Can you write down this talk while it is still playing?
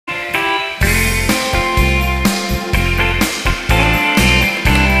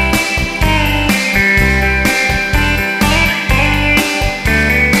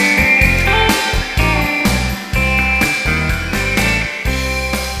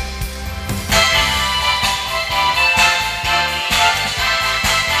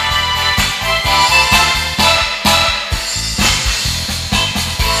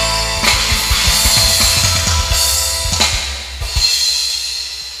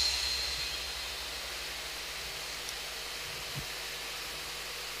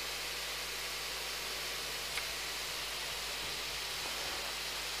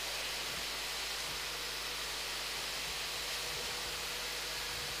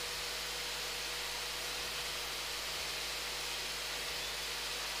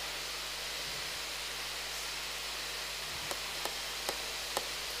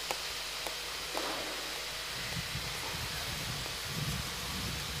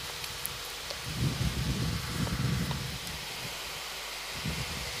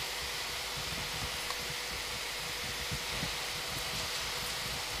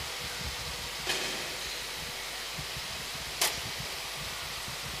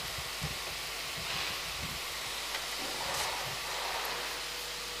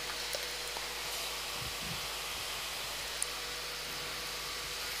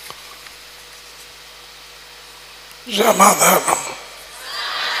சமாதானம்.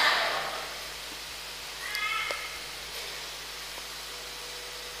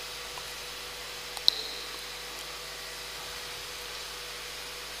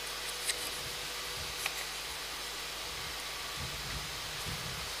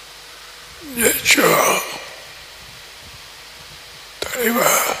 தெளிவா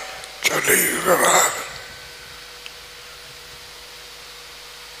சொல்லுகிறார்.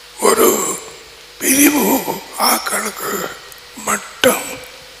 ஒரு பிரிவு ஆக்களுக்கு மட்டும்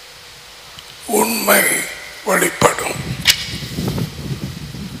உண்மை வெளிப்படும்.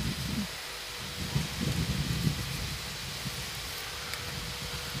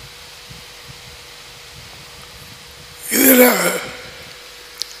 இதுல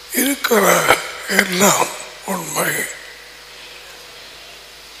இருக்கிற எல்லாம் உண்மை.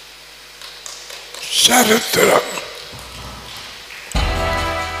 சரித்திரம்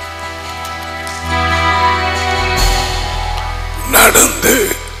நடந்து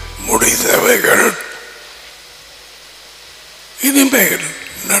முடிந்தவைகள், இனிமேல்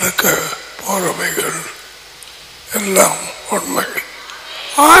நடக்க போறவைகள் எல்லாம் உண்மை.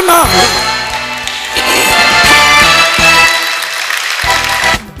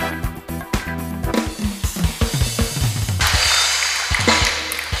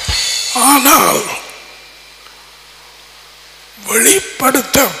 ஆனால்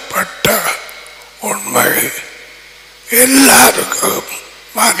வெளிப்படுத்தப்பட்ட உண்மை எல்லாருக்கும்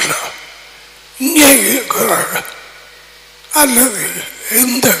வரல. இங்கே இருக்கிற அல்லது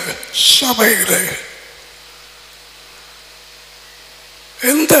எந்த சபையில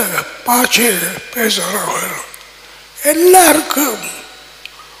எந்த பாஷையில் பேசுகிறவர்கள் எல்லாருக்கும்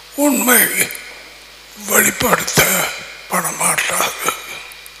உண்மை வெளிப்படுத்தப்பட மாட்டாது.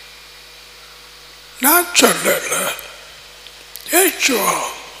 நான் சொல்லல,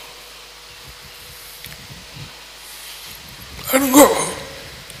 அங்கோ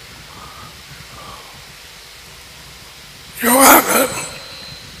யோவானன்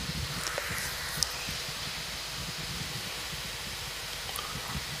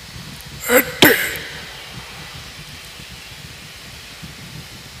 8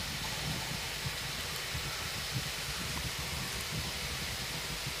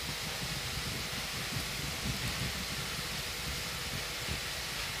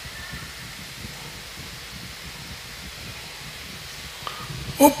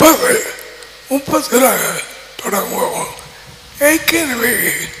 30 தொடங்குவோம். ஏற்கனவே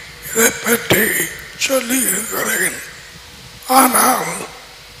இதை பற்றி சொல்லி இருக்கிறேன். ஆனால்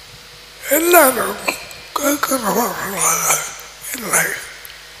எல்லாரும் கேட்கிறவர்களாக இல்லை.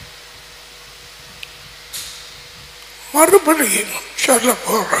 மறுபடியும் சொல்ல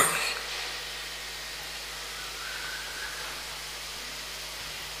போறேன்.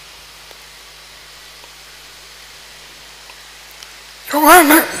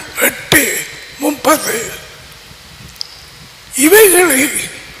 யோவானன் 8:30 இவைகளை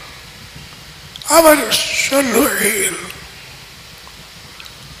அவர் சொல்லுகையில்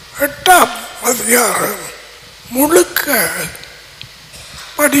 8ஆம் அதிகாரம் முழுக்க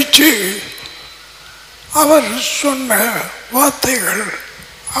படித்து அவர் சொன்ன வார்த்தைகள்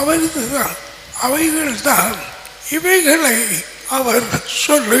அவைகள்தான் இவைகளை அவர்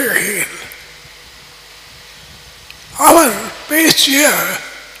சொல்லுகையில் அவர் பேசிய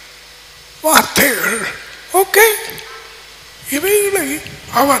வார்த்தைகள். ஓகே, இவைகளை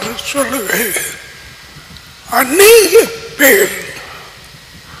அவர் சொல்லுகையில் அநேக பேர்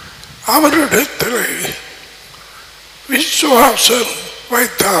அவரிடத்தில் விசுவாசம்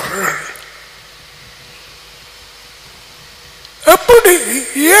வைத்தார்கள். எப்படி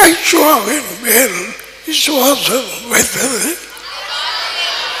இயேசுவின் மேல் விசுவாசம் வைத்தது?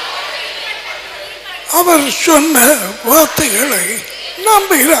 அவர் சொன்ன வார்த்தைகளை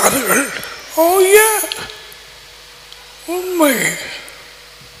நம்புகிறார்கள். ஓய்ய உண்மை.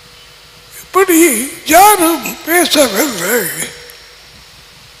 இப்படி யாரும் பேசவில்லை.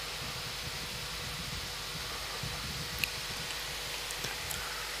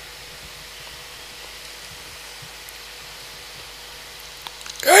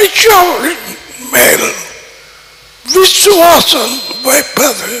 இயேசுவின் மேல் விசுவாசம்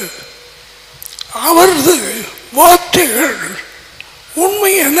வைப்பது, அவரது வார்த்தைகள்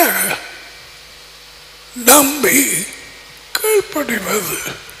உண்மை என நம்பி கீழ்ப்படிவது.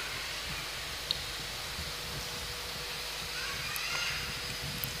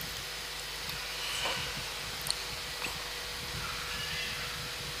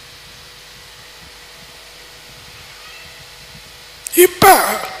 இப்ப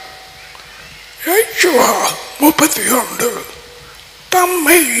 31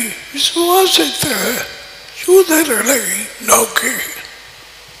 தம்மை விசுவாசித்த யூதர்களை நோக்கி,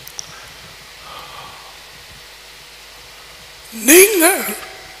 நீங்கள்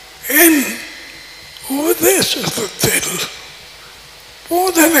என் உபதேசத்தில்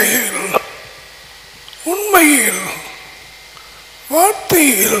போதனையில் உண்மையில்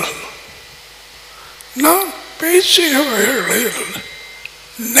வார்த்தையில் நான் பேசியவர்களில்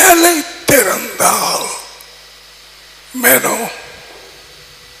நிலைத்திருந்தால் மெனோ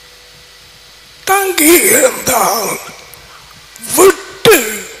தங்கி இருந்தால் விட்டு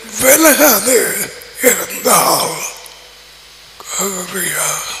விலகாது இருந்தால்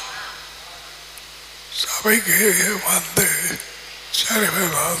சபைக்கு வந்து சரி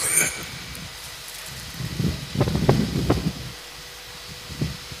வராது.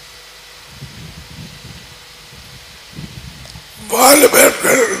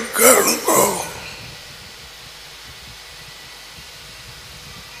 வாலிபர்கள் கேளுங்கோ,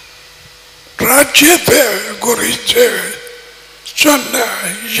 ராஜ்யத்தை குறித்து சொன்ன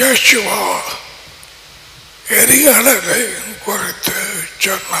யேசுவா எரிகாலரை குறித்து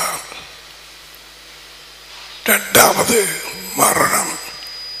சொன்னார். இரண்டாவது மரணம்.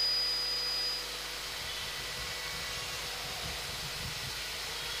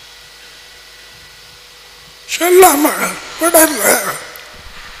 சொல்லாம விடல.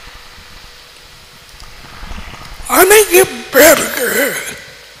 அநேக பேருக்கு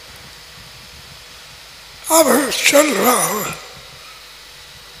அவர் சொல்றார்,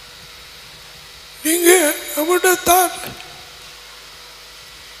 நீங்க விடத்தான்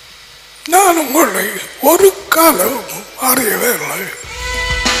நான் உங்களை ஒரு காலம் அறியவில்லை.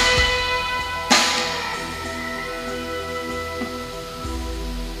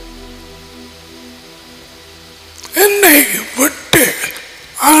 என்னை விட்டு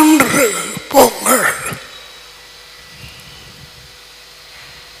அன்று போங்கள்.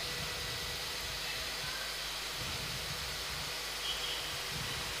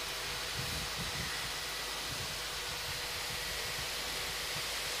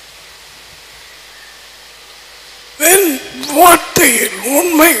 என் வார்த்தையில்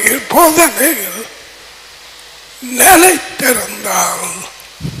உண்மையில் போதனையில் நிலைத்திருந்தால்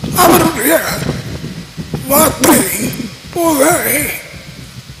அவருடைய வார்த்தை போதனை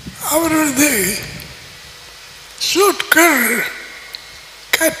அவரது சொற்கள்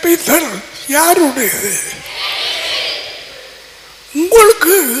கற்பித்தல் யாருடையது?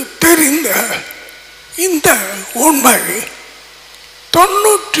 உங்களுக்கு தெரிந்த இந்த உண்மை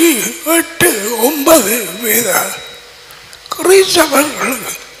 98-9% கிறிஸ்தவர்கள்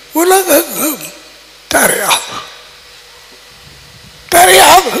உலகெங்கும் தெரியாது.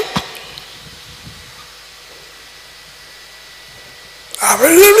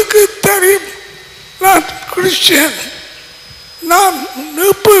 அவர்களுக்கு தெரியும், நான் கிறிஸ்டியன், நான்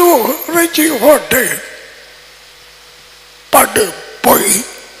ரட்சிக்கப்பட்டேன். படு பொய்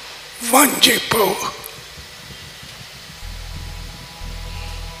வஞ்சிப்பு.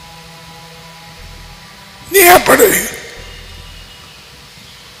 நீ எப்படி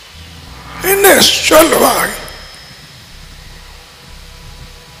என்ன சொல்லுவாய்?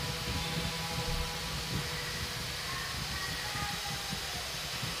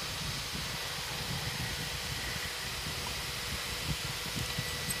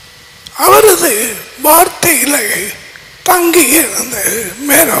 அவரது வார்த்தையிலே தங்கியிருந்த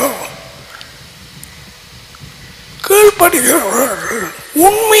மேலோ கீழ்ப்படுகிறவர்கள்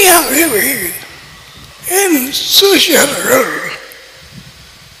உண்மையாகவே என் சிஷ்யர்கள்.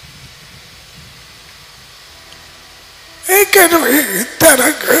 ஏற்கனவே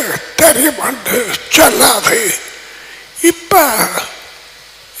தனக்கு தெரியும் என்று சொல்லாது. இப்ப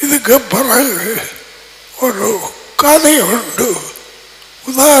இதுக்கு பிறகு ஒரு கதை உண்டு,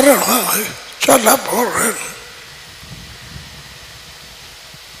 உதாரணமாக சொல்ல போறேன்.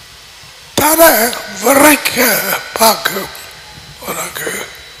 தர விரைக்க பார்க்கும் உனக்கு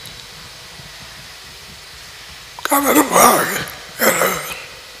கவனமாக இரு.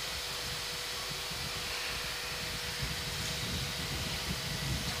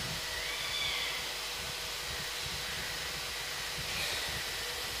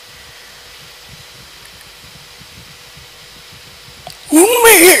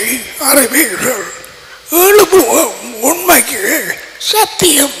 உண்மையை அறிவீர்கள். எழுப்புவோம் உண்மைக்கு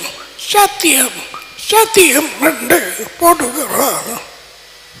சத்தியம் சத்தியம் சத்தியம் என்று போட்டுகிறார்.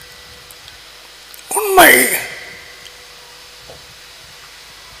 உண்மை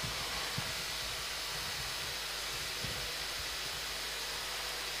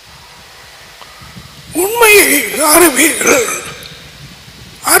உண்மையை அறிவீர்கள்.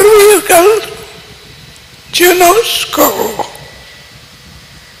 அறிவீர்கள் ஜெனோஸ்கோ.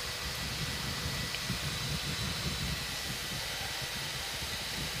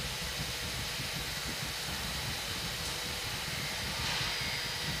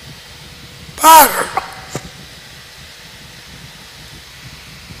 பாரு.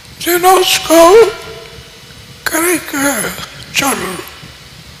 ஜெனோஸ்கோ கரைக்க சொல்.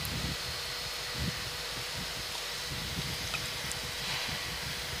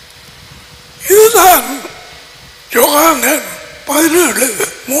 இதுதான் யோகானன்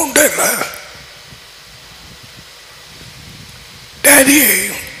 17:3 டேடியை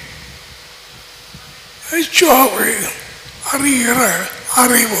ஐயோவை அறிகிற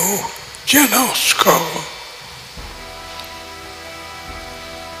அறிவு ஜெனோஸ்கோ.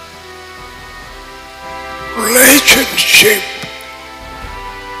 ரிலேஷன்ஷிப்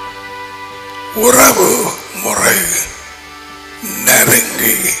உறவு முறை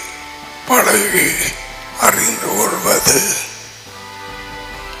நெருங்கி பழகி அறிந்து கொள்வது.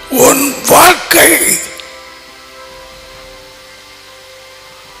 உன் வாழ்க்கை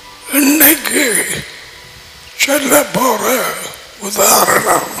இன்னைக்கு சொல்ல போற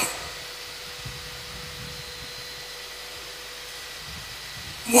உதாரணம்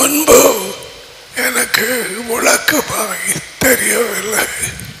முன்பு எனக்கு விளக்கமாய் தெரியவில்லை.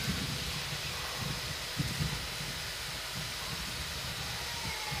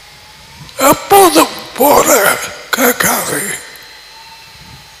 எப்போதும் போல கேட்காது.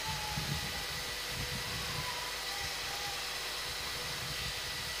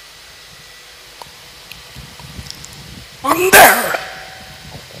 அந்த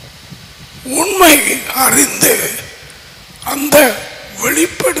உண்மை அறிந்து அந்த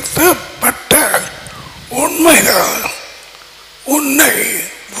வெளிப்படுத்தப்பட்ட உண்மைதான் உன்னை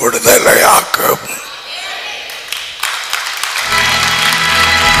விடுதலையாக்கும்.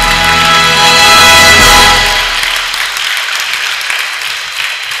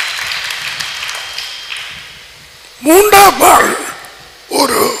 மூன்றாம் ஆள்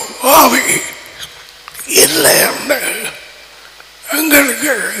ஒரு ஆவி இல்லை என்று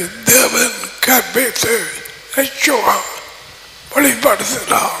எங்களுக்கு தேவன் கற்பித்து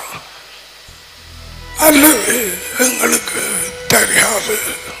வெளிப்படுத்தினார். அல்லது எங்களுக்கு தெரியாது.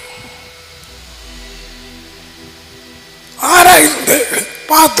 ஆராய்ந்து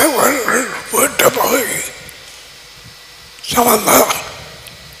பார்த்தவர்கள் வீட்டு போய் சமந்தான்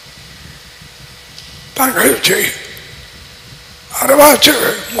தங்கச்சி அரவாச்சு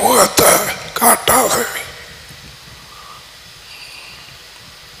முகத்தை காட்டாது.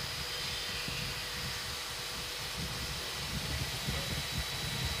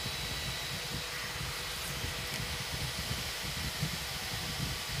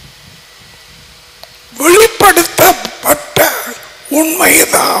 வெளிப்படுத்தப்பட்ட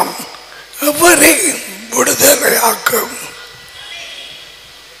உண்மைதான் எவரை விடுதலையாக்கும்.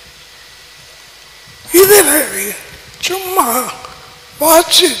 இதனை சும்மா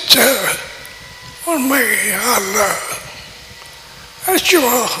வாசிச்ச உண்மை அல்ல.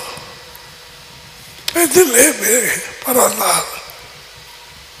 பெத்லகேமிலே பிறந்தார்.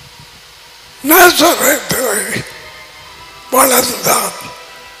 நாசரேத்திலே வளர்ந்தார்.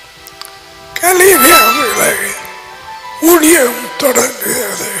 கலிலேயாவிலே ஊழியம்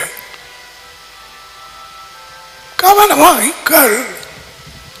தொடங்கியது. கவனமாய் கேள்.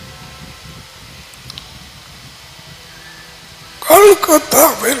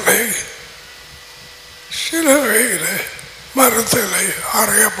 கொல்கத்தாவிலே சிலுவையிலே மரத்திலே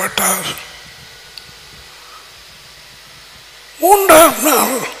அறையப்பட்டார். மூன்றாம்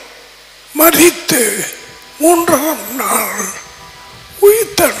நாள் மரித்து மூன்றாம் நாள்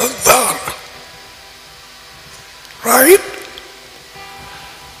உயிர்த்தெழுந்தார். ரைட்?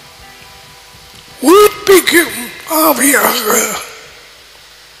 உயிர்ப்பிக்கும் ஆவியாக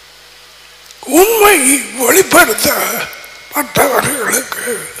உண்மை வெளிப்படுத்தப்பட்டவர்களுக்கு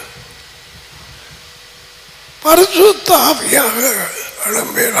பரிசுத்த ஆவியாக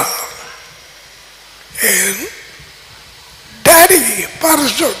எழும்பினார். ஏன்? டாடி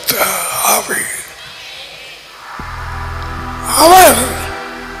பரிசுத்த ஆவி.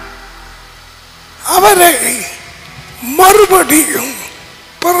 அவரை மறுபடியும்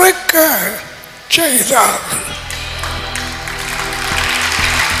பிறக்க செய்தார்.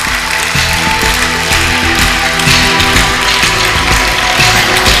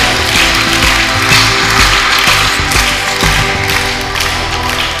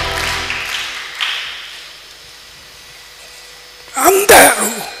 அந்த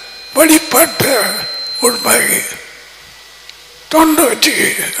வெளிப்பட்ட உண்மை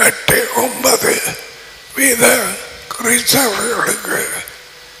 98.9% கிறிஸ்தவர்களுக்கு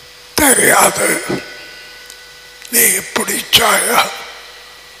தெரியாது. நீ பிடிச்சாயா?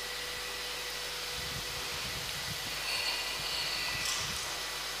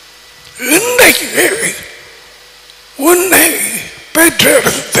 இன்றைக்கு உன்னை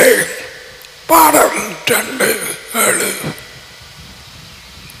பெற்றெடுத்தேன் பாடல் 2:7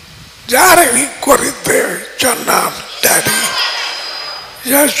 யாரை குறித்து சொன்னார் டாடி?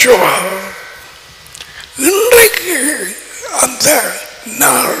 யேசுவா. இன்றைக்கு அந்த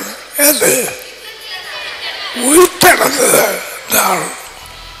நாள் எது? உயிர்த்தெழுந்த நாள்.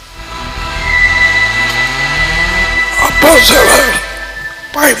 அப்போஸ்தலர்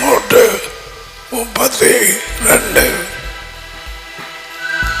 13:32.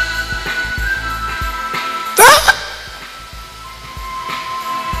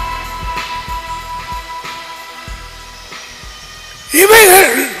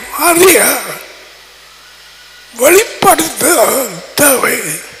 இவைகள் அறிய வெளிப்படுத்த தேவை.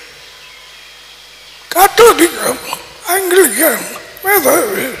 கத்தோலிக்கம், ஆங்கிலிக்கன்,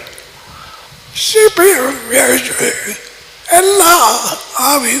 மெதடிஸ்ட், சிபிஎம், எல்லா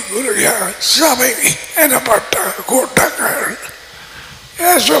ஆவிக்குரிய சபை எனப்பட்ட கூட்டங்கள்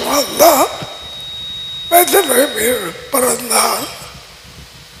இயேசுதான் பெத்லகேமில் பிறந்தார்,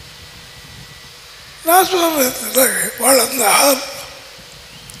 நாசரேத்திலே வளர்ந்தார்,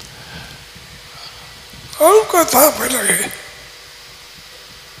 கொல்கத்தாவிலே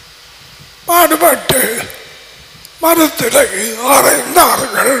பாடுபட்டு மரத்திலே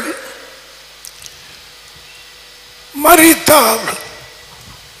அறைந்தார்கள், மரித்தார்,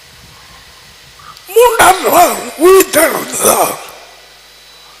 3ஆம் நாள் உயிர்த்தெழுந்தார்.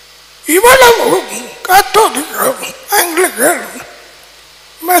 இவ்வளவும் கத்தோலிக்கம், ஆங்கிலிக்கன்,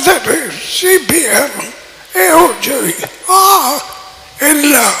 மெதடிஸ்ட், சிபிஎம், ஏஓஜி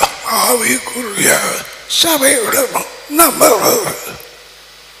எல்லா ஆவிக்குரிய சபையுடன் நம்பினால்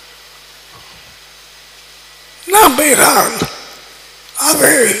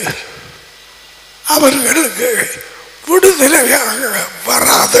அது அவர்களுக்கு விடுதலையாக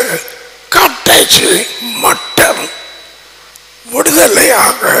வராது. கட்டைச்சி மட்டம்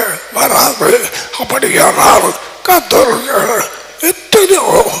விடுதலையாக வராது. அப்படியானால் கத்தோலிக்கர்கள் எத்தனையோ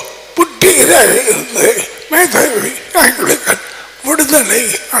புட்டியிலே இருந்து மெதடி, ஆங்கிலிக்கன் விடுதலை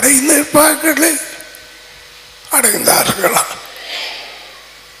அடைந்திருப்பார்களே, அடைந்தார்களா?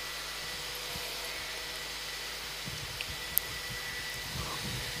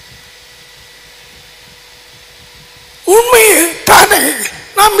 உண்மையை தானே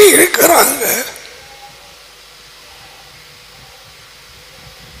நம்பி இருக்கிறாங்க.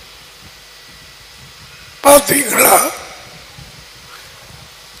 பார்த்தீங்களா?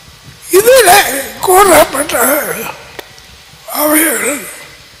 இதில் கூறப்பட்ட அவைகள்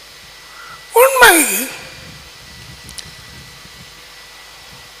உண்மை.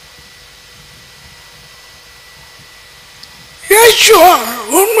 இயேசுவா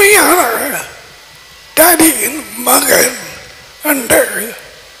உண்மையான டாடியின் மகன் என்று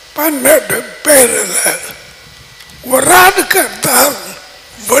 12 பேரில் ஒரு ஆளுக்குத்தான்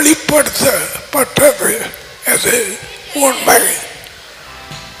வெளிப்படுத்தப்பட்டது. அது உண்மை.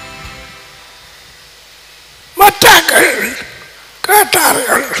 மற்றவர்கள்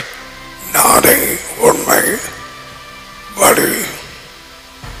கேட்டார்கள், நானே உண்மை, வழி,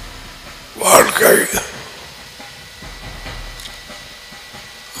 வாழ்க்கை.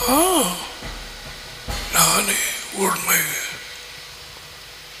 நானே உண்மை.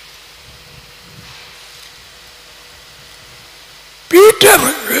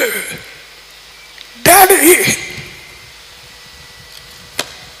 பீட்டருக்கு டாடி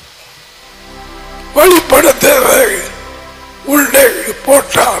வெளிப்படுத்தவை உள்ளே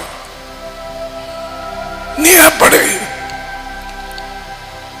போட்டான். நீ அப்படி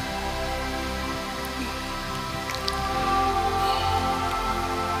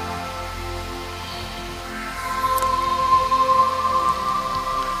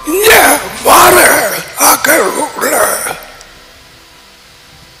இங்க வார ஆக்கள் உள்ள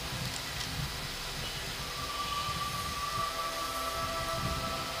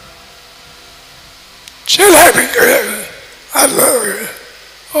சிலருக்கு அல்லது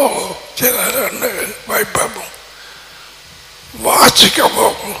சிலர் வைப்பமும் வாசிக்கவோ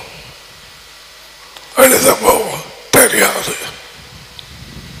எழுதவோ தெரியாது.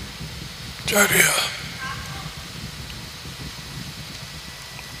 சரியா?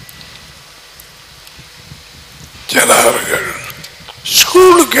 சிலர்கள்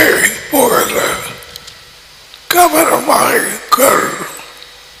ஸ்கூலுக்கே போகல, கவனமாய்கள்.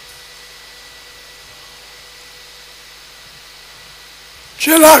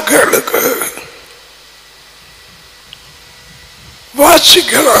 சிலர்களுக்கு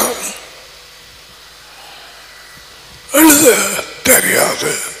வாசிக்கலாம், எழுத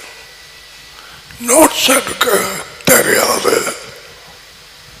தெரியாது, நோட்ஸ் எடுக்க தெரியாது.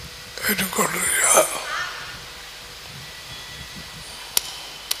 எடுக்கொள்ளியா?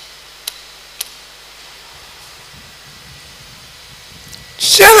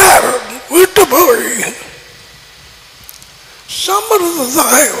 போய்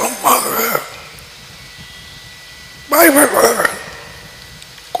சம்பிரதாயமாக பைபிளை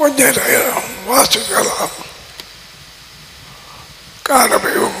கொஞ்ச நேரம் வாசிக்கலாம்.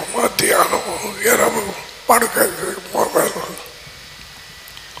 காலமையும் மத்தியானமும் இரவு படுக்கைக்கு முதல்.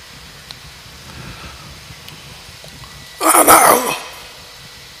 ஆனால்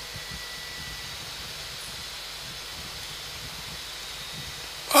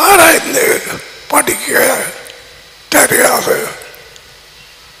ஆராய்ந்து படிக்க தெரியாது,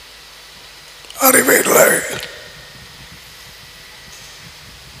 அறிவில்லை.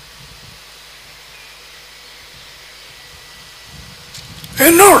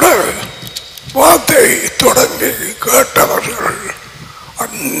 என்னோட வார்த்தை தொடங்கி கேட்டவர்கள்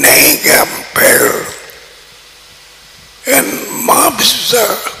அநேகம் பேர் என் மாம்ச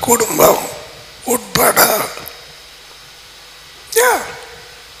குடும்பம் உட்பட.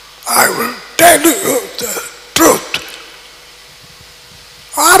 I will tell you the truth.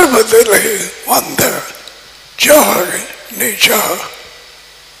 ஆரம்பத்திலே வந்த ஜாய் நிஷா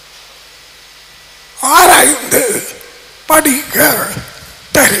ஆராய்ந்து படிக்க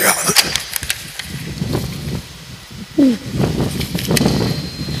தெரியாது.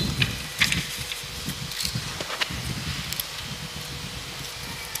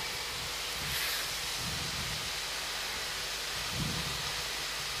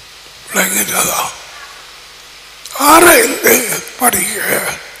 ஆராய்ந்து படிக்க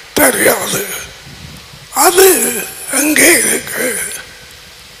தெரியாது. அது எங்கே இருக்கு?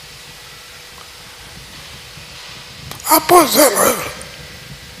 அப்போஸ்தலர்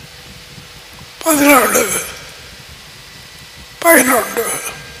 17:11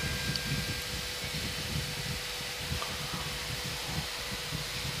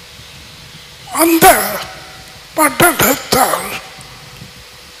 அந்த பட்டணத்தால்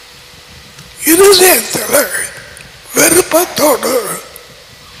இருதயத்தில் வெறுப்பத்தோடு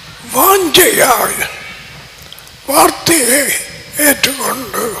வாஞ்சையாய் வார்த்தையை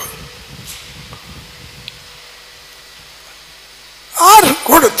ஏற்றுக்கொண்டு ஆறு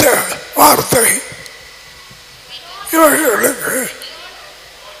கொடுத்த வார்த்தை இவர்களுக்கு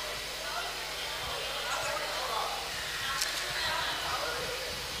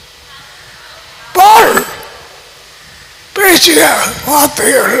பால் பேசிய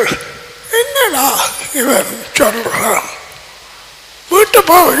வார்த்தைகள். என்னடா இவன் சொல்றான்? வீட்டு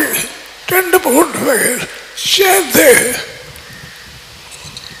போய் 2-3 பேர் சேர்ந்து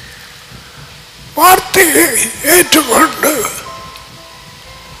வார்த்தையை ஏற்றுக்கொண்டு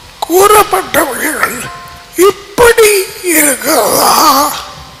கூறப்பட்டவர்கள் இப்படி இருக்கிறதா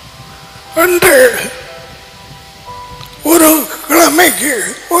என்று ஒரு கிழமைக்கு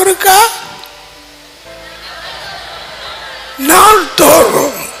ஒருக்கா நாள்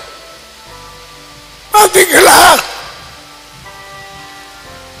தோறும் பார்த்தீங்களா?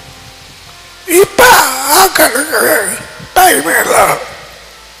 இப்ப ஆக்களுக்கு டைம் இல்லை.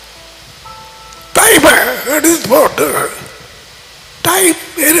 டைமை எடுத்து போட்டு டைம்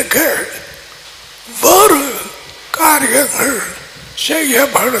இருக்கு, வேறு காரியங்கள்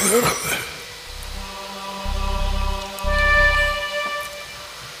செய்யப்படுகிறது.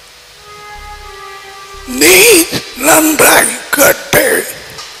 நீ நன்றாய் கேட்டு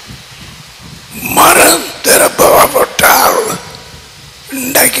மரம் திறப்பட்டால்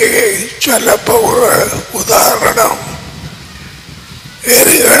இன்றைக்கு சொல்ல போகிற உதாரணம்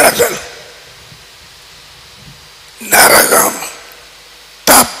எரிகடல், நரகம்,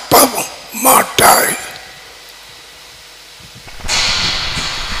 தப்ப மாட்டாய்.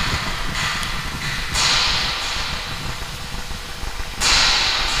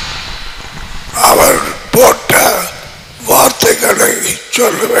 அவர் போட்ட வார்த்தைகளை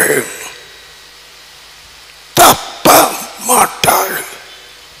சொல்லுவேன். தப்ப மாட்டாள்.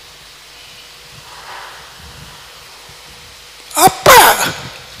 அப்பா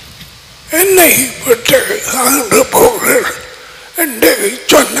என்னை விட்டு அங்கு போகிறேன் என்று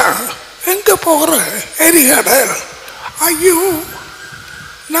சொன்னா எங்க போற? எரிகடல். ஐயோ,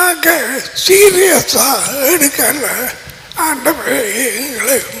 நாங்க சீரியஸா எடுக்கல, ஆண்டவரே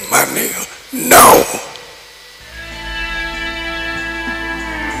எங்களை மன்னியும். நோ,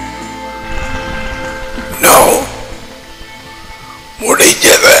 நோ,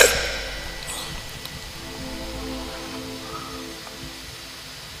 முடிஞ்சது.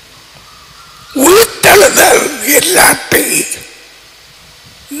 உயிர்த்தெழுதல் இல்லாட்டி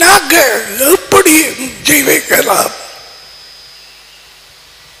நாங்க எப்படி ஜீவிக்கலாம்?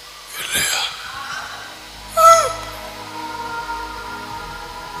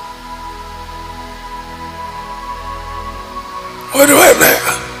 ஒருவனை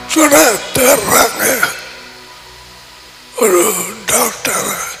கூட தேடுறாங்க. ஒரு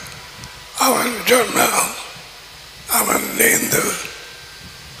டாக்டர் அவன் சொன்னான், அவன் நீந்து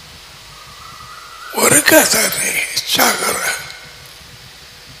ஒரு கதை சாகர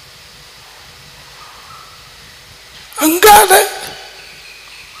அங்காத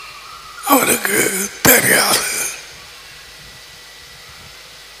அவனுக்கு தெரியாது.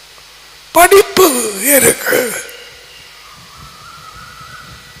 படிப்பு இருக்கு,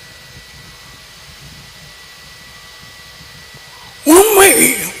 உண்மை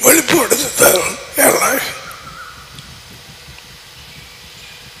வெளிப்படுத்துதல் இல்லை.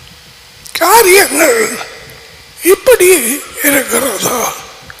 காரியங்கள் இப்படி இருக்கிறதா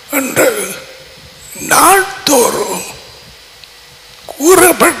என்று நாள்தோறும்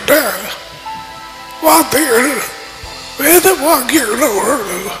கூறப்பட்ட வார்த்தைகள் வேத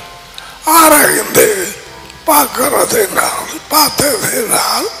வாக்கியங்களோடு ஆராய்ந்து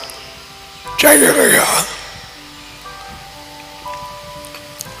பார்த்ததினால் செய்கிறையா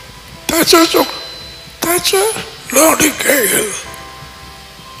லோடிக்கையில்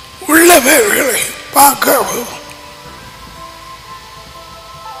உள்ளவர்களை பார்க்கவும்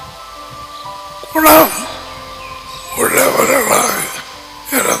குணம் உள்ளவர்களாய்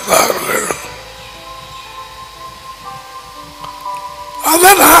இருந்தார்கள்.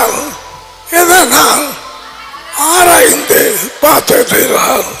 அதனால் எதனால் ஆராய்ந்து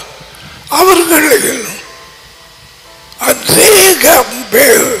பார்த்ததினால் அவர்களில் அநேகம்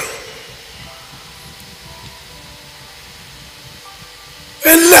பேர்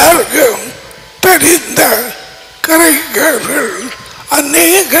எல்லாருக்கும் தெரிந்த கரைகள்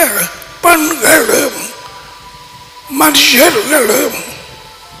அநேக பெண்களும் மனுஷர்களும்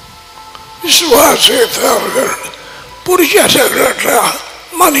விசுவாசித்தார்கள். புருஷர்கள்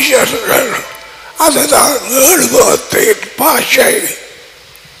மனுஷர்கள், அதுதான் எழுபத்தின் பாஷை.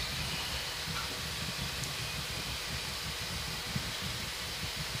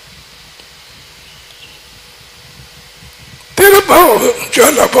 திரும்பவும்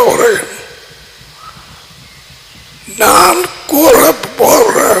சொல்ல போறேன். நான் கூற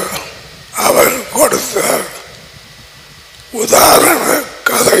போற அவர் கொடுத்த உதாரண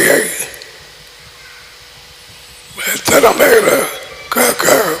கதையை எத்தனை பேர் கேட்க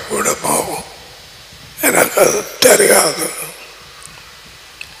விடுமோ எனக்கு அது தெரியாது.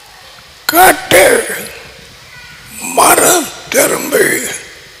 கேட்டு மனம் திரும்பி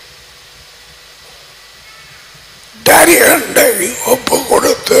டரியண்டை ஒப்பு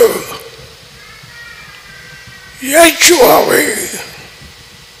கொடுத்து இயேசுவை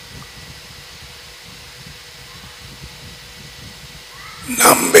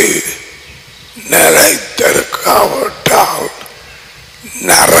நம்பி நிலைத்திருக்காவிட்டால்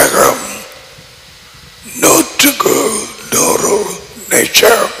நரகம் 100%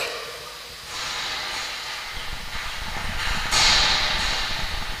 நிச்சயம்.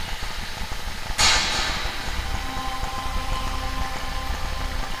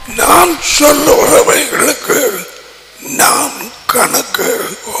 நான் சொல்லுறவைகளுக்கு நான் கணக்கு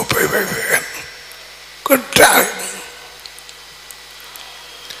ஒப்புவிப்பேன். கட்டாயம்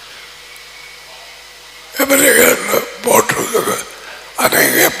போட்டிருக்கிற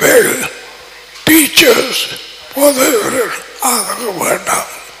அநேக பேர் டீச்சர்ஸ் போதகர்கள் ஆக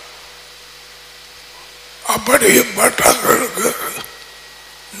வேண்டாம். அப்படிப்பட்டவர்களுக்கு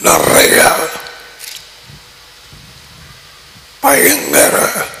நிறைய பயங்கர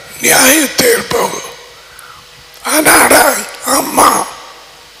நியாய தீர்ப்பு. அதனால அம்மா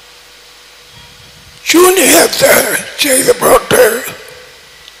சூனியத்தை செய்து போட்டு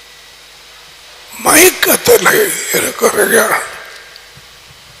மயக்கத்தில் இருக்கிறார்கள்.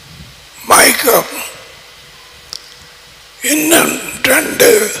 மயக்கம் இன்னும்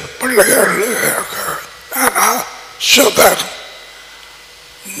 2 பிள்ளைகள் இருக்கு. ஆனால் சுதர்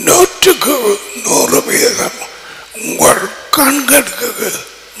 100% உங்கள் கண்களுக்கு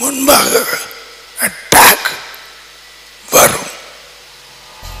முன்பாக அட்டாக் வரும்.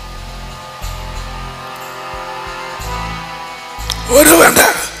 ஒருவனை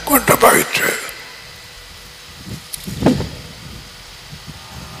கொண்டு போயிட்டு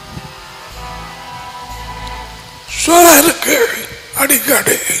சுதருக்கு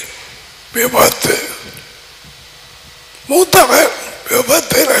அடிக்கடி விபத்து. மூத்தவர்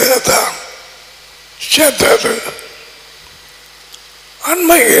விபத்திலே தான் செத்தது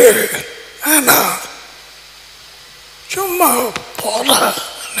அண்மையில். ஆனா சும்மா போன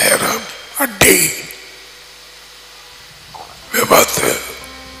நேரம் அடி விபத்து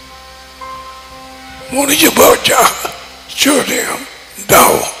முடிஞ்சு போச்சா. சூரியம்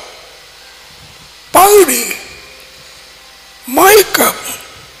டவுன் பகுதி மயக்கம்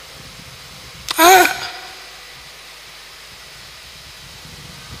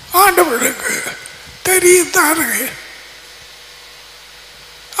ஆண்டவருக்கு தெரியுதானே,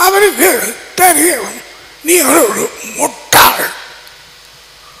 அவருக்கு தெரியும் நீ ஒரு முட்டாள்.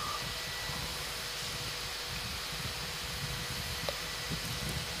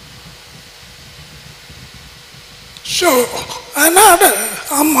 ஸோ அதனால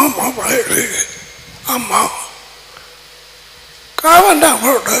அம்மா அம்மா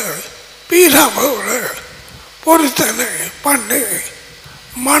காவண்டாவோட பீராவோட பொருத்தனை பண்ணி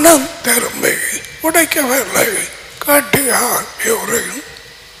மனம் திரும்பி உடைக்கவில்லை. கட்டியா எவரையும்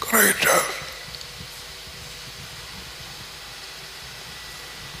குறைத்தார்.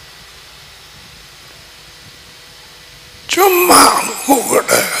 சும்மா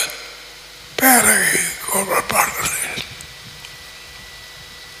உங்களோட பேரை கூறப்படுகிறேன்.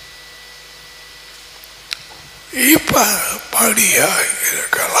 இப்ப படியா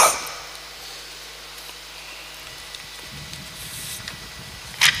இருக்கலாம்.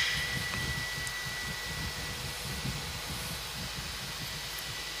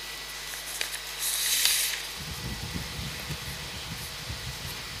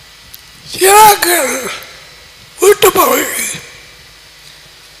 சிறாக்கள் வீட்டு போய்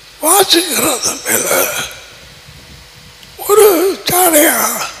வாசிக்கிறது மேல ஒரு சாலையா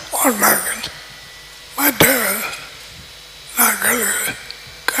வாழ்ந்தாங்க. மற்ற நாங்கள்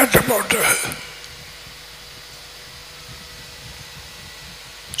கட்டு போட்டு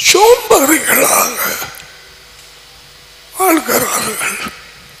சோம்பறிகளாக வாழ்கிறார்கள்.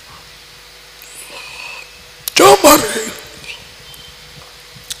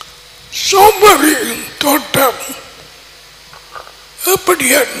 சோம்பரியின் தோட்டம் எப்படி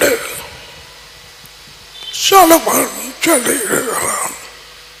என்று சொலமன் சொல்லுகிறான்.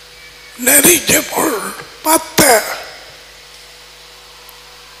 நெறிஞ்ச பொருள் 10.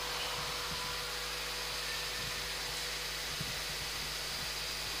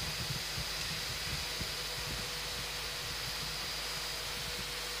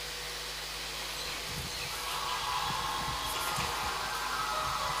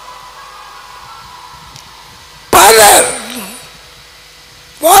 பலர்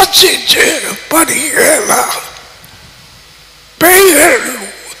வாசிச்சு படிக்கலாம். பெய்கள்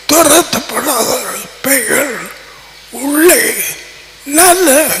துரத்தப்படாத பெய்கள் உள்ளே நல்ல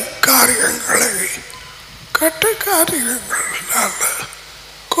காரியங்களை கட்ட காரியங்கள் நல்ல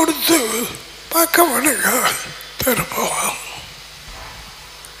கொடுத்து பக்கமடைக திரும்பலாம்.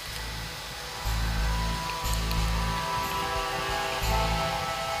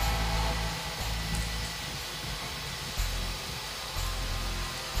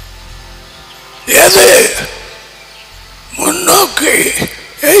 எது முன்னோக்கி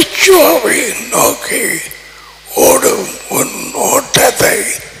எச்சுவை நோக்கி ஓடும் உன் ஓட்டத்தை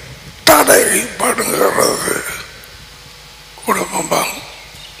தடை பண்ணுகிறது. குடும்பமா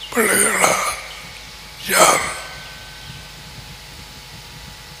பிள்ளைகளா யார்?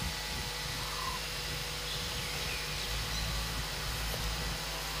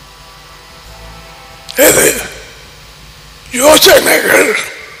 எது யோசனைகள்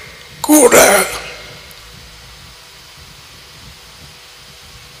கூட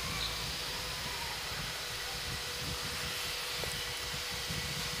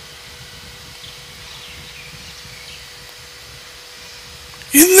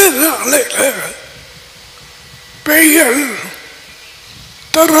இந்த நாளையில் பெய்கள்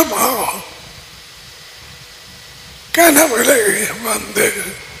தரமா கனவுகளை வந்து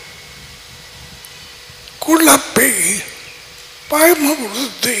குழப்பி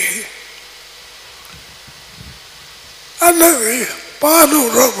பயமுறுத்தி அல்லது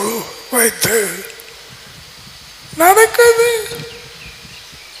பாலுறவு வைத்து நடக்குது,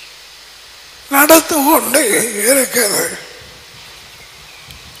 நடந்து கொண்டு இருக்குது.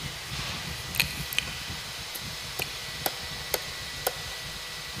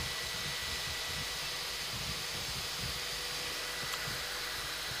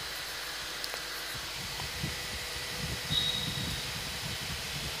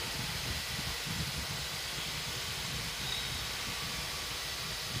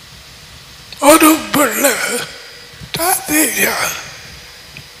 ஒரு பிள்ளை தாத்தேயா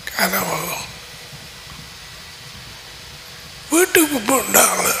கனவு வீட்டுக்கு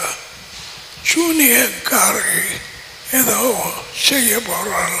போனால சூனியக்காரி ஏதோ செய்ய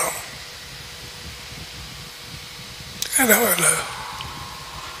போறாலும் கனவுல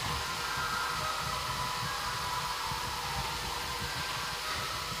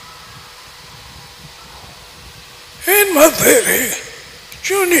என் மத்தியிலே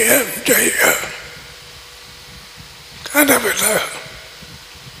ஜூனியர் ஜெய கனவில்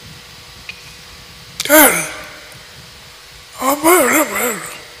அவள்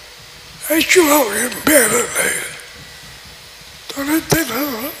ஐஷுவாவின் பேரில்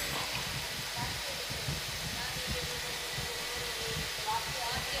துணைத்தினர்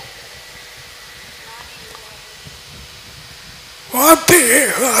வார்த்தையை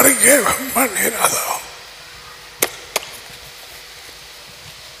அறிக்கை பண்ணினதாம்.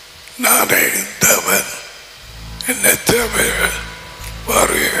 நானே தேவன், என்னை தவிர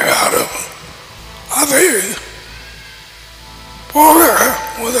வேறு யாரும். அதை போக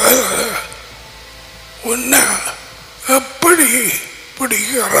முதல்ல உன்னை எப்படி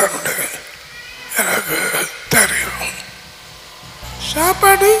பிடிக்கிறான்னு எனக்கு தெரியும்.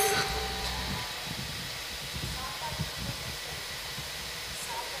 சாப்பாடு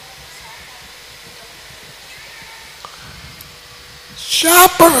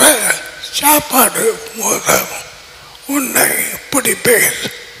சாப்பிட்ற சாப்பாடு மூலம் உன்னை பிடிப்பேன்.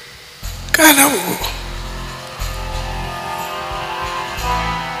 கனவு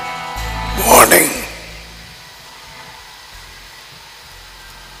மார்னிங்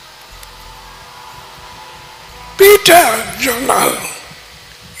பீட்டர் சொன்னால்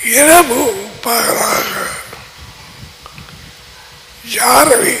இரவு பகலாக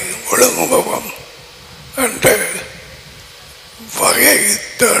யாரை ஒழுங்குபவம் என்று வகை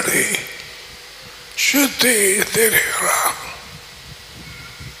தேடி சுத்தி தெரிகிறான்.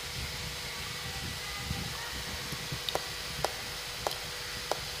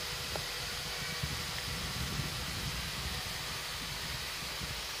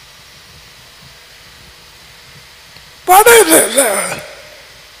 படையில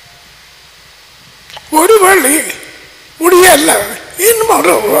ஒரு வழி முடியல,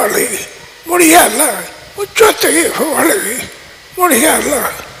 இன்னொரு வழி முடியல, உச்சத்துக்கு வழி முடியல.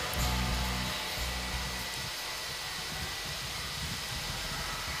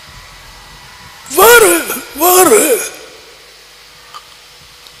 வேறு வேறு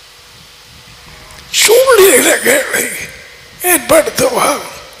சூழ்நிலைகளை ஏற்படுத்துவார்.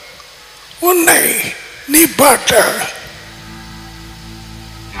 உன்னை நீ பாட்ட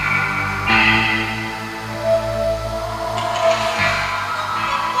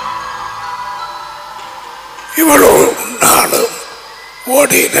இவ்வளவு நாளும்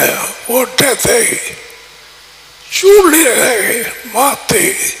ஓடின ஓட்டத்தை சூழ்நிலை மாற்றி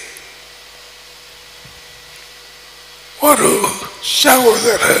ஒரு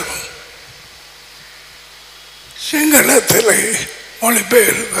சகோதரன் சிங்களத்திலே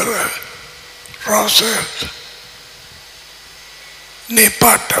மொழிபெயர்க்கிற ப்ராசஸ் நீ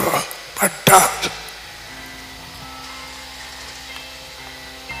பட்டார்.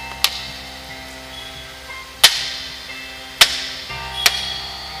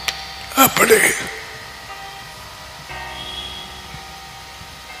 அப்படி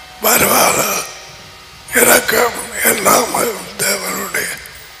வருவார இறக்கம் எல்லாமே தேவனுடைய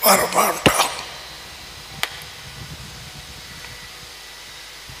வரமாட்டான்.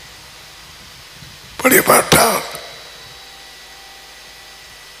 படிப்பட்டான்.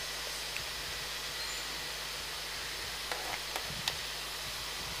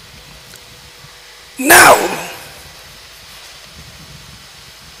 Now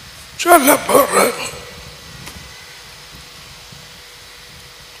சொல்ல போறேன்.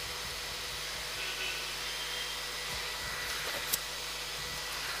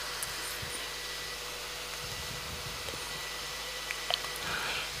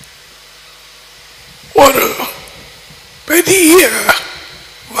 ஒரு பெரிய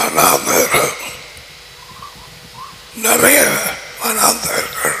வனாந்தரம், நிறைய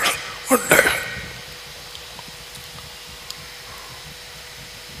வனாந்தரங்கள் உண்டு.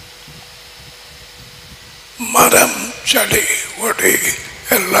 மரம் செடி கொடி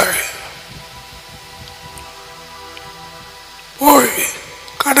எல்லாம் போய்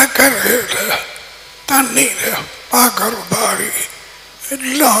கடற்கரையில் தண்ணீரை பார்க்கிற மாதிரி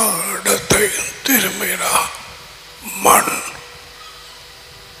எல்லா இடத்தையும் திரும்பினா மண்.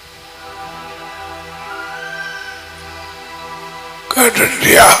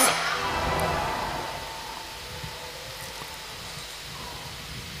 கேட்டுட்டியா?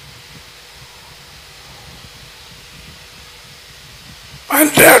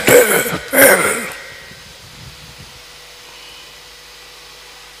 பஞ்சாட்டு பேர்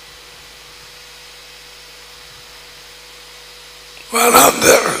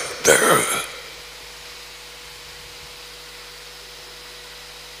வனாந்தரத்துக்கு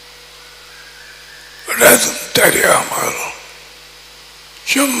இடத்தும் தெரியாமல்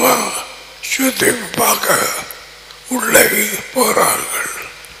சும்மா சுத்தி பார்க்க உள்ளே போறார்கள்.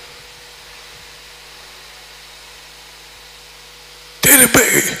 திருப்பி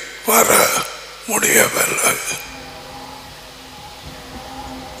வர முடியவில்லை.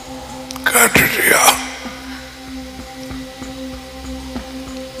 கேட்டுட்டியா?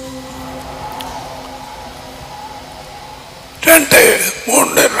 ரெண்டு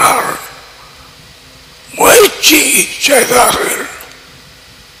மூன்று நாள் முயற்சி செய்தார்கள்.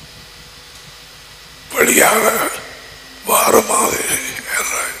 வெளியாக வார மாதிரி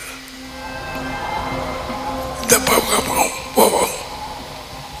இந்த பக்கமும் போவோம்.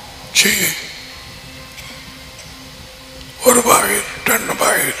 ஒரு பாயில் ரெண்டு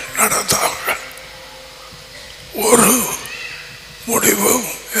பாயில் நடந்தார்கள். ஒரு முடிவும்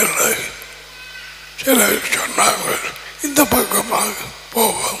இல்லை. சிலர் சொன்னார்கள் இந்த பக்கமாக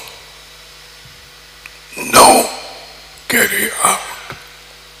போவோம். No carry out.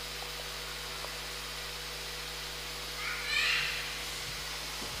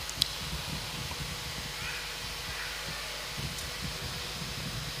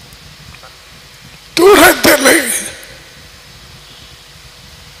 தூரத்தில்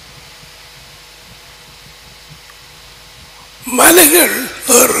மலைகள்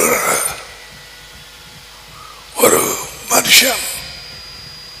ஏறுகிற ஒரு மனுஷன்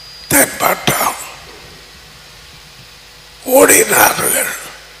தென்பட்டான். ஓடினார்கள்.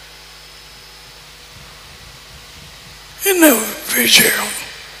 என்ன விஷயம்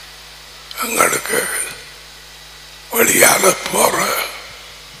எங்களுக்கு வழியால போற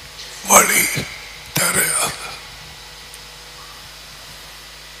வழி தெரியாது.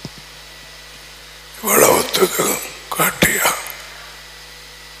 இவ்வளவுத்துக்கு காட்டியா?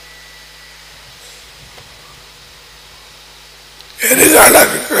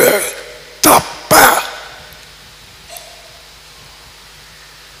 எரிகாலருக்கு தப்ப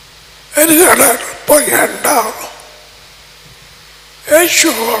எரிகாலர் போய்ண்டால்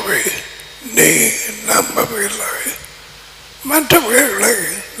யேசுவை நீ நம்பவில்லை, மற்றவர்களை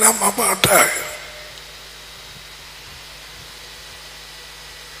நம்ப மாட்டாய்.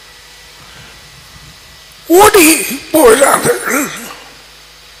 ஓடி போகிறார்கள்.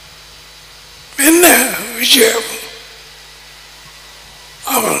 என்ன விஷயம்?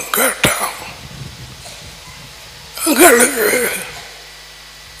 அவன் கேட்டான். எங்களுக்கு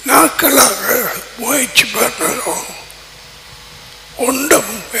நாட்களாக முயற்சி பண்ணணும்,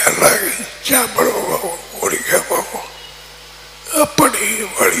 ஒன்றும் இல்லை, சாப்பிடுவோம், குடிக்கவும், எப்படி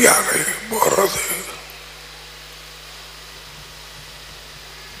வழியாக போறது?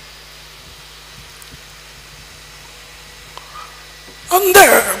 அந்த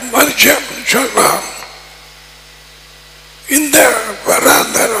மனுஷன் சொன்னான், இந்த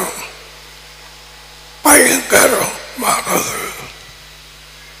வராந்தரம் பயங்கரமானது.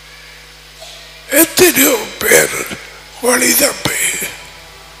 எத்தனையோ பேர் வழி தப்பி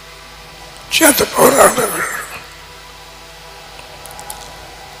செத்து போறார்கள்.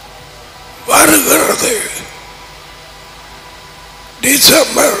 வருகிறது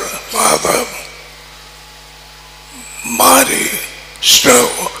டிசம்பர் மாதம் மாறி ஸ்னோ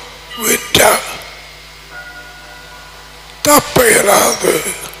விட்டா தப்பையராது.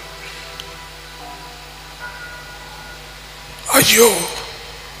 ஐயோ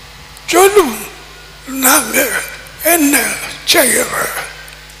சொல்லும், நாங்க என்ன செய்யற?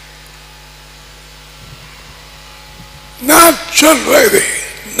 நான் சொல்வதை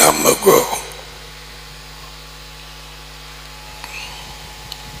நம்புகோ.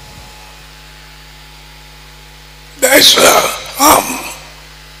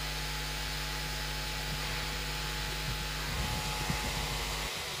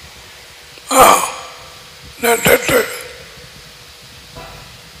 நட்டு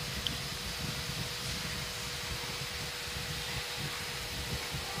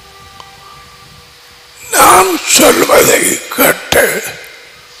நான் சொல்வதை கேட்டு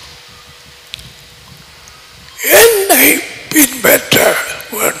என்னை பின்பற்ற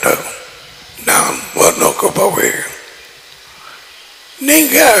வேண்டும். நான் முன்னோக்கு போவேன்.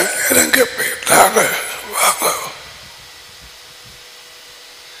 நீங்க எனக்கு பின்னால வாங்க.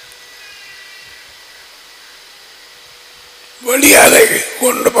 வழியாலை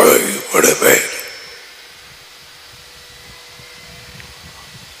கொண்டு போய் விடுவேன்.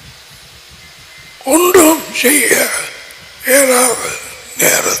 ஒன்றும் செய்ய இயலாத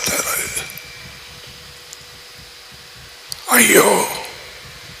நேரத்தில் ஐயோ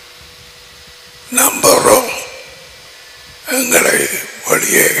நம்புறோம், எங்களை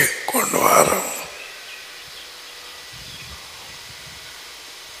வழியே கொண்டு வரோம்.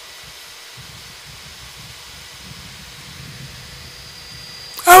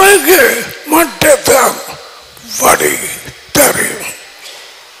 அவனுக்கு மட்டும்தான் வழி தெரியும்.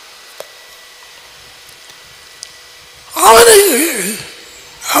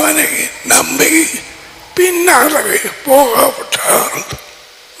 அவனை நம்பி பின்னாலே போகப்பட்டால்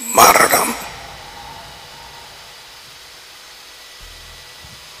மரணம்.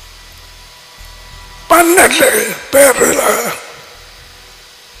 பன்னெண்டு பேரில்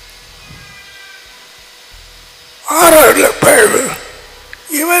 6 பேர்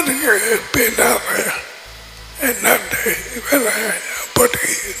இவனுக்கு பின்னால என்னண்டு இவனை அப்படி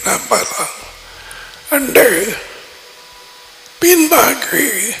நம்பலாம் அண்டு பின்பாக்கி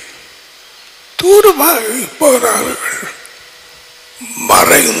தூரமாகி போனார்கள்,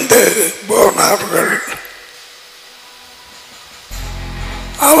 மறைந்து போனார்கள்.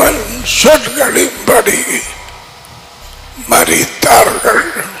 அவன் சொற்களின்படி மரித்தார்கள்.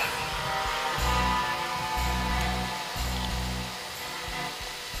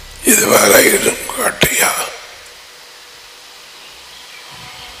 இதுவரையிலும் காட்டியா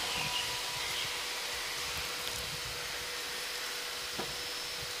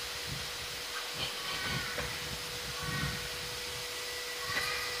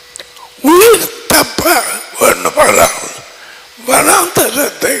உயிர் தப்ப வேண்டுமானால்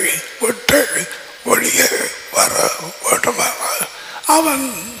வனாந்தரத்தை விட்டு வெளியே வர வேண்டுமானால் அவன்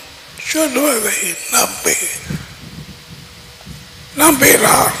சொல்வதை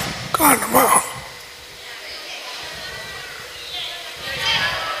நம்பினான். காணுமா?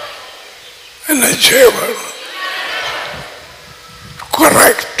 என்ன செய்வது?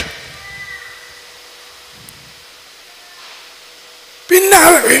 கரெக்ட்.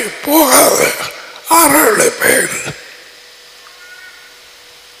 பின்னாலே போகாத 6 பேர்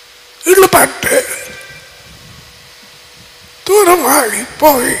இழுபட்டு தூரமாகி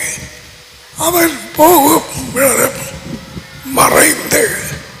போய் அவன் போகும் இடம் மறைந்து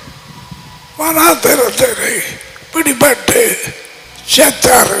வனாந்தரத்தை பிடிபட்டு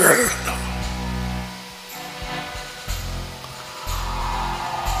செத்தார்கள்.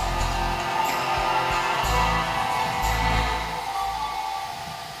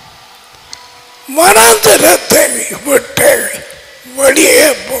 வனாந்தரத்தை விட்டு வெளியே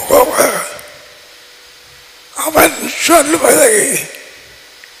போக அவன் சொல்வதை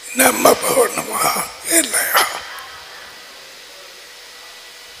நம்ப வேணுமா இல்லையா?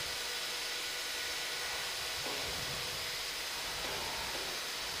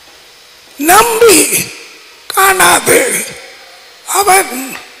 நம்பி காணாது அவன்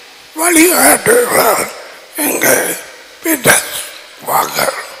வழிகாட்டுகிறான். எங்க பின்ன வாங்க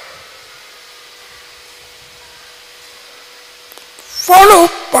ஃபாலோ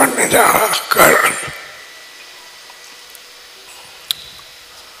பண்ணினார்கள்.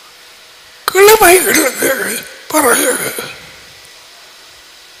 கிழமைகளுக்கு பிறகு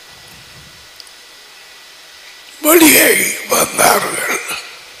வெளியே வந்தார்கள்.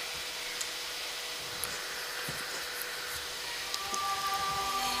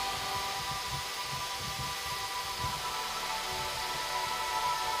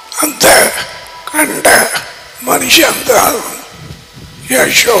 அந்த கண்ட மனுஷன்தான்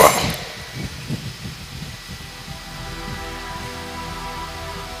யெகோவா.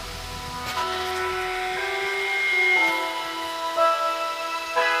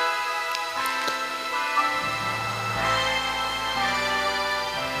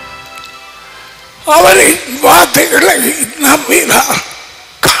 அவரின் வார்த்தைகளை நம்பினார்.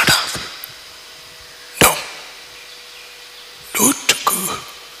 காணாது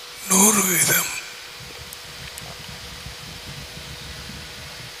 100%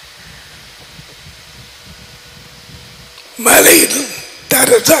 மலையில்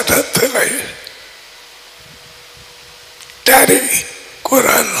தரதரத்தில் டரி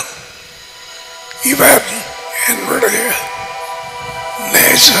குரல், இவர் என்னுடைய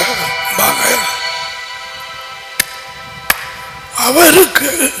நேச மகன்,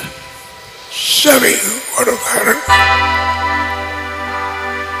 அவருக்கு செவி கொடுத்தார்கள்.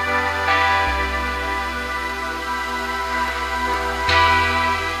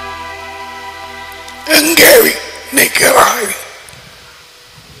 எங்கே நிற்கிறாய்?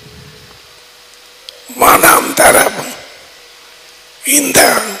 மனம் தரம் இந்த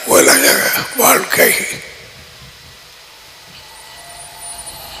உலக வாழ்க்கை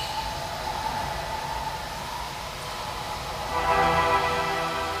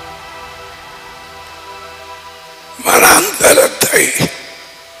மனாந்தரத்தை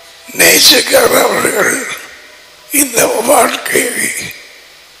நேசிக்கிறவர்கள் இந்த வாழ்க்கையை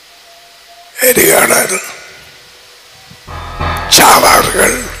எரியாளர்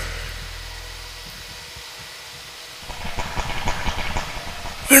சாவார்கள்.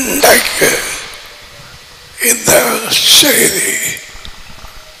 இன்றைக்கு இந்த செய்தி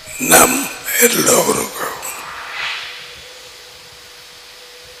நம் எல்லோருக்கும்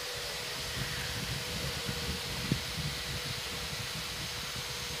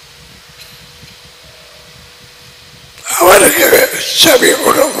அவருக்கு செவி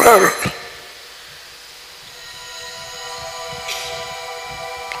கொடுங்கள்.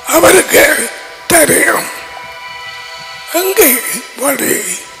 அவருக்கு தெரியும் எங்கே வழி,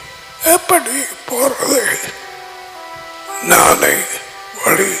 எப்படி போறது. நானே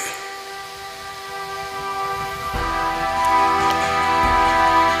வழி.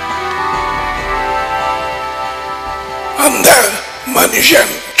 அந்த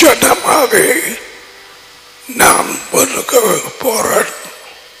மனுஷன் சொன்ன மாதிரி நான் முன்னுக்கு போறேன்.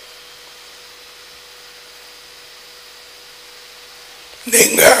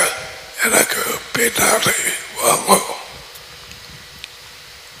 நீங்க எனக்கு பின்னாலே வாங்க.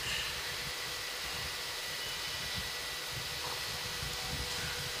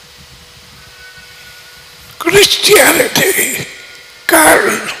 கிறிஸ்டியானிட்டி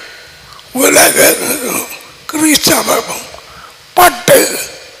உலக கிறிஸ்தவம் பட்டு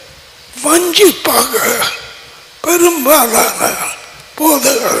வஞ்சிப்பாக பெரும்பாலான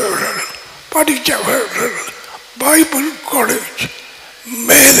போதகர்கள், படித்தவர்கள், பைபிள் காலேஜ்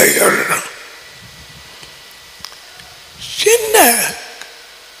மேதைகள் சின்ன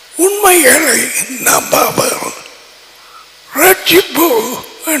உண்மைகளை நம்பாமல் ரட்சிப்பு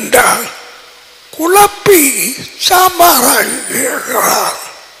என்றால் குழப்பி சாம்பாராகிறார்.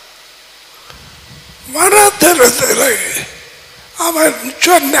 மரத்தரத்தில் அவன்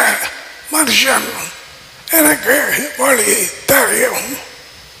சொன்ன மனுஷன் எனக்கு வழி தெரியும்.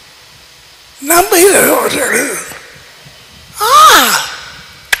 நம்பினவர்கள்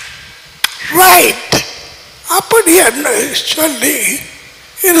ரைட் அப்படி என்று சொல்லி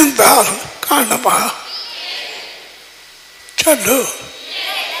இருந்தால் காணுமா? சொல்லு,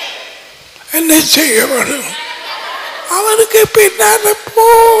 என்ன செய்ய வேணும்? அவனுக்கு பின்னால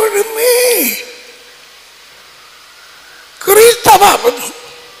போடுமே. கிறிஸ்தவம்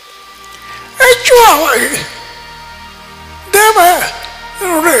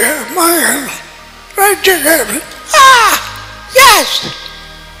தேவனுடைய மகன் ரட்சகர்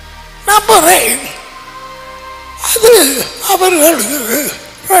நம்புறேன். அது அவர்களுக்கு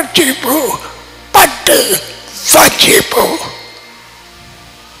ரட்சிப்பு பட்டு வஞ்சிப்பு.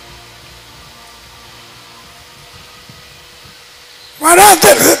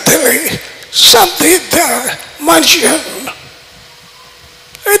 வராதரத்தில் சந்தித்த மனுஷன்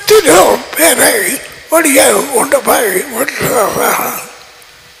எத்தனையோ பேரை வழியாக கொண்டு போய் விட்டுறான்.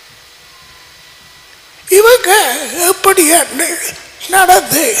 இவங்க எப்படி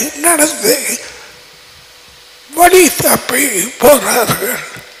நடந்து நடந்து வழி தப்பி போறார்கள்.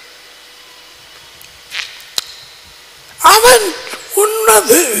 அவன்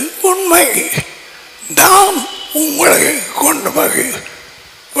உன்னது உண்மை, நான் உங்களை கொண்டு போய்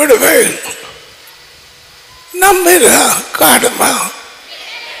விடுவேன். நம்பினா காடுமா?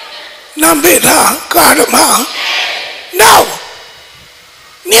 நம்பினா காடுமா? நோ,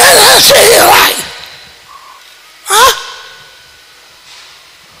 நீ என்ன செய்கிறாய்?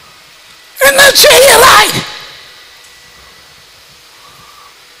 என்ன செய்கிறாய்?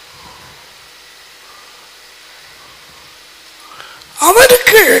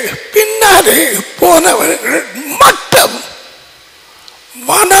 அவருக்கு பின்னாலே போனவர்கள் மட்டும்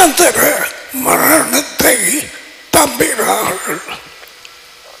வனாந்தர மரணத்தை தம்பினார்கள்.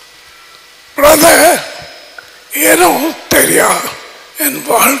 பிரதர், ஏனோ தெரியா என்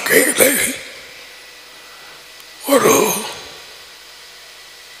வாழ்க்கையில ஒரு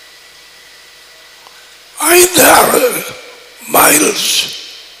 5-6 மைல்ஸ்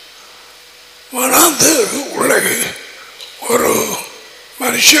வனாந்தர உள்ள ஒரு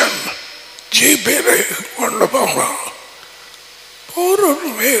மனுஷன் ஜீப்பிலே கொண்டு போகலாம். பொருள்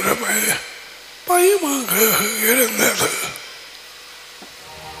வேறுமே பயமாக இருந்தது.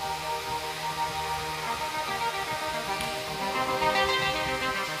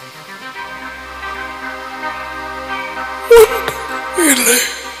 இல்லை,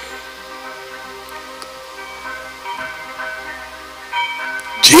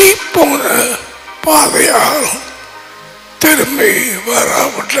 ஜீப் போன பாதையால் திரும்பி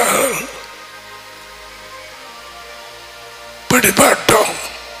வராவிட்டால் பிடிபட்டோம்.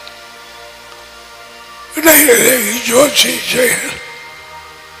 இடையிலே யோசிச்சு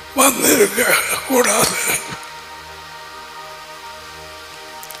வந்திருக்க கூடாது.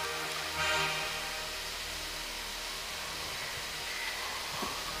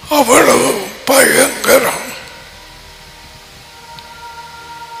 அவ்வளவு பயங்கரம்.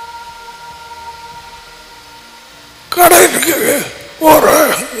 கடலுக்கு ஒரு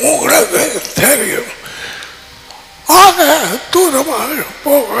உங்களுக்கு தெரியும். ஆக தூரமாக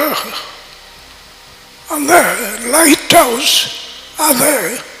போக அந்த லைட் ஹவுஸ் அதை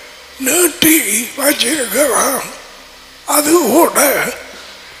நீட்டி வச்சிருக்கிறான். அது கூட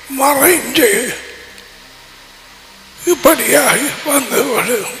மறைஞ்சு இப்படியாய்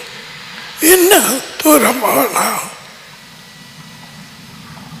வந்துவிடும். இன்னும் தூரமான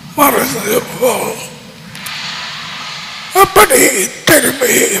மறைந்து போகும். அப்படி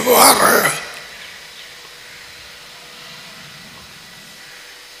திரும்பி வர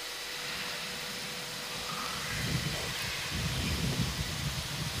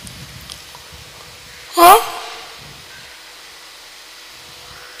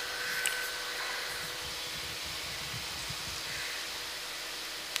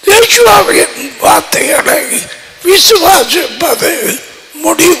யேசுவின் வார்த்தைகளை விசுவாசிப்பது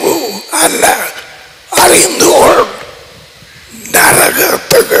முடிவு அல்ல. அறிந்து கொள்,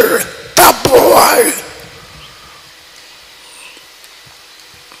 நரகத்துக்கு தப்புவாய்.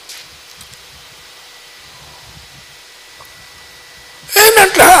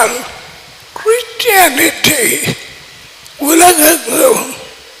 ஏனென்றால் கிறிஸ்டியானிட்டி உலகெங்கும்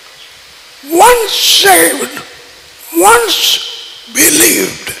once saved, once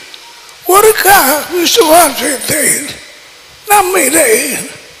believed, ஒருக்கா விசுவாசத்தை நம்மிலே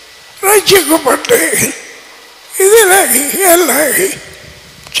ரட்சிக்கப்பட்டு இதில் இல்லை.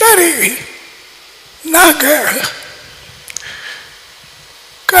 சரி, நாங்கள்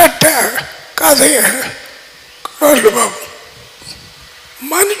கேட்ட கதையை சொல்லுவோம்.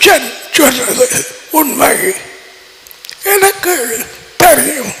 மனுஷன் சொல்றது உண்மை, எனக்கு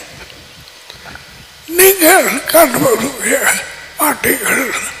தெரியும், நீங்கள் கண்டுபிடிக்க மாட்டீர்கள்.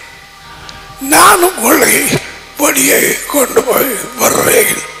 நான் உங்களை வெளியே கொண்டு போய்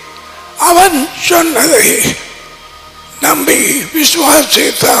வர்றேன். அவன் சொன்னதை நம்பி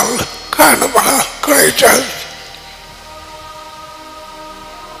விசுவாசித்தால் காணுமா கிடைச்சது.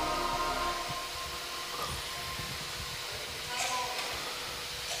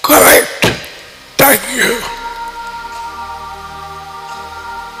 Correct. Thank you.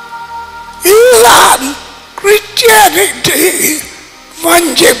 இதுதான் கிறிஸ்டியானிட்டி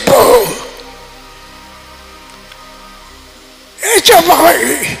வஞ்சிப்பு. ஏசப்பாவை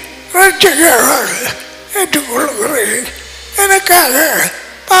ரட்சிகராக ஏற்றுக்கொள்கிறேன். எனக்காக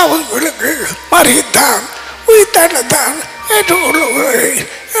பாவங்களுக்கு மறித்தான், உயிர்த்தெழுந்தான், ஏற்றுக்கொள்கிறேன்.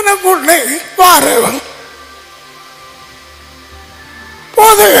 எனக்குள்ளே வாரவன்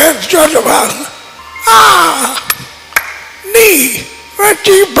போதையர் சொல்லுவான், நீ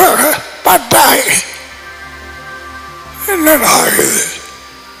ரட்சிக்கப்பட்டாய். என்னடா இது?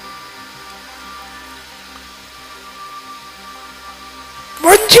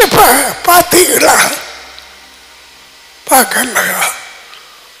 வஞ்சிப்ப பார்த்தீங்களா? பார்க்கலையா?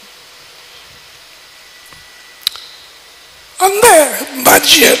 அந்த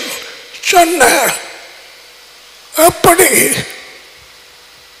மனுஷன் சொன்ன எப்படி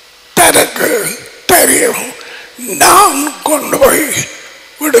தனக்கு தெரியும், நான் கொண்டு போய்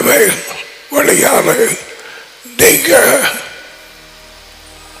விடுவேன் வழியால, நீங்க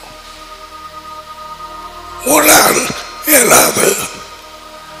உங்களால் இயலாது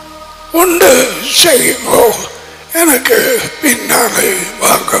உண்டு செய்யுங்கோ, எனக்கு பின்னாலே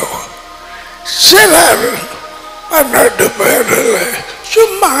வாங்க. சிலர் 12 பேரில்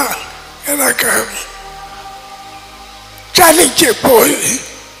சும்மா எனக்கு சலிச்சு போய்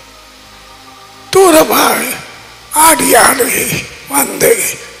தூரமாக ஆடி ஆடி வந்து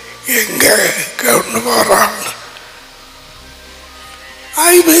எங்க கொண்டு போறான்.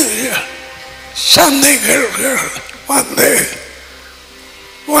 50 சந்தைகள் வந்து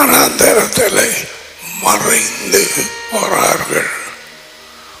வனாந்தரத்தில் மறைந்து போறார்கள்.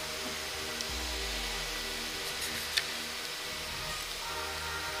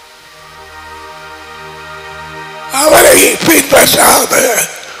 அவரை பின்பற்றாத,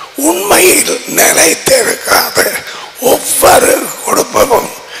 உண்மையில் நிலைத்திருக்காத ஒவ்வொரு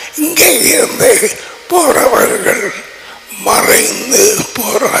குடும்பமும் இங்கே இருந்து போறவர்கள் மறைந்து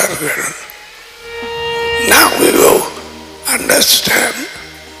போறார்கள். Now you understand.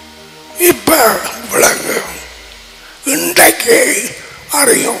 இப்ப விளங்கும். இன்றைக்கு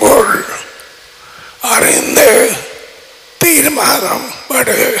அறியுங்கள், அறிந்து தீர்மானம்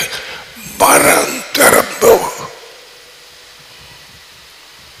படு, மரம் திறம்பு.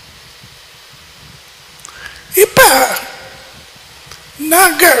 இப்ப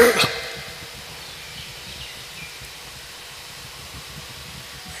நாங்கள்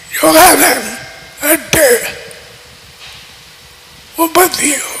யோகானன்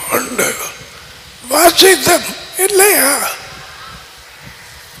 8:31 வாசித்தம் இல்லையா?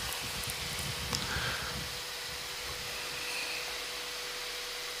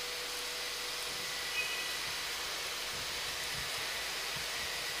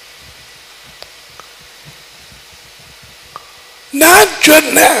 நான்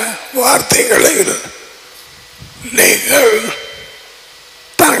சொன்ன வார்த்தைகளில் நீங்கள்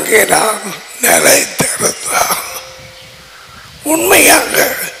தங்கினால் நிலைத்திருந்தால் உண்மையாக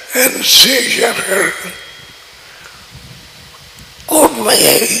என் சீஷர்கள்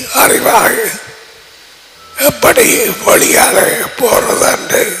உண்மையை அறிவாக எப்படி வழியாக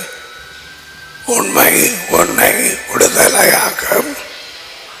போறதென்று உண்மை உன்னை விடுதலையாக்கும்.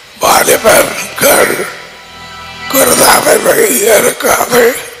 வாலிபர்கள் குருதாவை இருக்காது.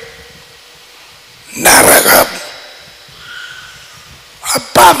 நரகம்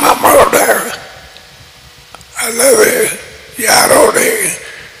அப்பா அம்மாவோட அல்லது யாரோடு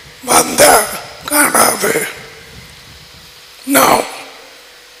வந்த காணாது. நாம்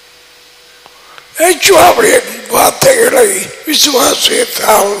யெகோவாவின் வார்த்தைகளை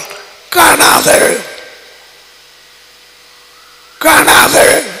விசுவாசித்தால் காணாது காணாது.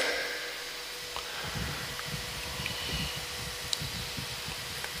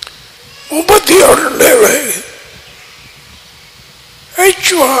 முப்பத்தி ஒன்று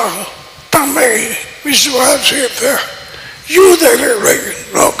யெகோவா தம்மை விசுவாசித்த யூதர்களை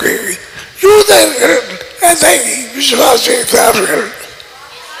நோக்கி, யூதர்கள் எதை விசுவாசித்தார்கள்?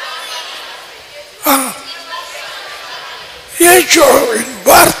 யெகோவாவின்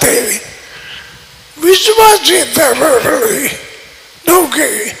வார்த்தை விசுவாசித்தவர்களை நோக்கி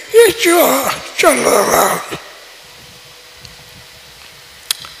யெகோவா சொல்லுகிறார்,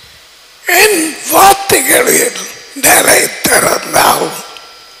 என் வார்த்தைகளில் நிலைத்திருந்தால்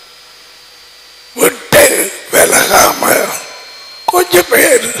விட்டு விலகாம. கொஞ்சம்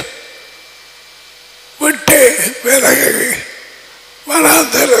பேர் விட்டு விலகி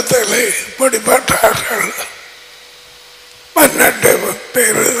வனாந்தரத்தில் பிடிபட்டார்கள். 12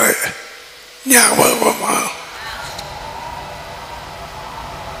 பேர் ஞாபகமா?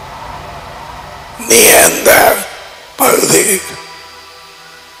 நீ அந்த பகுதி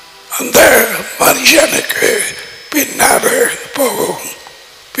அந்த மனுஷனுக்கு பின்னாலே போகும்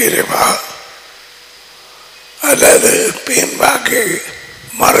பிரிவா அல்லது பின்வாங்கி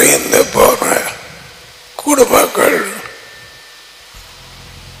மறைந்து போன குடும்பங்கள்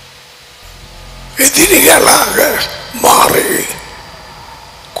எதிரிகளாக மாறி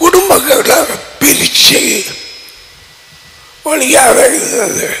குடும்பங்களை பிரிச்சு வழியாக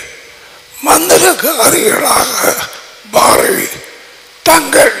இருந்தது. மந்திரக்காரிகளாக மாறி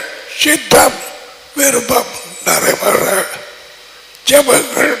தங்கள் சித்தம் விருப்பம் நிறைவேற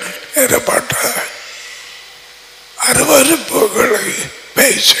ஜபங்கள் ஏற்பட்ட அருவருப்புகளை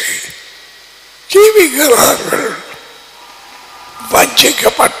பேசி ஜீவிக்கிறார்கள்.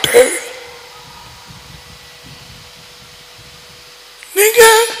 வஞ்சிக்கப்பட்டு நீங்க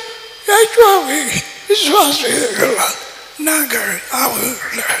யெகோவாவை விசுவாசிக்கிறீர்களா? நாங்கள்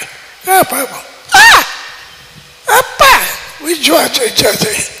அவங்கள அப்பா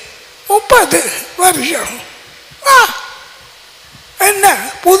விசுவாசிச்சது 30 வருஷம். என்ன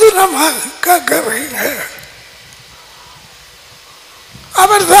புதுனமாக கேட்கறீங்க?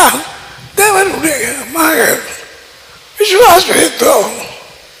 அவர்தான் தேவனுடைய மகன், விசுவாசித்தோம்.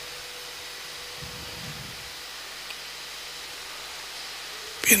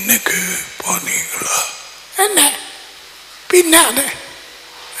 பின்னுக்கு போனீங்களா? என்ன பின்னால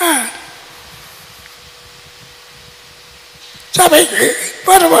சபைக்கு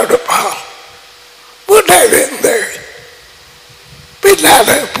பரவாடுப்பா. வீட்டிலிருந்து பின்னால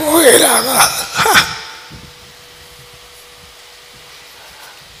போகிறாங்க.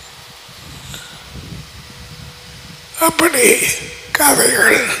 அப்படி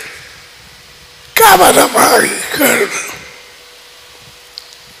கதைகள் கவனமாக கேள்.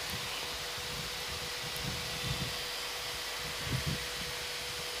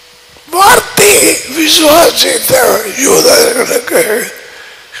 வார்த்தை விசுவாசித்த யூதர்களுக்கு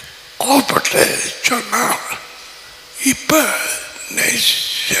கூப்பிட்டு சொன்னார், இப்ப நீ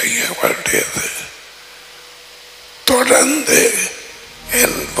செய்ய வேண்டியது தொடர்ந்து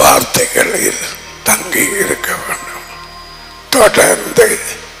என் வார்த்தைகளில் தங்கி இருக்க வேண்டும். தொடர்ந்து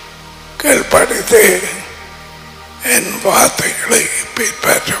கீழ்ப்படித்து என் வார்த்தைகளை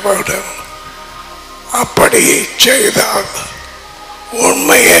பின்பற்ற வேண்டும். அப்படி செய்தால்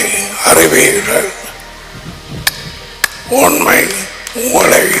உண்மையை அறிவீர்கள். உண்மை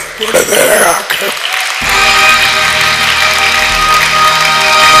உங்களை விடுதலையாக்கும்.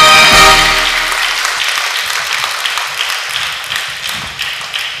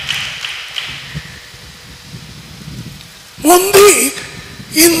 முந்தி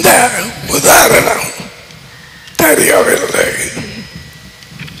இந்த உதாரணம் தெரியவில்லை.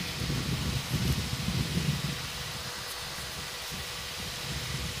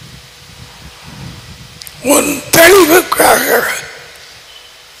 உன் தெளிவுக்காக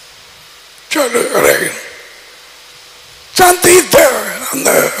சொல்லுகிறேன். சந்தித்த அந்த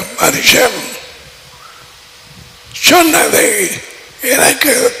மனுஷன் சொன்னதை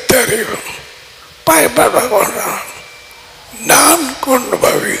எனக்கு தெரியும். பயப்பட வேண்டாம், நான் கொண்டு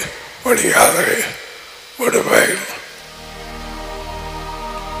போய் வழியாக விடுவேன்.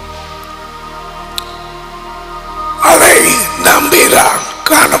 அதை நம்பினான்.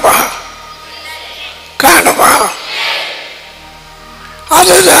 காணுமா காணுமா?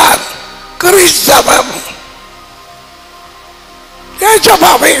 அதுதான் கிறிஸ்தவம்.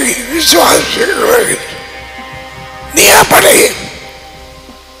 ஏசப்பாவை விசுவாசிக்கிறேன். நீ அப்படி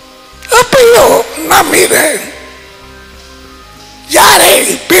எப்பயோ நம்பினேன். யாரை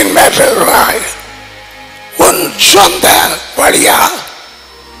பின்பற்றுகிறாய்? உன் சொந்த வழியா?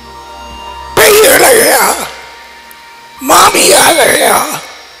 பெய்களையா? மாமியாரையா?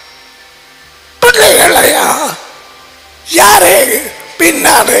 பிள்ளைகளையா? யாரை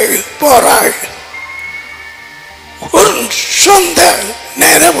பின்னாலே போறாய்? உன் சொந்த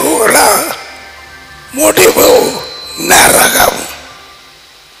நினைவுகளா? முடிவு நரகம்.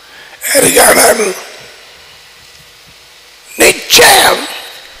 எரிகடல் நிச்சயம்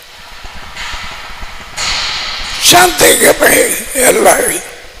சந்தேகமே இல்லை.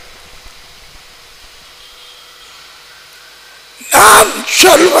 நான்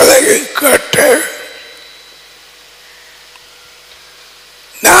சொல்வதை கேட்டு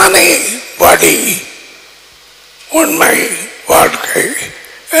நானே வழி உண்மை வாழ்க்கை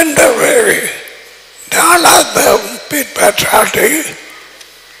என்றவே நாளாந்தம் பின்பற்றாட்டி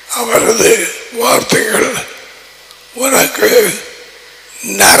அவரது வார்த்தைகள் உனக்கு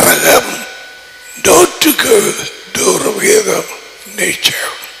நரகம் 100%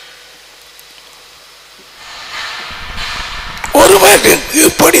 நிச்சயம். ஒருவன்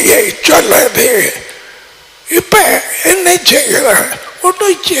இப்படியே சொல்லாது. இப்ப என்ன செய்கிற?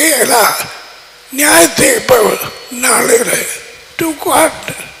 ஒன்றும் செய்யலாம். நியாயத்தை நாளில்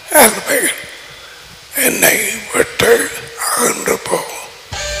என்னை விட்டு அகன்று போகும்.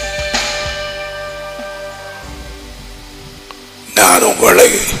 நான்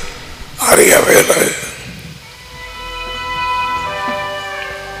உங்களை அறியவில்லை.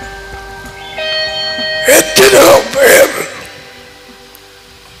 எத்தனையோ பேர்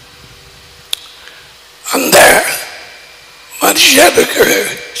அந்த மனுஷனுக்கு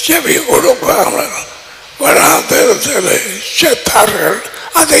செவி கொடுப்பாமல் வராந்திரத்தில் செத்தார்கள்.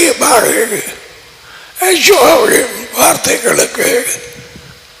 அதே மாதிரி யெகோவாவின் வார்த்தைகளுக்கு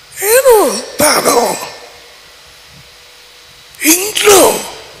ஏதோ தானோ இன்றும்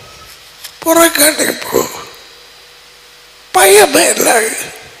புறக்கணிப்பு, பயமில்லை.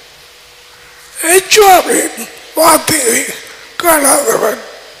 யெகோவாவின் வார்த்தையை காணாதவன்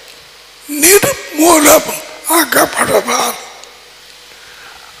நிர்மூலம் ஆக்கப்படுவான்.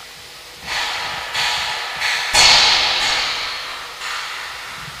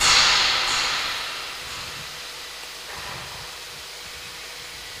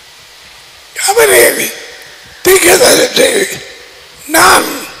 அவரே தீர்க்கதரிசி, நான்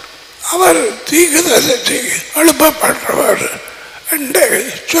அவர் தீர்க்கதரிசி எழுப்பப்பட்டவர் என்று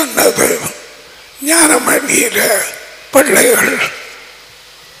சொன்னது ஞானமணியில பிள்ளைகள்.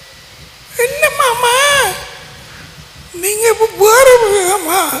 என்ன மாமா நீங்க வேறு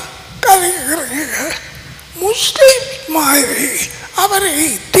விதமா கதைக்கிறீங்க? முஸ்லிம் மாதிரி அவரை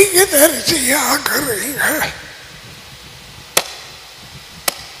தீர்க்கதரிசி ஆக்குறீங்க.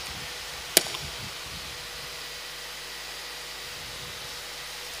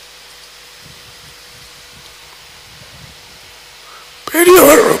 பெரிய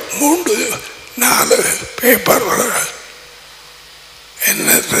ஒரு 3-4 பேப்பர்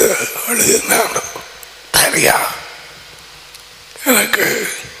என்னது எழுதினாலும் சரியா எனக்கு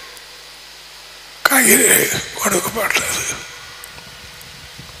கையில் கொடுக்கப்பட்டது.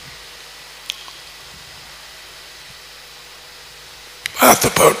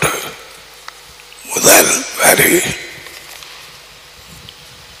 பார்த்து போட்டு முதல் வரி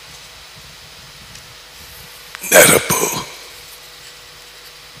நெருப்பு,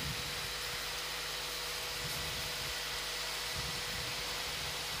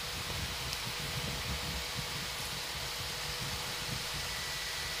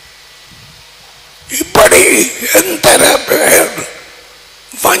 இப்படி எத்தனை பேர்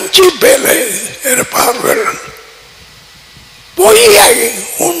வஞ்சிப்பிலே இருப்பார்கள். பொய்யாய்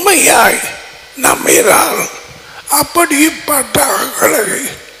உண்மையாய் நம்பினால் அப்படிப்பட்டவர்களை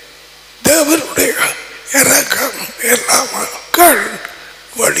தேவனுடைய இரக்கம் இல்லாமல்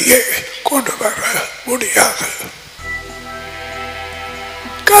வழியை கொண்டு வர முடியாது.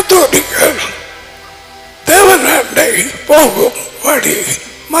 கத்தோலிக்கர் இல்லை போகும் வழி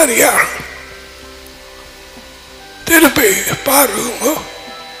மரியாள். திருப்பி பாருங்க.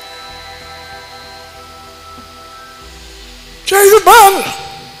 செய்து பார்.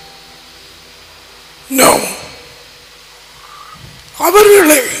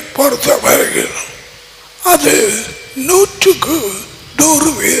 அவர்களை பொறுத்தவரையில் அது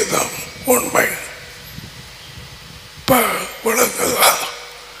 100% உண்மை. விளங்குதா?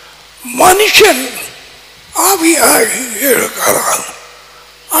 மனுஷன் ஆவியாய் இருக்கிறான்.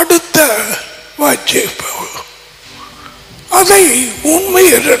 அடுத்த வாசிப்பு அதை உண்மை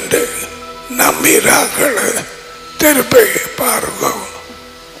என்று நம்பினார்கள். திருப்பி பாருங்க.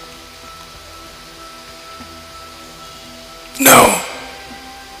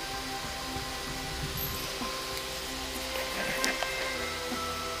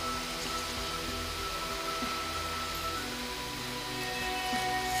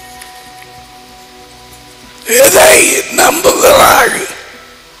 எதை நம்புகிறாய்?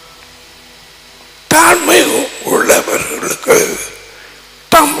 தாழ்மை உள்ளவர்களுக்கு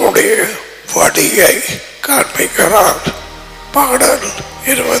தம்முடைய வழியை காண்பிக்கிறார். பாடல்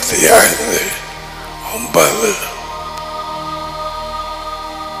 25:9.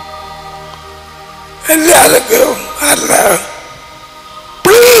 எல்லாருக்கும் அல்ல.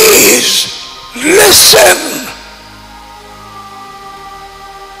 Please listen.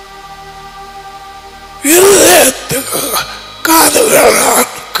 இருதயத்துக்கு காதுகள்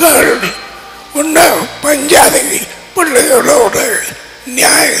உன்ன பஞ்சாதி பிள்ளைகளோடு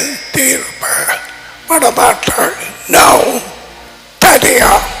நியாயம் தீர்ப்ப படமாட்டாள்.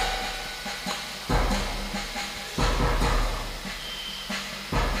 தனியா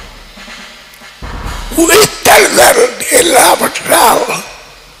உயிர்த்தெழுதல் இல்லாவிட்டால்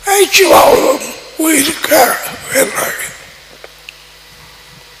ஐச்சுவாவும் உயிர்க்கவில்லை.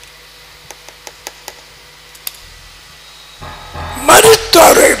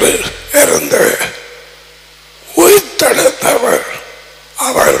 மருத்துவரில் இருந்து உயிர்த்தெழுந்தவர்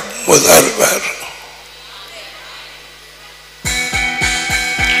அவர் முதல்வர்.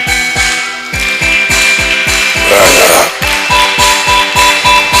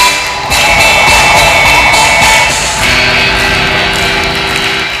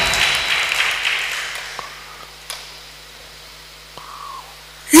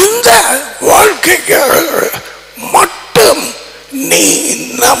 இந்த வாழ்க்கைக்காக மட்டும் நீ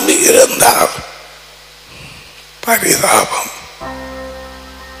நம்பி இருந்தால் பரிதாபம்.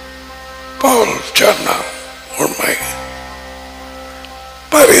 பவுல் சொன்ன உண்மை.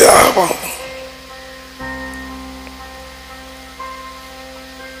 பரிதாபம்.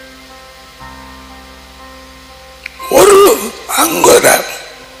 ஒரு அங்குரம்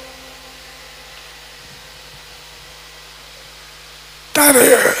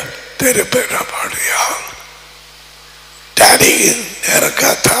தரைய திருப்பினபடியால் டேடியின்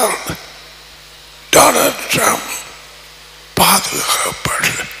நெருக்கத்தால் டொனால்ட் ட்ரம்ப்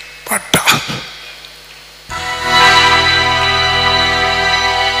பாதுகாக்கப்பட்டார்.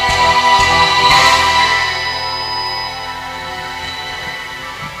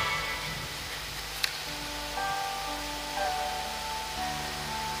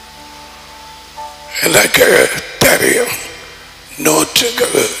 எனக்கு தெரியும்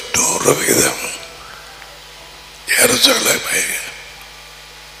 100% எருசலேமை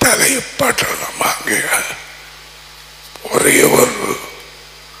தலைப்பட்டணமாக ஒரே ஒரு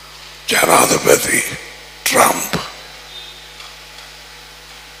ஜனாதிபதி ட்ரம்ப்.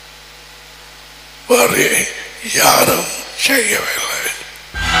 வேறு யாரும் செய்யவில்லை.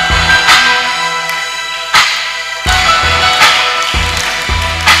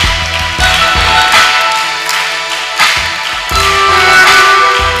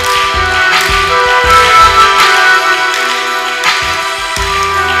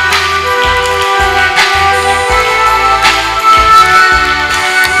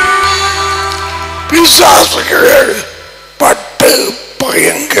 பிசாசுகள் பட்டு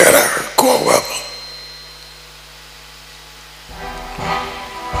பயங்கர கோபம்.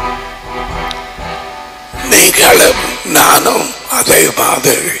 நீங்களும் நானும் அதே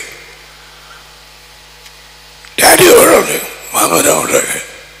மாதிரி டேடியோடு மகனோடு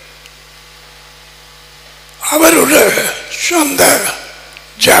அவருடைய சொந்த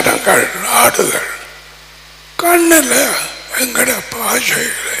ஜனங்கள் ஆடுகள் கண்ணில் எங்கட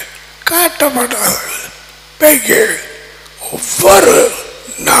பாஷைகளை காட்டப்படாது. ஒவ்வொரு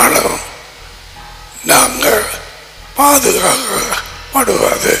நாளும் நாங்கள்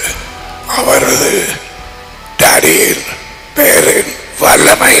பாதுகாக்கப்படுவது அவரது டேடியின் பேரின்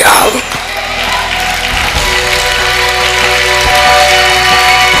வல்லமையாகும்.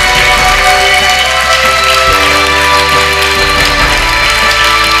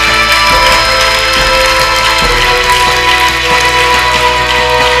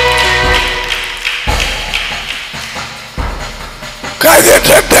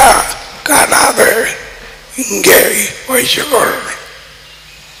 ஐயா காணாத இங்கே வைச்சுக்கொள்.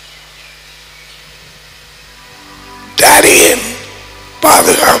 டேடியின்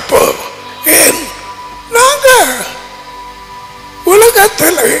பாதுகாப்பு. ஏன் நாங்க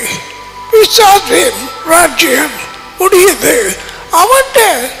உலகத்தில் பிசாசின் ராஜ்யம் முடியுது அவன்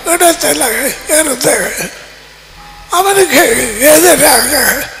இடத்துல இருந்து அவனுக்கு எதிராக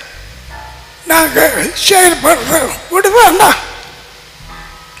நாங்கள் செயல்படுறோம். விடுவானா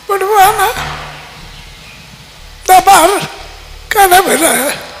விடுவானா? தபால் கனவுல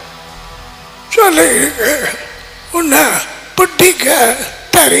சொல்லி உன்னை பிடிக்க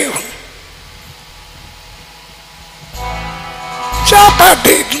தெரியும்.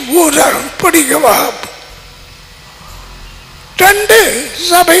 சாப்பாட்டின் ஊரம் பிடிக்கவா? 2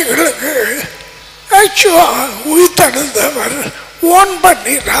 சபைகளுக்கு உயிர்த்தெழுந்தவர் ஓன்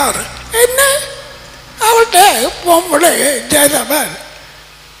பண்ணினார். என்ன அவள்கிட்ட பொம்பளை ஜனவர்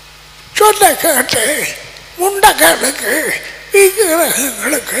சொல்ல கேட்டு முண்டகளுக்கு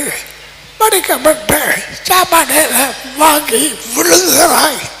விக்கிரகங்களுக்கு படிக்கப்பட்ட சாப்பாடு வாங்கி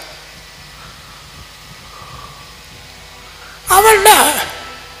விழுகிறாய். அவள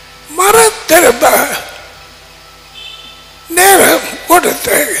மரத்திரும்ப நேரம்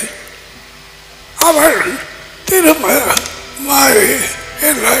கொடுத்து அவள் திரும்ப மாறி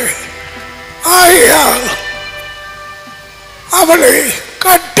இல்லை. ஆகையால் அவளை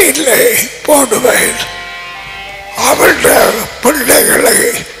கட்டிலே போடுவேன். அவளுடைய பிள்ளைகளை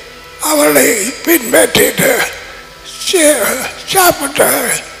அவளை பின்பற்றிட்டு சாப்பிட்ட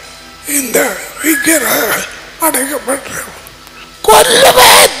இந்த விக்கிரகம் அடைக்கப்பட்ட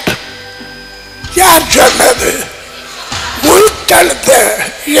கொல்லுவேன். யார் சொன்னது? உயிர்த்தெழுந்த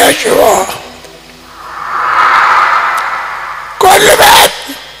இயேசுவா. கொல்லுவேன்.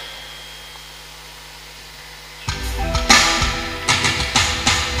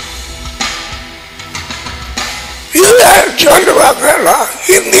 இத சொல்லுவாங்களா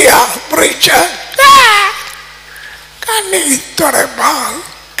இந்தியா பிரீச்சர்? கண்ணி தொடர்பால்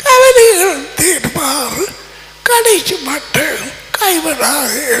கவலைகள் தீர்ப்பால் கடைசி மட்டும்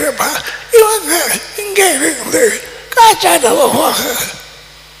கைவிடாது இருப்பார். இவங்க இங்கே இருந்து காய்ச்சலுவாக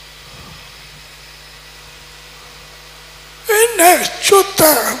என்ன சுத்த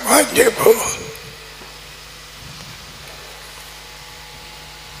வாஞ்சிப்பு.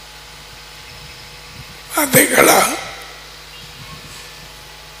 அதிகளா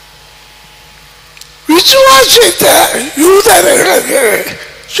விசுவாசித்த யூதர்களுக்கு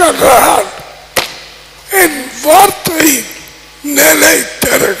சொல்றான், என் வார்த்தை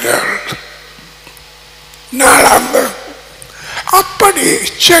நிலைத்திருங்கள். நாளாந்த அப்படி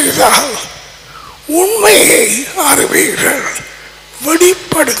செய்தால் உண்மையை அறிவீர்கள்.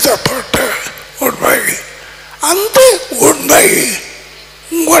 வெளிப்படுத்தப்பட்ட உண்மை. அந்த உண்மை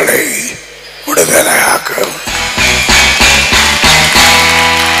உங்களை விடுதலையாக்கும்.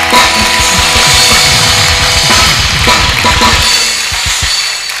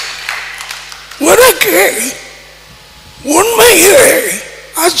 உனக்கு உண்மையிலே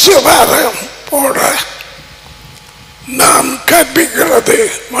அசுவாரம் போட நாம் கற்பிக்கிறது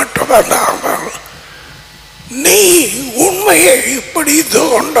மட்டுமல்லாமல் நீ உண்மையை பிடித்து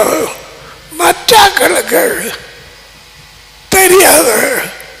கொண்டு மற்றவர்களுக்கு தெரியாத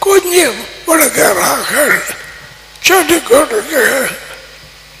கொஞ்சம் கொடுக்கிறார்கள். சொல்லிக் கொடுக்க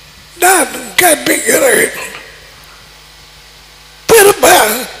நான் கற்பிக்கிறேன். திரும்ப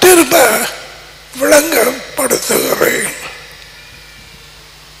திரும்ப விளங்கப்படுத்துகிறேன்.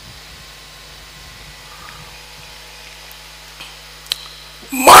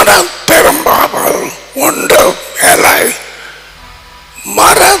 மனம் திரும்பாமல் ஒன்றும் இல்லை.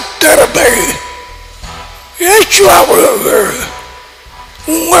 மனம் திரும்பி இயேசுவுக்கு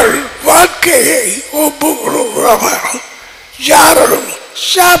உங்கள் வாழ்க்கையை ஒப்புக்கொடுக்காமல் யாரும்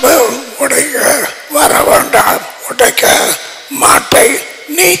சாபம் உடைக்க வர வேண்டாம். உடைக்க மாட்டை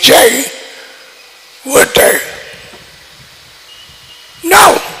நீச்சை விட்டு நோ.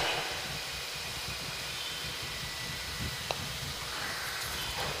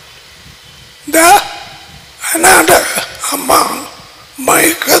 அநாத அம்மா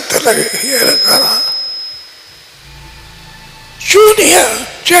மயக்கத்தில் இருக்கிறார். ஜூனியர்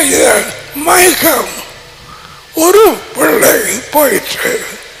செய்த மயக்கம் ஒரு பிள்ளை போயிற்று.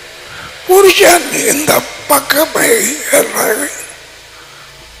 புருஷன் இந்த பக்கமே இல்லை.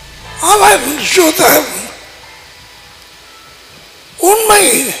 அவன் சுதன் உண்மை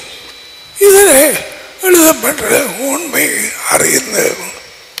இதில் எழுதப்பட்ட உண்மை அறிந்து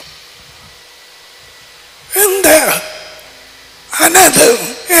இந்த அனதும்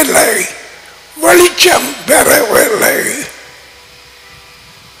இல்லை, வெளிச்சம் பெறவில்லை.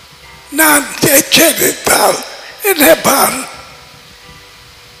 நான் எச்சரித்தால் என்னை பார்,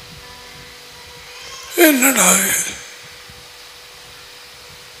 என்னடா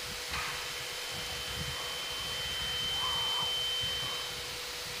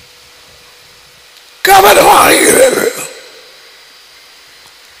கவனமாகிறது.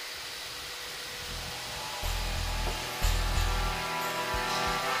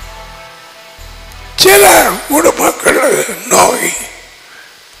 சில குடும்பங்கள் நோய்,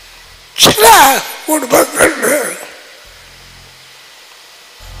 சில குடும்பங்கள்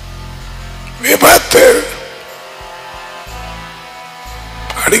விபத்து,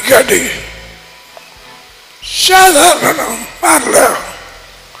 அடிக்கடி சாதாரணம் அல்ல.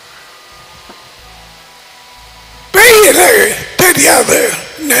 பெயில தெரியாத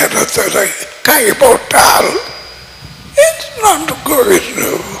நேரத்தில் கை போட்டால் இட்ஸ் நாட் கோயிங்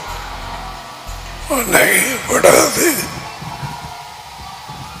டு உன்னை விடாது.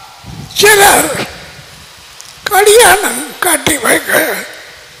 சிலர் கல்யாணம் கட்டி வைக்க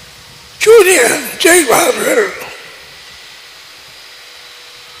சூரியன் செய்வார்கள்,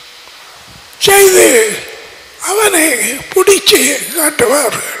 செய்து அவனை பிடிச்சு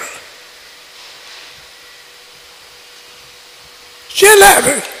காட்டுவார்கள்.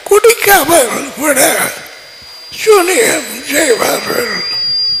 சிலர் குடிக்காமல் விட சூனியம் செய்வார்கள்.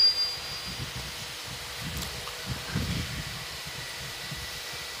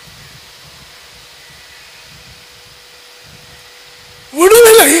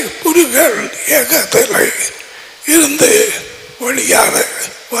 விடுதலை புலிகள் இயக்கத்தில் இருந்து வெளியாக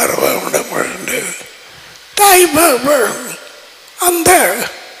வர வேண்டும் என்று தாய்மார்கள் அந்த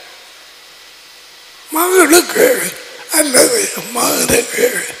மகளுக்கு அல்லது மகனுக்கு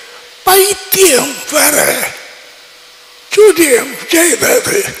பைத்தியம் வர சூரியம்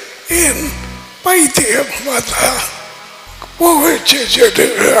செய்தது. ஏன் பைத்தியம் வந்தா புகழ்ச்சி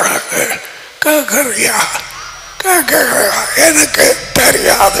செடிகளாக கேட்கறியா கேட்க எனக்கு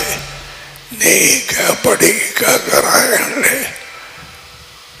தெரியாது, நீ எப்படி கேட்கிறாய் என்று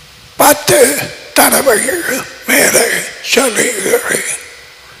 10 தடவைகள் மேலே சொல்லுகிறேன்.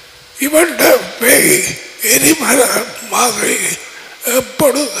 இவண்ட பேய் எரிமலை மாதிரி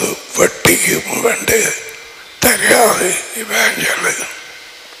எப்பொழுது வெட்டியும் என்று தெரியாது. இவஞ்சலு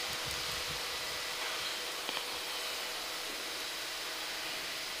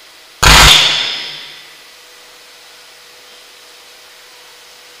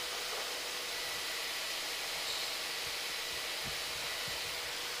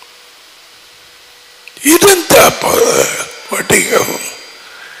இருந்த போது வெட்டிக்கவும்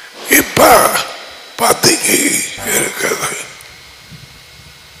இப்ப பதுங்கி இருக்குது.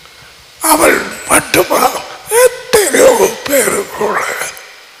 அவள் மட்டுமா எத்தனையோ பேரு கூட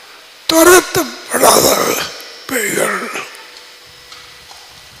துரத்தப்படாத பேய்கள்.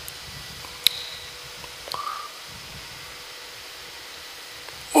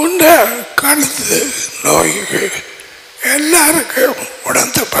 உண்ட கழுத்து நோய்க்கு எல்லாருக்கும்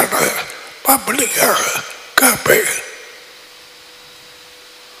உணர்த்தப்பட பப்ளிக்காக காப்பை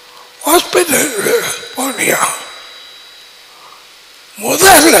ஹாஸ்பிட்டலுக்கு போனியா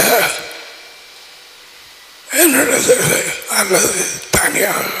முதல்ல என்னது அல்லது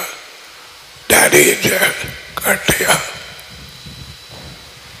தனியாக டேடிய கட்டியா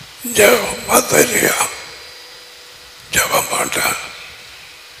மதரியா ஜப மாட்டான்.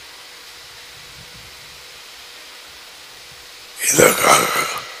 இதற்காக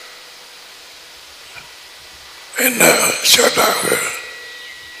என்ன சொன்னாங்க?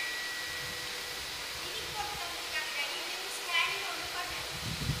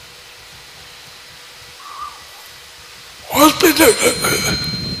 ஹாஸ்பிட்டலுக்கு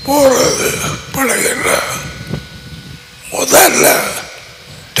போறது பழகிற முதல்ல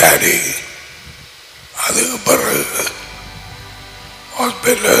டேடி, அதுக்கு பிறகு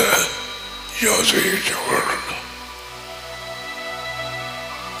ஹாஸ்பிட்டல் யோசிச்சு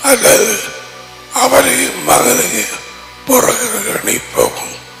அல்லது அவரையும் மகனையும் பிறகு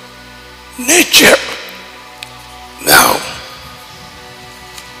நிற்போம் நிச்சயம். நாம்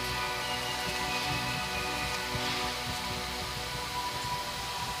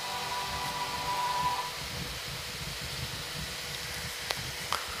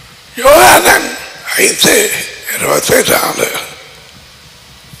யோகானன் 5:24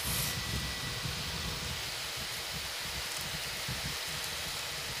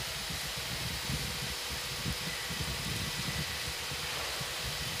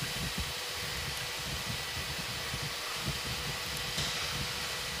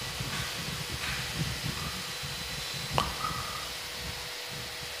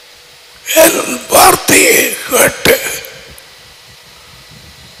 என் வார்த்தையை கேட்டு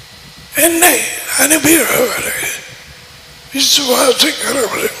என்னை அனுப்பியவரை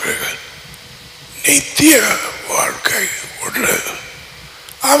விசுவாசிக்கிறவருக்கு நித்திய வாழ்க்கை உண்டு.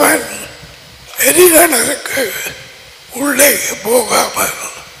 அவன் எரிகணக்கு உள்ளே போகாமல்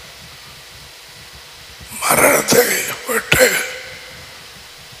மரணத்தை விட்டு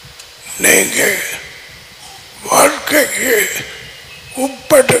நீங்க வாழ்க்கைக்கு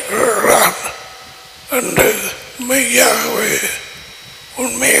உட்பட்டுகிறான் என்று மெய்யாகவே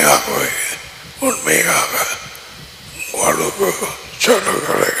உண்மையாகவே உண்மையாக உங்களுக்கு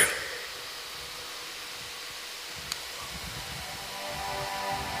சொல்லுகிறேன்.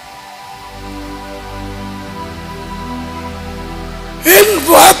 என்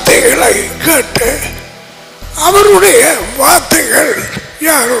வார்த்தைகளை கேட்டு அவருடைய வார்த்தைகள்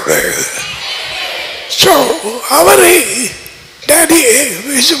யாருடையது? அவரை டேடியை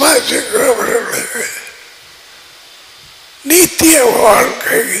விசுவாசிக்கிறவர்களுக்கு நித்திய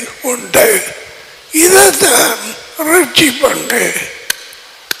வாழ்க்கை உண்டு. இதைத்தான் ரட்சிப்பண்டு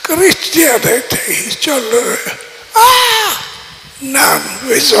கிறிஸ்டியனை சொல்லு. நான்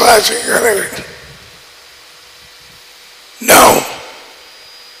விசுவாசிக்கிறேன். No.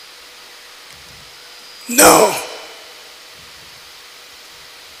 No.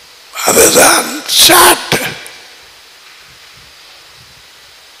 அதுதான் சாட்.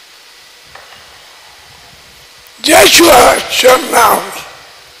 ஜோஷுவா சொன்னான்,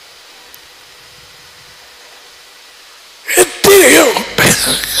 எத்தனையோ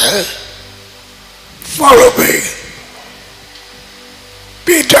பேருக்கு follow me.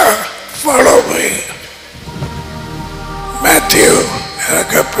 Peter, follow me. Matthew,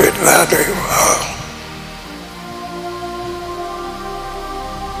 எனக்கு பின்னாடி வா.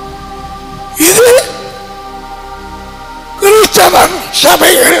 இது கிறிஸ்தவன்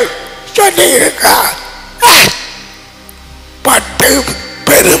சபைகள் சொல்லியிருக்கா. பட்டு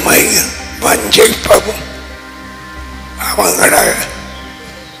பெருமை வஞ்சிப்பவும் அவங்கள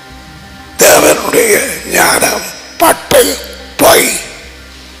தேவனுடைய ஞானம் பட்டு பொய்.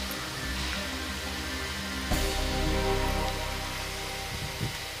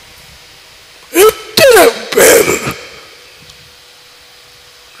 இத்தனை பேர்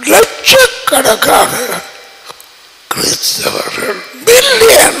லட்சக்கணக்கான கிறிஸ்தவர்கள்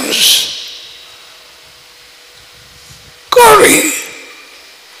மில்லியன்ஸ் கோடி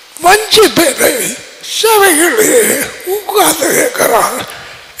வஞ்சி பேரை சபைகளிலே உட்கார்ந்து இருக்கிறார்.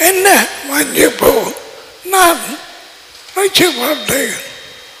 என்ன வஞ்சிப்போ? நான் வச்சு மாட்டேன்.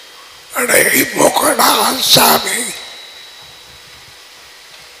 அடை முகடா சாமி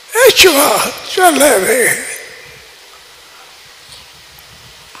சொல்லவே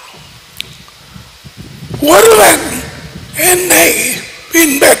ஒருவன் என்னை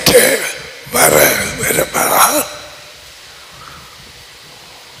பின்பற்ற வர விரும்புகிறார்.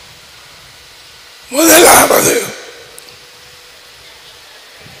 முதலாவது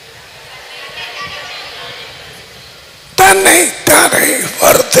தன்னை தானே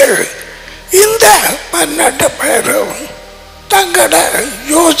வறுத்து. இந்த 12 பேரும் தங்கள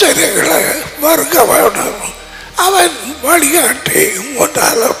யோசனைகளை வறுக்க வேணும். அவன் வழிகாட்டி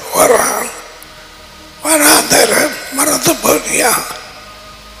முன்னால போறான். வராந்தர மறந்து போனியா?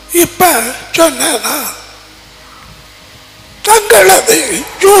 இப்ப சொன்னா தங்களது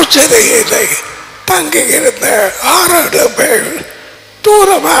யோசனையிலே தங்கியிருந்த 6 பேர்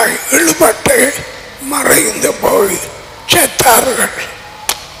தூரமாய் இழுபட்டு மறைந்து போய் செத்தார்கள்.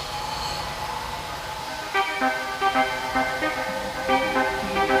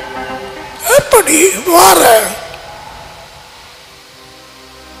 எப்படி வார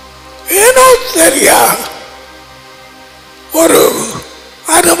ஏனோ தெரியா ஒரு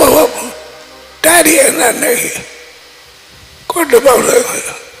அனுபவம் டாடி என்னை கொண்டு போகிறது.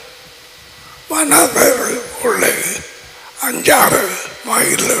 மனதில் உள்ள 5-6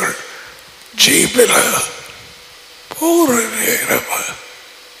 மைல்கள் ஜீப்பில் போகிற நேரம்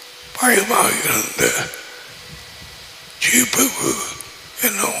பயமாக இருந்த ஜீப்புக்கு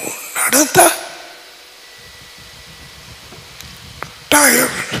என்ன நடந்த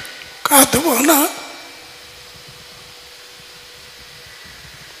டயர் காத்து போனா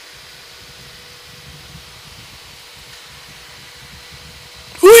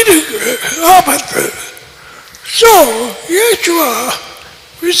உயிருக்கு ஆபத்து.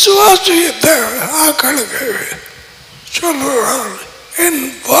 விசுவாசித்த ஆக்களுக்கு சொல்லுறான், என்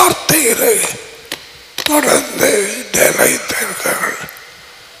வார்த்தையிலே தொடர்ந்து நிலைத்தீர்கள்,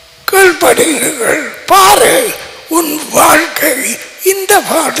 கீழ்ப்படியுங்கள். பாரு உன் வாழ்க்கை, இந்த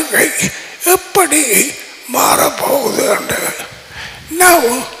வாழ்க்கை எப்படி மாறப்போகுது என்று.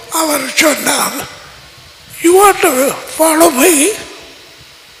 அவர் சொன்னார், you want to follow me?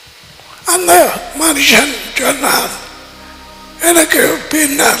 அந்த மனுஷன் சொன்னான், எனக்கு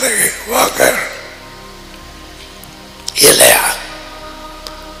பின்னாலே வாங்க. இல்லையா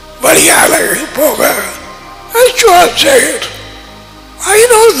வழியாலே போக. I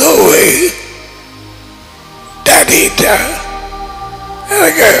know the way. Daddy,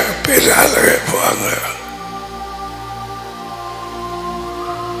 எனக்கு பின்னாலே போங்க.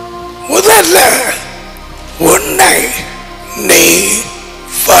 முதல்ல உன்னை நீ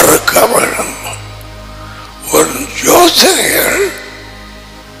வறுக்க வேணும். உன் யோசனைகள்,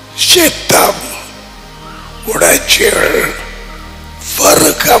 சித்தம், உணர்ச்சிகள்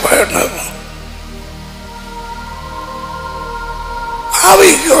வறுக்க வேண்டும்.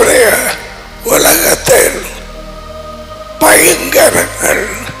 அவைகளுடைய உலகத்தில் பயங்கரங்கள்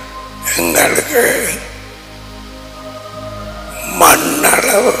எங்களுக்கு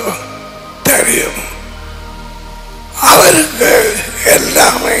மண்ணளவு தெரியும். அவருக்கு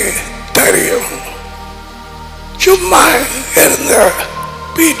எல்லாமே தெரியும். சும்மா இருந்த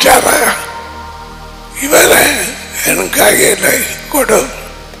பீட்டர இவரை என் கையில கொடு,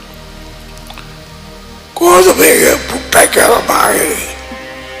 கோதுமையை புட்டைக்கரமாக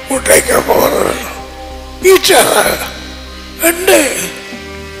புட்டைக்க போற பீட்டர என்று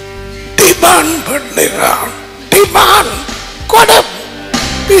டிமாண்ட் பண்ணினான். டிமாண்ட் கொடு.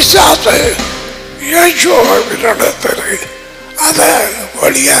 பிசாசு யேசுவினிடத்தில் அதை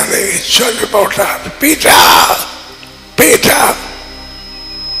வழியாலே சொல்லி போட்டார். பீட்டா பீட்டா,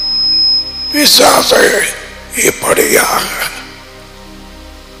 பிசாசு இப்படியாக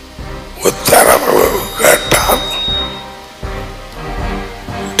உத்தரவு கேட்டான்,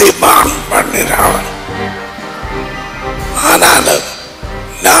 டிமாண்ட் பண்ணினான். ஆனாலும்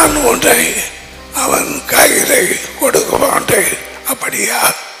நான் ஒன்றை அவன் கையிலே கொடுக்க மாட்டேன். அப்படியா?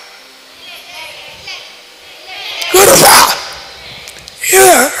 குருதா,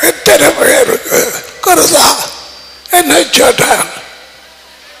 எத்தனை பேருக்கு குருதா என்ன சொன்னான்?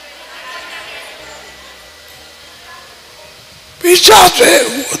 பிசாசு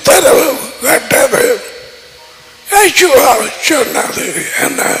உத்தரவு கேட்டது. யேசுவா சொன்னது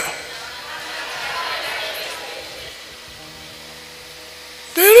என்ன?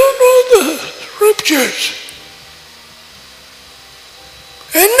 They don't know the scriptures.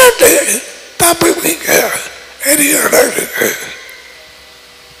 என்னட்டு தப்பிக்க எரியாட இருக்கு.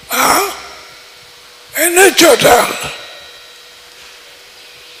 என்ன சொல்றான்?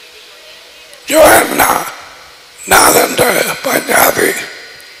 ஜோன்னா நாதண்ட பஞ்சாபி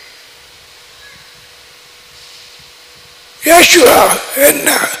யேசுவா என்ன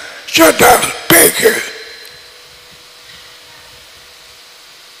சொன்னார்? பேக்கு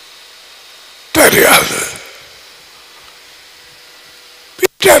தெரியாது.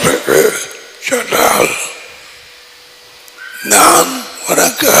 பீட்டருக்கு சொன்னால், நான்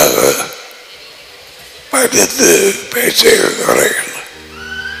உனக்காக படித்து பேசுகிறேன்.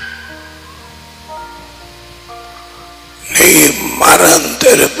 நீ மனம்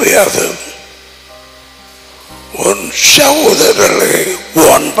திருப்பியது உன் சகோதரர்களை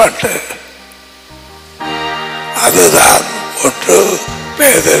ஒன்பட்டு. அதுதான் 1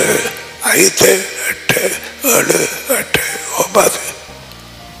 பேதுரு 5, 8, 7, 8, 9.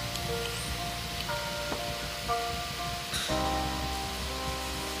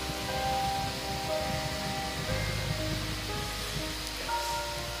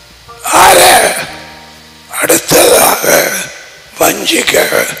 அடுத்ததாக வஞ்சிக்க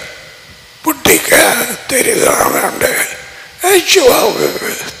புட்டிக்க தெரிகிறான்.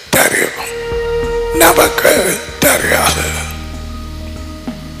 யேசுவுக்கு தெரியும், நமக்கு தெரியாது.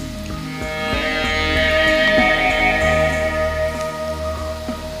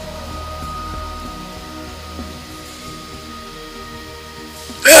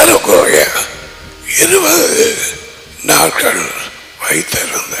 ஏறக்குறைய 20 நாட்கள்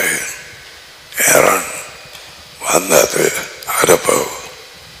வைத்திருந்தேன். ஏரன் வந்தது அனுபவம்.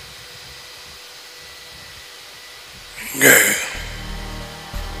 இங்கே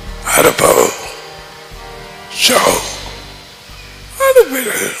அனுபவம்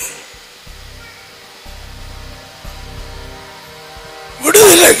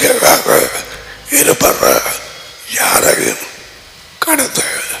விடுதலைக்காக இருப்பற யாரையும் கடந்த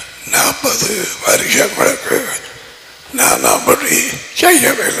 40 வருஷங்களுக்கு நான் அப்படி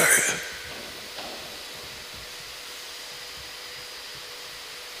செய்யவில்லை.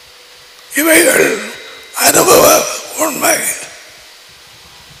 இவைகள் அனுபவ உண்மை.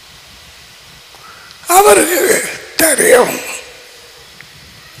 அவருக்கு தெரியும்,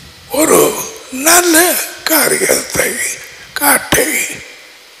 ஒரு நல்ல காரியத்தை காட்டி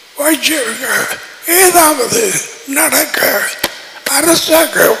வச்சிருக்க, ஏதாவது நடக்க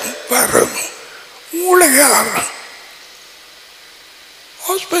அரசாங்கம் வரும் மூளையார்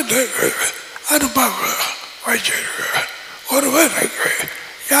ஹாஸ்பிட்டலுக்கு அனுப்பாக வச்சிருக்க ஒருவருக்கு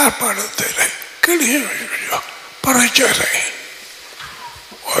யாழ்ப்பாணத்தில் கிளிய பரிசோதனை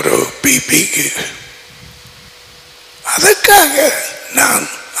ஒரு பிபிக்கு அதுக்காக நான்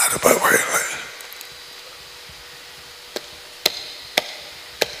அனுப்பவில்லை.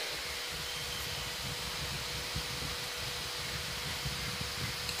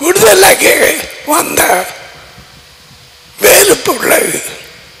 விடுதலைக்கு வந்த வேலுப்புள்ள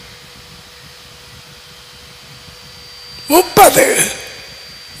 30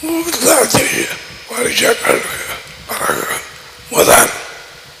 வருஷங்களுக்கு பிறகு முதல்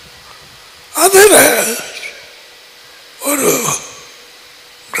அதில் ஒரு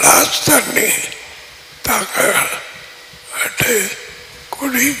கிளாஸ் தண்ணி தாங்க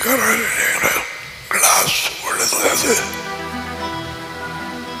குடிக்கிற கிளாஸ் விழுந்தது.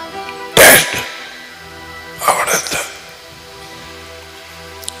 அவிடத்தை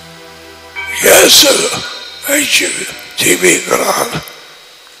இயேசு ஜீவிக்கிறார்.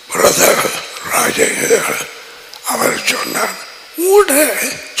 பிரதர் ராஜேந்திரன் அவர் சொன்னார் கூட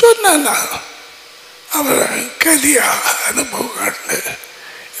சொன்னா அவரை கதியா அனுபவம்.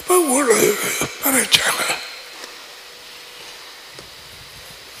 இப்ப உங்களுக்கு பிரச்சனை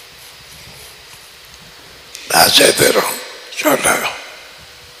நட்சத்திரம் சொன்ன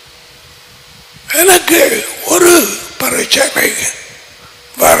எனக்கு ஒரு பிரச்சனை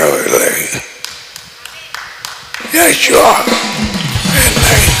வரவில்லை. யேசுவா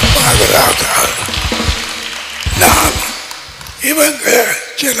என்னை பாதுகாத்தார். நான் இவங்க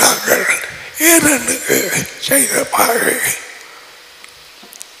சிலாக்கள் இரண்டுக்கு செய்த மாதிரி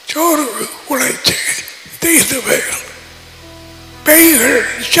சோறு உழைச்சி தீர்த்துவேன். பேய்கள்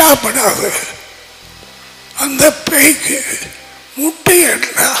சாப்பிடாது. அந்த பேய்க்கு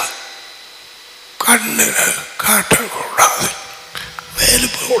முட்டையெல்லாம் கண்ணில் காட்டக்கூடாது.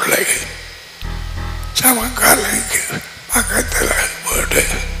 வேலுப்பு உள்ளே சமங்காலைக்கு பக்கத்தில் வீடு.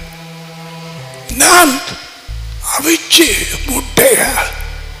 நான் அவிச்சு முட்டைய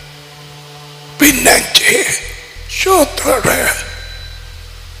பின்னஞ்சு சோத்தோட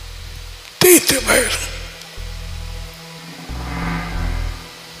தீத்து போயிடும்.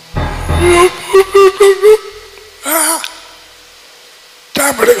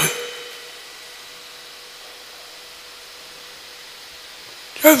 சாப்பிடு.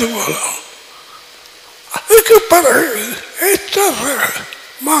 அது போல அதுக்கு பிறகு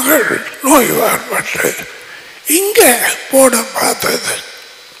மகள் நோய்வாழ்பட்டு இங்க போட பார்த்தது.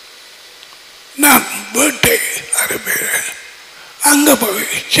 நான் வீட்டை அனுப்பினேன். அங்க போய்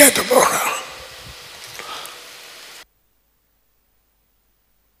சேர்த்து போனான்.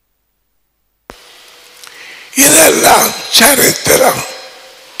 இதெல்லாம் சரித்திரம்.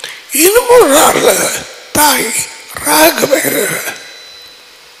 இன்னொரு நாள் தாய் ராகவேறு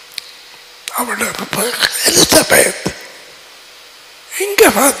அவளோட எலிசபெத் இங்க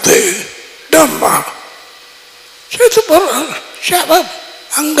வந்து டம்மா செத்து போன சபம்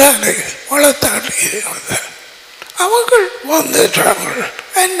அங்காலே வளர்த்தாடி அவங்கள் வந்துட்டாங்க.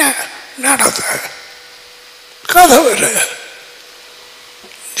 என்ன நடந்த கதவுல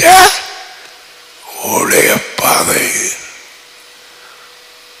ஓடைய பாதை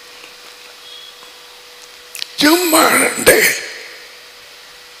சும்மா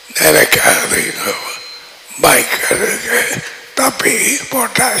நினைக்காதீங்க. பைக்கருக்கு தப்பி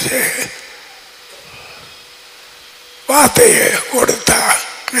போட்டாச்சு. வார்த்தையை கொடுத்தா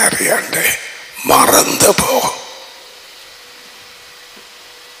நிறைய மறந்து போ.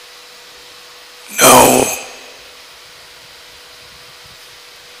 நோ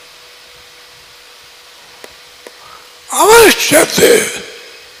அவசத்து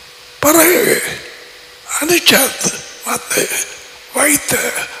பிறகு அனுச்சத்து வந்து வைத்த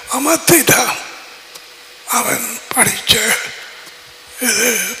அமர்த்திதான். அவன் படிச்ச இது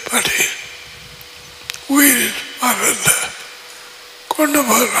படி உயிர் வரல கொண்டு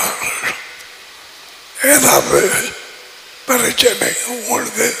போகிறார்கள். ஏதாவது பிரச்சனை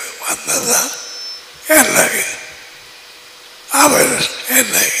உங்களுக்கு வந்ததா? இல்லை. அவர்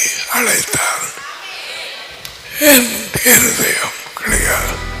என்னை அழைத்தார். என் இருதயம்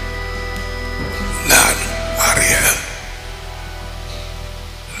கிடையாது. நான் அறிய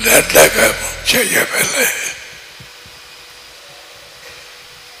லட்சகம் செய்யவில்லை.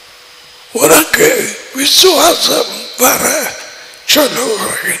 உனக்கு விசுவாசம் வர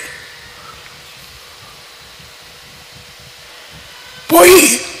சொல்லுகிறேன். போய்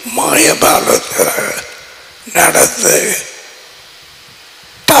மாயபாலத்தில் நடந்து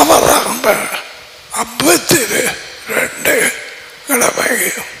தவறாம 52 கிழமை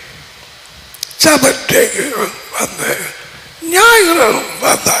சபத்தைக்கு வந்து ஞாயிறு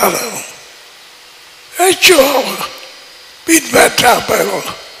வந்தாலும் பின்பற்றாமல்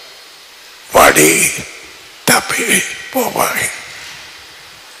வழி தப்பி போவாய்.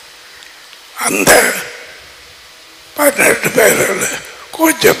 அந்த 12 பேரில்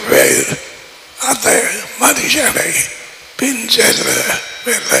கொஞ்சம் பேர் அந்த மனுஷனை பின்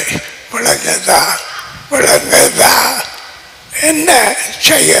செல்லவில்லை. விளங்குதா என்ன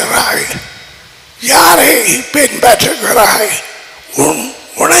செய்கிறாய்? யாரை பின்பற்றுகிறாய்? உன்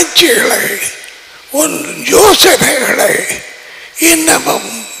உணர்ச்சிகளை, உன் யோசனைகளை இன்னமும்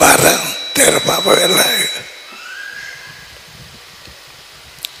மரம் திரும்பவில்லை.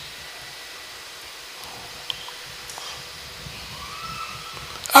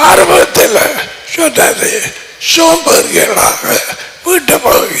 ஆரம்பத்தில் சொன்னது சோம்பேறிகளாக வீட்டு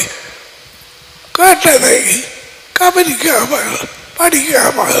போய் கேட்டதை கவனிக்காமல்,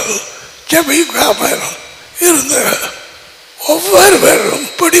 படிக்காமல், ஜபிக்காமல் இருந்த ஒவ்வொருவரும்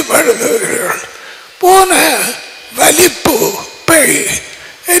பிடிபடுகிறார்கள். போன வலிப்பு பெய்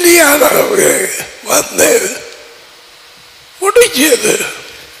எலியாவே வந்து முடிஞ்சது.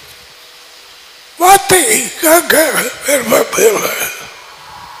 வார்த்தை கேட்க விரும்பவில்லை.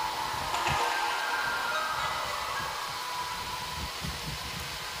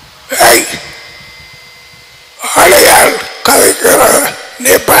 ஆளையால் கதைக்கிற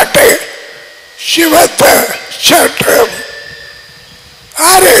நீ பாட்டை சிவத்த சட்டம்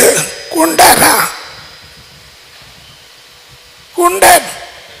ஆறு குண்டனா குண்டன்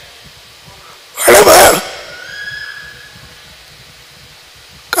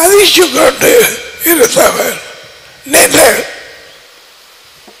கதிச்சு கொண்டு இருந்தவர் நின்று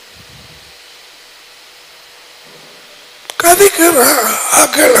கதிக்கிற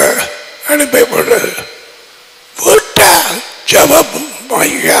ஆக்களை அனுப்பப்படு வீட்டா ஜபம்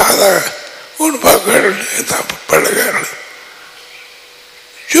வைக்காத உண்மகள் தப்படுகள்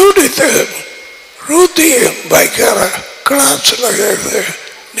ஜூடித்து ரூத்தியும் வைக்கிற கிளாஸ்ல இருந்து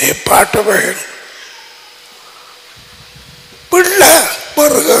நீ பாட்டுவேன் பிள்ளை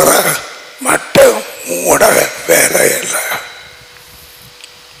பொறுகிற மட்டும் மூட வேலை இல்லை.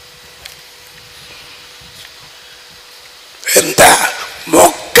 இந்த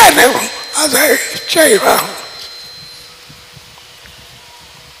மொக்கனும் அதை செய்வான்.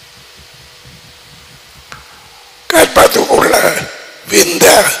 கற்பத்துக்குள்ள விந்த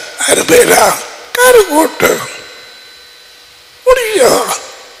அருமையிலா கருக்கூட்டு முடியும்.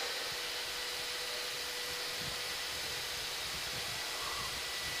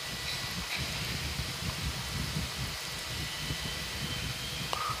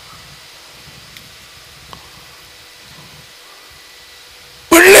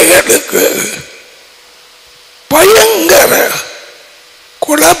 பிள்ளைகளுக்கு பயங்கர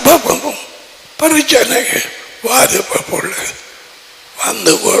குழப்பமும் பிரச்சனை பாதிப்புள்ள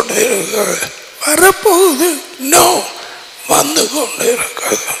வந்து கொண்டு இருக்கிறது. வரப்போகுது நோ வந்து கொண்டு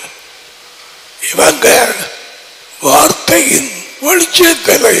இருக்கிறது. இவங்க வார்த்தையின்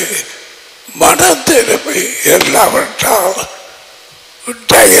வெளிச்சத்தில் மனத்திருப்பி எல்லாவற்றால்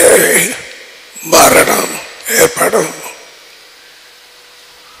மரணம் ஏற்படும்.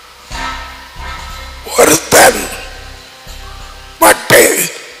 ஒருத்தன் மட்டை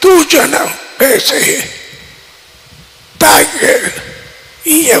தூச்சனம் பேசி தாய்க்கு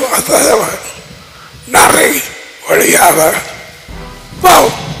ஈய வந்தவன் நரை வழியாக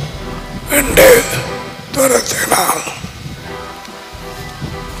என்று துரத்தினான்.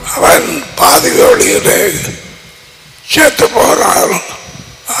 அவன் பாதி வழியிலே செத்து போனான்.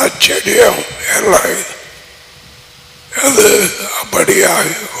 ஆச்சரியம் இல்லை. அது அப்படியாக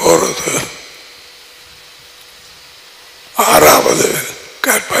ஓடுது. ஆறாவது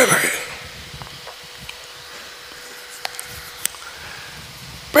கற்பனை.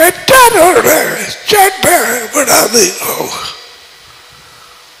 பெற்றாரோட சட்டை விடாது.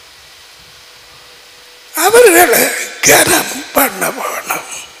 அவர்களை கனம் பண்ண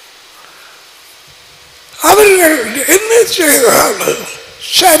வேணும். அவர்கள் என்ன செய்தாலும்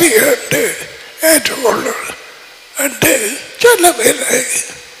சரி என்று ஏற்றுக்கொள்ளும் என்று சொல்லவில்லை.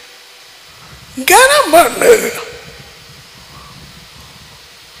 கனம் பண்ணு.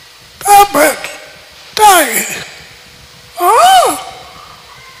 தாப்பன் தாய்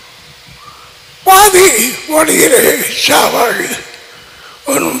பாதி வழியிலே சாவாய்.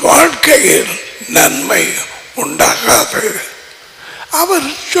 உன் வாழ்க்கையில் நன்மை உண்டாகாது. அவர்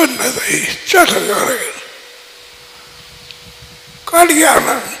சொன்னதை சொல்லுகிறேன்.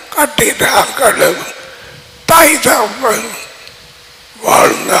 கல்யாணம் கட்டினார்களும் தாய் தாப்பன்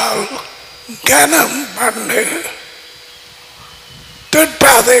வாழ்ந்தால் கனம் பண்ணு.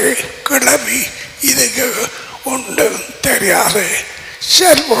 திட்டாதே கிளம்பி இதுக்கு ஒன்றும் தெரியாது,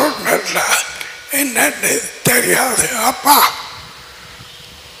 செல்வம் நல்லா என்னன்னு தெரியாது. அப்பா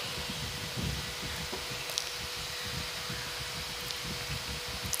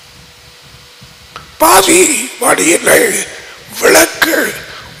பாதி வழியில் விளக்கு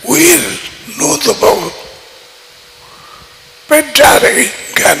உயிர் நூந்து போகும். பெற்றாரை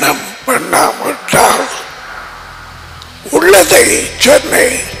கனம் பண்ணாவிட்டால் உள்ளதை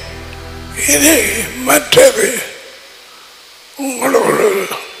சொன்னேன். இது மற்றது உங்களோடு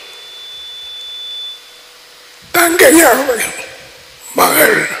தங்கையாக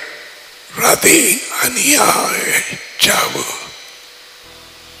மகள் ரதி அநியாக சாவு.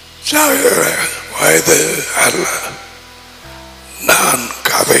 சாகிற வயது அல்ல, நான்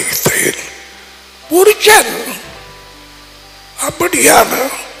கதைத்தேன். புருஷன் அப்படியான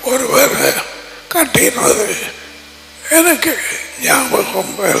ஒருவர் கட்டினது எனக்கு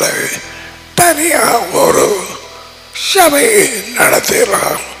ஞாபகம் இல்லை. தனியா ஒரு சபையை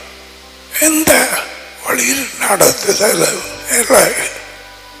நடத்தலாம், எந்த வழியில் நடத்துதல் இல்லை,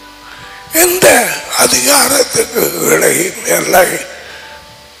 எந்த அதிகாரத்துக்கு இடையில் இல்லை.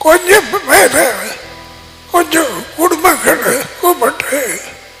 கொஞ்சம் பேர கொஞ்சம் குடும்பங்களை கூப்பிட்டு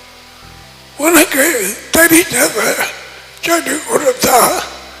உனக்கு தெரிஞ்சதை சொல்லி கொடுத்தா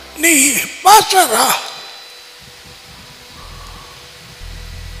நீ மாஸ்டரா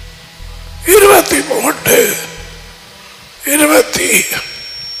 23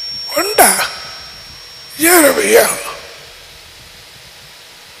 21 ஏறவையா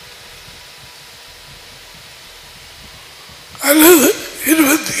அல்லது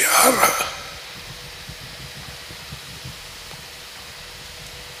 26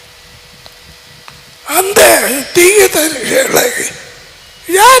 அந்த தீயதரிகளை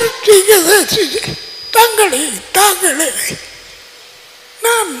யார் தீயதரி தங்களை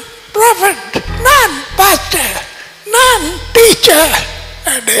நான் ப்ராஃபட், நான் பாஸ்டர், நான் டீச்சர்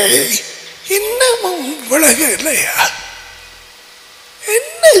அடே இன்னமும் விலக இல்லையா?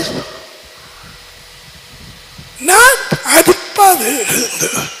 என்ன நான் அடிப்பாது இருந்து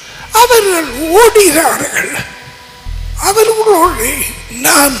அவர்கள் ஓடினார்கள். அவர்களோடு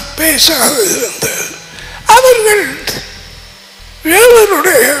நான் பேசாது இருந்து அவர்கள்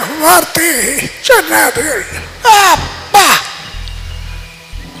தேவனுடைய வார்த்தையை சொன்னார்கள். அப்பா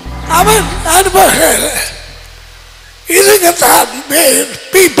அவன் அனுபவ இதுக்குத்தான் பேர்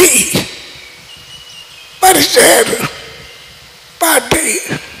பிபி பரிசேர் பாட்டி.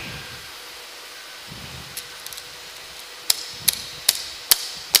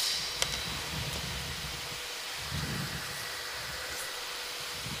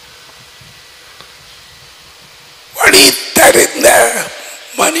 வழி தெரிந்த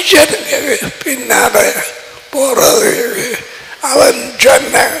மனுஷனுக்கு பின்னால போறது அவன்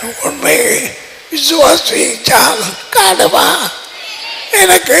சொன்ன உண்மையை விசுவாசிச்சால் காணுமா?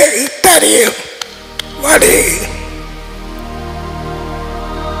 எனக்கு தெரியும் வழி.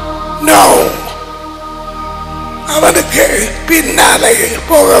 நோ, அவனுக்கு பின்னாலே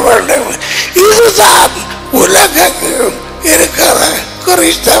போக வேண்டும். இதுதான் உலகெங்கும் இருக்கிற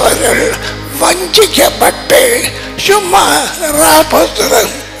கிறிஸ்தவர்கள் வஞ்சிக்கப்பட்டு சும்மா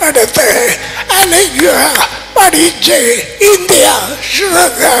ராபோசனம் எடுத்து அன்னைக்கு படிச்சு இந்தியா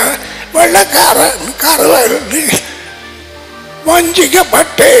ஸ்ரீலங்கா வெள்ளக்காரன் கருவல்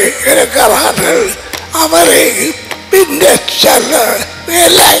வஞ்சிக்கப்பட்டு இருக்கிறார்கள். அவரை பின்ன செல்ல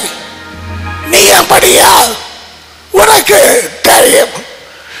இல்லை. நீ அப்படியா? உனக்கு தெரியும்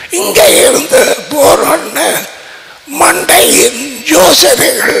இங்கே இருந்து போறோன்னு மண்டையின்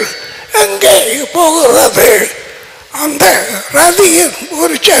யோசனைகள் எங்கே போகிறது? அந்த ரதியின்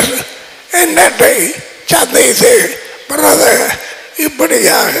புருஷர் என்னை சந்தித்து பிரதர்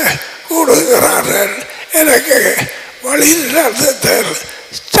இப்படியாக கூடுகிறார்கள், எனக்கு வழி நடத்தல்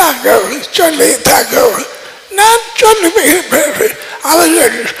தகவல் சொல்லி தகவல் நான் சொல்லுவேன்.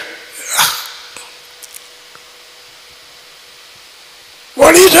 அவர்கள்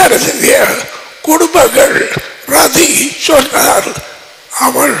வழி நடத்திய குடும்பங்கள் ரதி சொன்னார்,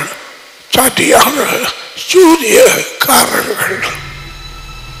 அவள் சரியான சூரியக்காரர்கள்.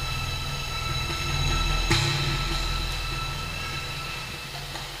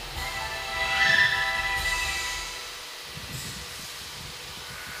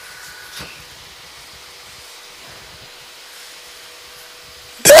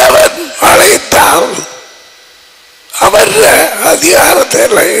 தேவன் அழைத்தால் அவர்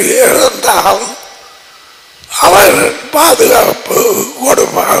அதிகாரத்தில் இருந்தால் அவர் பாதுகாப்பு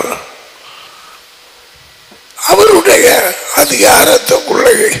கொடுப்பார். அவருடைய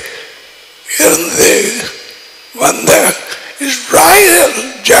அதிகாரத்துக்குள்ளே இருந்து வந்த இஸ்ராயேல்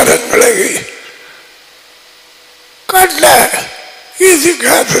ஜனங்களை கண்ட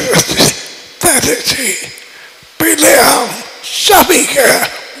தரிசி பிலேயாம் சபிக்க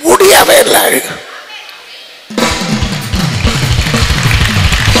முடியவில்லை.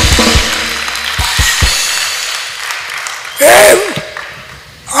 ஏன்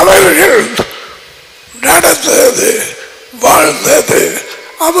அவர்கள் நடந்தது வாழ்ந்தது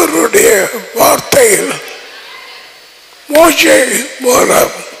அவருடைய வார்த்தையில் மோசே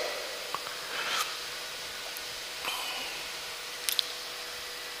மூலம்.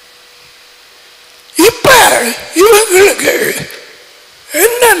 இப்ப இவங்களுக்கு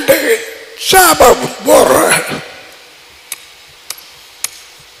என்னென்று சாபம் போற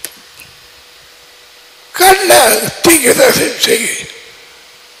கண்ண தீர்க்கதரிசி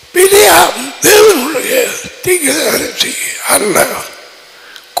பிலேயாம் தேவனுடைய தீர்க்கதரிசி அல்ல,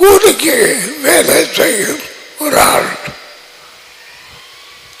 கூலிக்கு வேலை செய்யும் ஒரு ஆள்.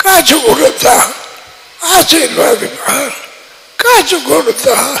 காசு கொடுத்தா ஆசீர்வாதிப்பார், காசு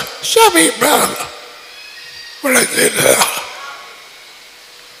கொடுத்தா சபிப்பார். விளங்குதா?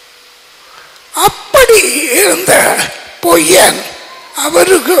 அப்படி இருந்த பொய்யன்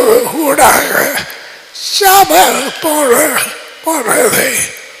அவருக்கு ஊடாக சாப போனதை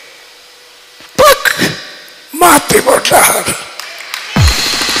மாற்றி போட்டார்.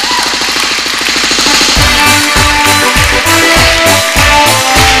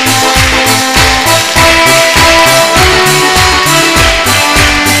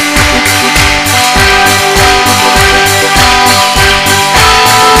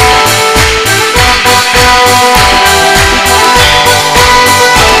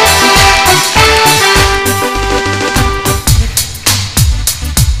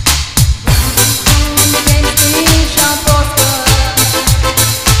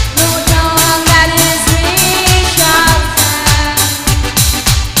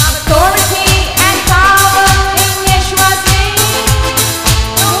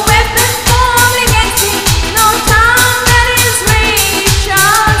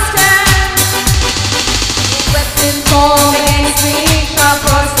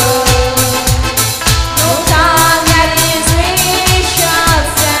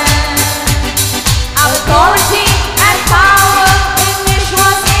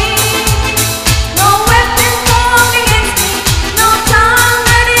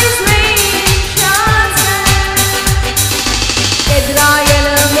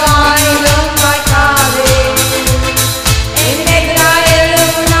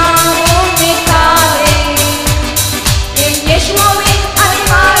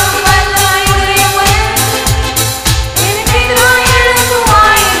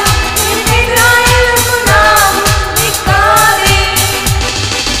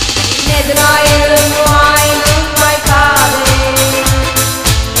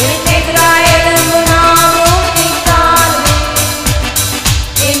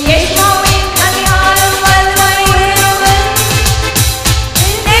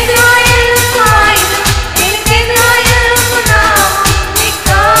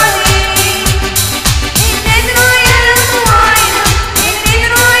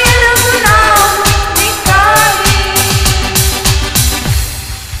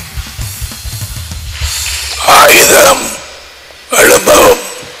 எழும்பவும்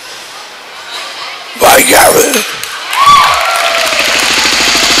வாய்க்காது.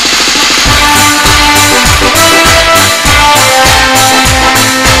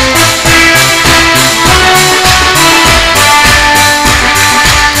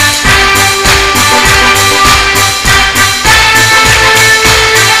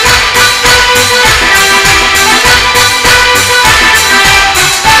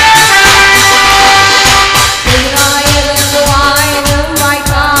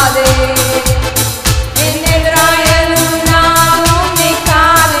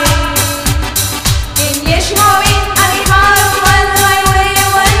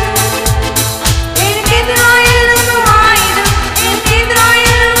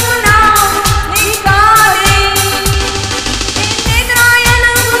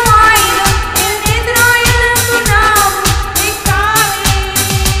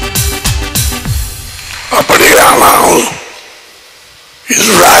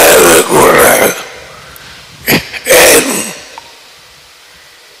 இஸ்ராயேல் கூட ஏன்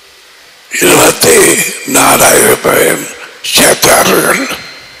 24,000 பேர் சேர்த்தார்கள்?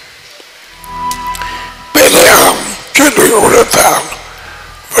 பிலேயாம் சொல்லிக் கொடுத்தால்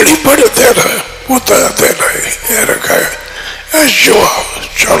வெளிப்படுத்தின புத்தகத்தில் இருக்க யெகோவா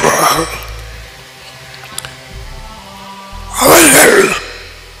சொல்றார். அவர்கள்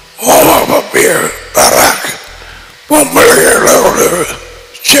ஓமபப்பியர் பராக் பொம்பளைகள்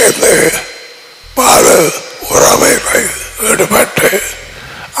சேர்ந்து பால உறவைகளை ஈடுபட்டு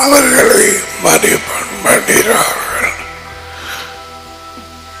அவர்களை மதிப்பெண் பண்ணுகிறார்கள்.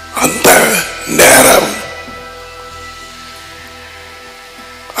 அந்த நேரம்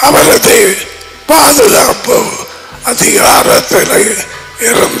அவரது பாதுகாப்பு அதிகாரத்தில்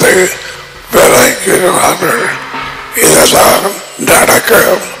இருந்து விலகிறார்கள். இதெல்லாம்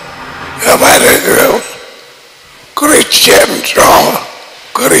நடக்கும். எவருக்கும் கிறிஸ்டியன்ஸோ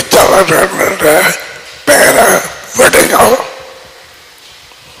கிறிஸ்தவர்கள் என்ற பெயரை விடுங்க.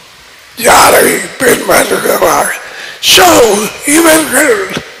 யாரை பின்பற்றுகிறார்? இவர்கள்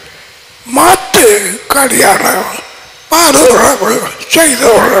மாற்று கல்யாணம் பாதுகாப்பு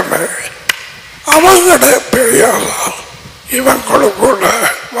செய்தவுடனே அவங்களோட பெரியாரம் இவங்களுக்குள்ள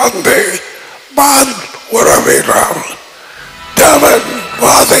வந்து பால் உறவினார். தேவன்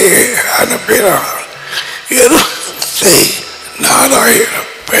வாதையை அனுப்பினார். 24,000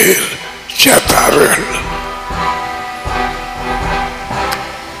 பேர் செத்தார்கள்.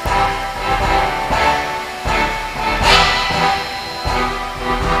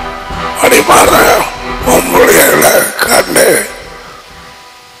 அடிமான பொம்பளைகளை கண்டு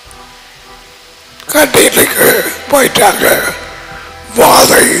கட்டிலுக்கு போயிட்டாங்க.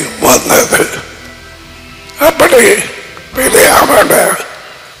 வாதை வந்தது. அப்படி பெரியாமட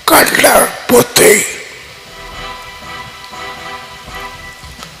கள்ள புத்தி.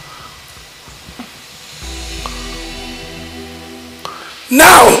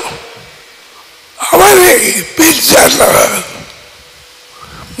 அவரை பிச்சல்ல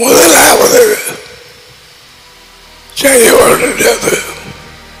முதலாவது செய்ய வேண்டியது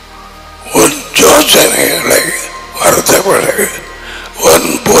உன் யோசனைகளை வருத்தப்படு, உன்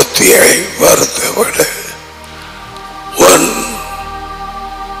புத்தியை வருத்தப்படு, உன்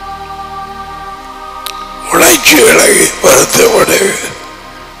உணர்ச்சிகளை வருத்தப்படு.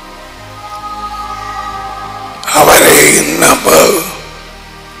 அவரை நம்ப.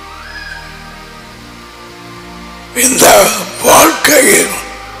 இந்த வாழ்க்கையின்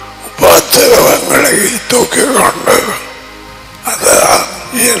உபத்திரவங்களை தூக்கிக் கொண்டு அதான்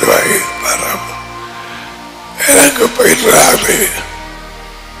இயல்பை வரும். எனக்கு பயிராது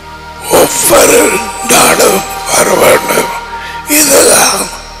ஒவ்வொரு நாடும் வர வேண்டும். இதுதான்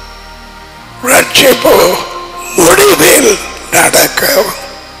ரட்சிப்பு முடிவில் நடக்கும்.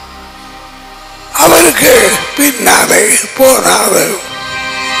 அவருக்கு பின்னாலே போனாது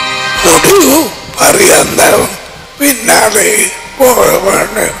முடிவு பரியந்தம் பின்னாலே போக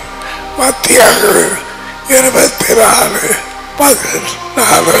வேண்டும். மத்தியாக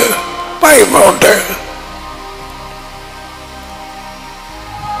 24:13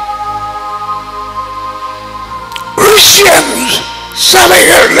 கிறிஸ்டியன்ஸ்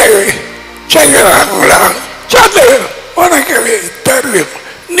சபைகளை செய்கிறாங்களா? அது உனக்கு தெரியும்.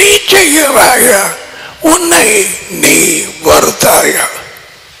 நீ செய்கிறாயா? உன்னை நீ வருத்தாயா?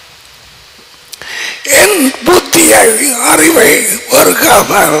 என் புத்தியை அறிவை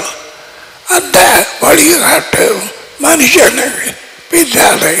வருகாமல் அந்த வழிகாட்டு மனுஷனை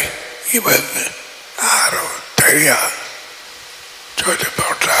பின்னாலே இவன் யாரோ தெரியாது சொல்லி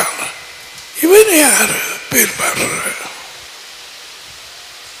போட்டான். இவன் யாரு பின்பற்ற?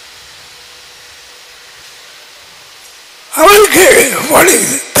 அவனுக்கு வழி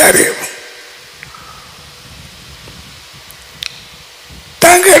தெரியும்.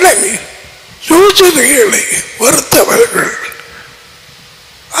 தங்களை யோசனைகளை வருத்தவர்கள்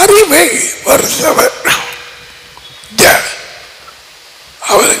அறிவை வருத்தவர்.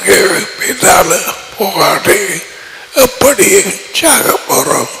 அவனுக்கு பின்னால போகாட்டி எப்படி சாக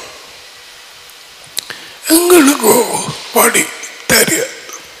போறோம்? எங்களுக்கு படி தெரியாது.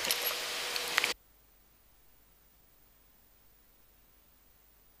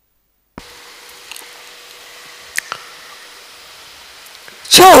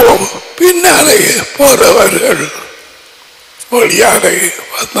 பின்னாலே போறவர்கள் வழியாலே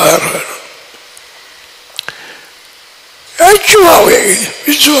வந்தார்கள்.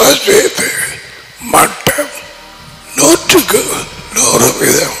 விசுவாசத்தை மட்டம்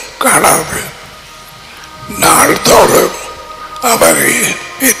 100% காணாது. நாள்தோறும் அவரை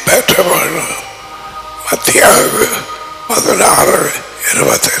பின்பற்ற வேண்டும். மத்தியாக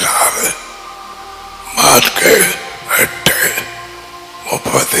 16:24 மார்க்கு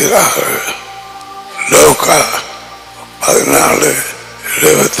 8:34 லூக்கா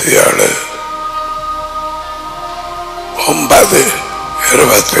 14:27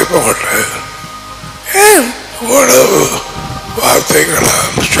 9:23 ஏன் இவ்வளவு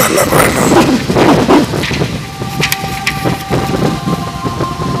வார்த்தைகளால் சொல்ல வேண்டும்?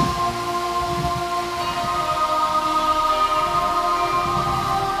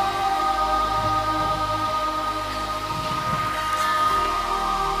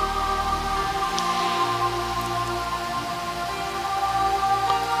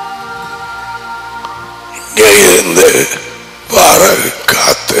 இருந்து வார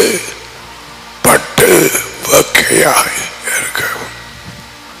காத்து பட்டு வக்கையாய் இருக்கும்.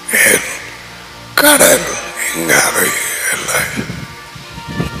 ஏன் கடல் இங்காறு இல்லை.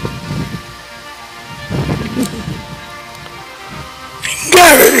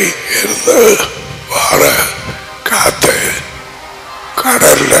 இங்காறு இருந்து வார காத்து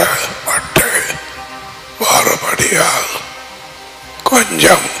கடல்ல பட்டு வாரபடியால்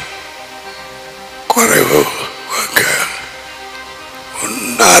கொஞ்சம் குறைவு வைக்க உன்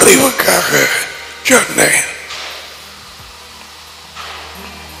அறிவுக்காக சொன்னேன்.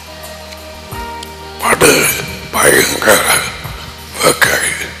 படு பயங்கர வகை.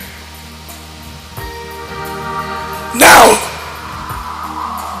 Now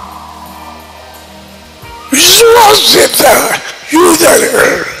விசுவாசித்த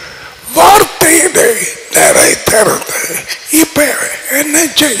யூதர்கள் வார்த்தையினை நிறைத்திருந்து இப்ப என்ன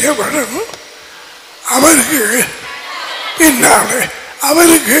செய்ய வேண்டும்?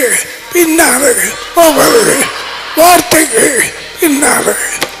 அவருக்கு பின்னாலே போவது, வார்த்தைக்கு பின்னாலே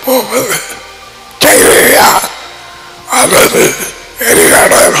போவது செய்யா அல்லது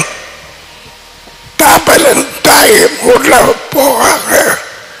எரிகாடல் தாப்பலன் தாயும் உள்ள போவாங்க.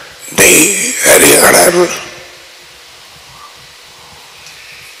 நீ எரிகாடல்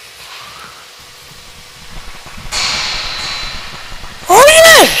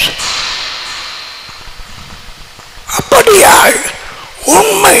அப்படியாய்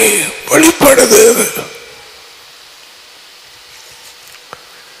உண்மை வெளிப்படுது.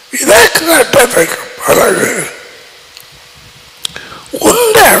 இதை கேட்டதற்கு பிறகு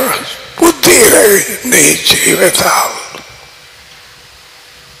உண்ட புத்தியை நீ செய்வதால்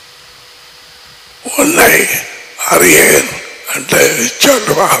உன்னை அறியேன் என்று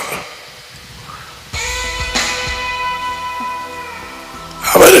சொல்லுவார்.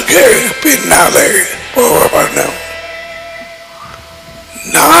 அவருக்கு பின்னாலே போக வேண்டும்.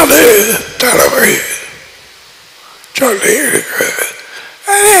 4 தடவை சொல்லி இருக்கு.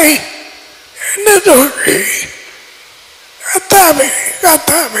 என்ன தோழி கத்தாமே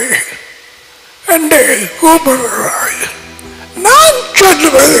கத்தாமே என்று கூப்பிடுகிறாய். நான்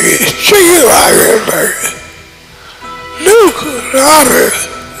சொல்லுவதை செய்கிறார்கள்.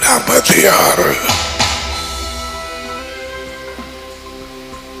 6:46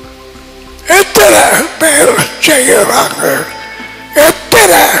 எத்தனை பேர் செய்கிறாங்க?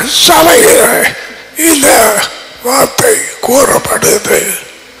 எத்தனை சபையில் இந்த வார்த்தை கூறப்படுது?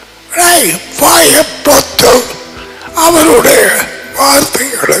 வாயப்பொத்து அவருடைய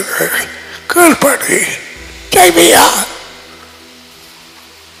வார்த்தைகளுக்கு கீழ்ப்படி செய்வியா?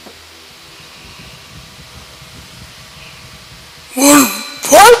 உன்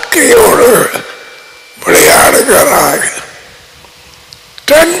வாழ்க்கையோடு விளையாடுகிறாய்.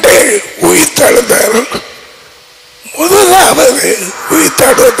 2 உயிர்த்தெழுதல். முதலாவது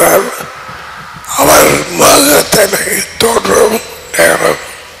உயிர்த்தெழுதல் அவர் மகத்திலே தோன்றும் நேரம்.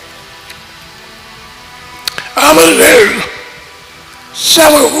 அவர்கள்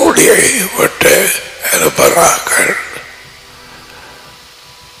சமகூடியை விட்டு அனுப்புகிறார்கள்.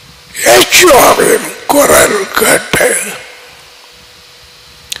 யெகோவாவின் குரல் கேட்டு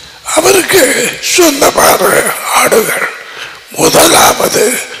அவருக்கு சொந்தமான ஆடுகள் முதலாவது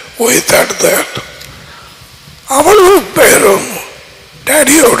உயிர்த்தெழுதல். அவ்வளவு பேரும்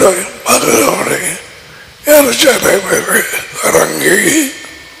டேடியோட மகளோட எருசலேமில் இறங்கி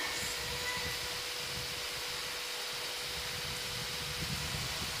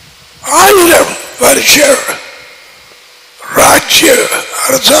ஆயிரம் வருஷ ராஜ்ய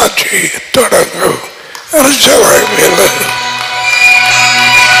அரசாட்சி தொடங்கும் எருசலேமில்.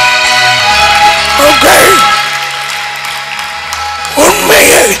 ஓகே,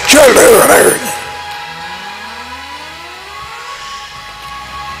 உண்மையை சொல்லுகிறேன்.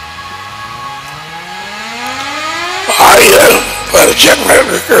 ஆயிரம்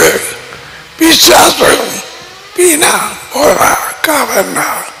வருஷங்களுக்கு பிசாசும் பீனா போரா காவனா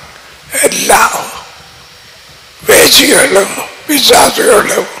எல்லாம் வேசிகளும்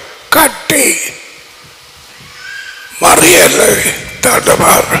பிசாசுகளும் கட்டி மறியலை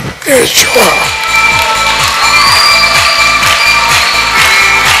தடுமார் யெகோவா.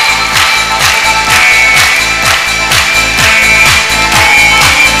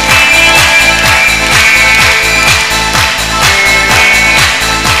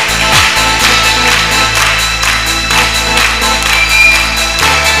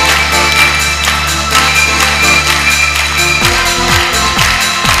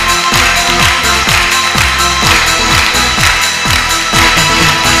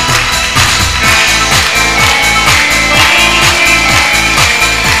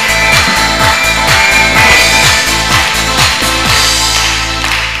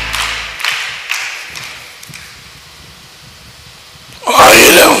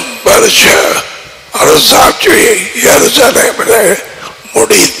 வருஷ அரசாட்சி எருசலேமிலே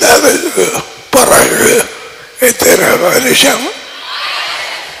முடிந்ததுக்கு பிறகு எத்தனை வருஷம்?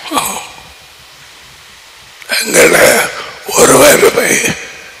 எங்களை ஒருவருமே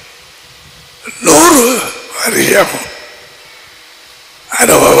 100 வருஷம்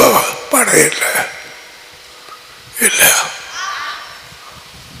அனுபவப்படையில இல்ல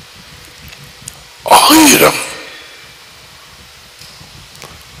 1000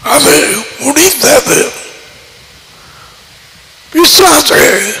 அது முடிந்தது. பிசாசு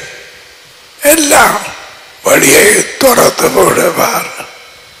எல்லாம் வழியை துறந்து விடுவார்.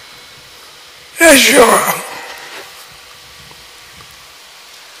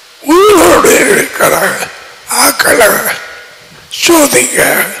 உயிரோடு இருக்கிற ஆக்களை சோதிங்க.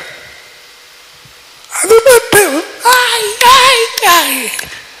 அது மட்டும்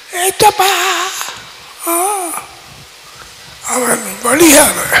அவன்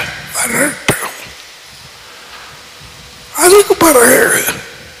வழியாக வரட்டும். அதுக்கு பிறகு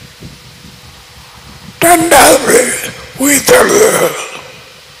 2வது உயிர்த்தெழுதல்.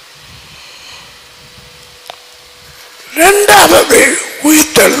 2வது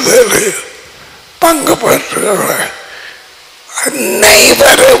உயிர்த்தெழுதல் பங்கு பெற்றுகிற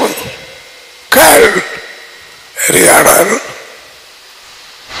அனைவரும் கல் எறியாடல்.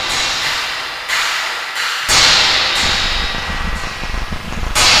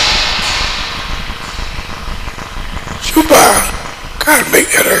 சும்மா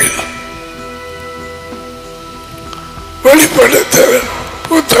காண்பிக்கிறேன். வெளிப்படுத்தல்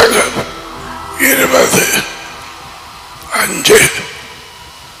புத்தகம் 20:5.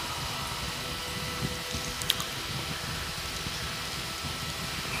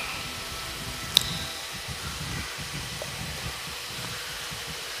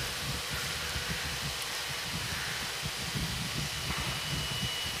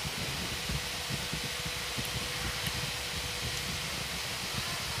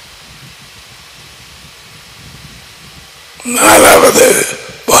 நாலாவது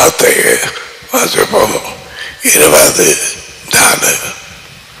வார்த்தையை வாசிப்போம். 24.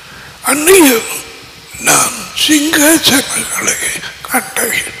 அன்னையும் நான் சிங்காசனங்களை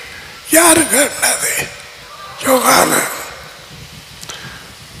கண்டேன். யாரு கண்டது? யோகானன்.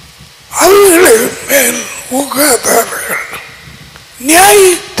 அவர்களின் மேல் உகாதார்கள் நியாய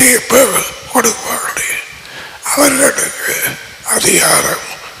தீர்ப்பு கொடுப்பார்கள். அவர்களுக்கு அதிகாரம்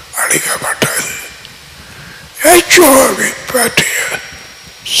அளிக்கப்பட்டது. யெகோவாவை பற்றிய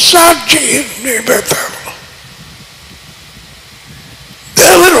சாட்சியின் நிமித்தம்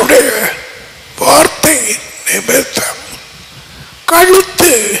தேவனுடைய வார்த்தையின் நிமித்தம்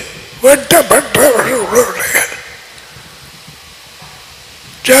கழுத்து வெட்டப்பட்டவர்களுடைய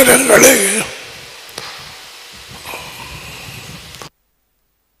ஜனங்களை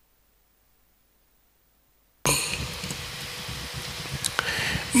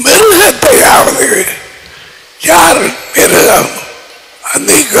மிருகத்தையாவது யார் மிருகம்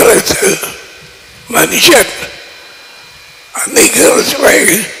அங்கீகரித்து மனுஷன் அங்கீகரிச்சுவை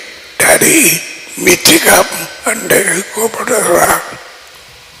டரி மிச்சிகம் என்று கூப்பிடுகிறார்.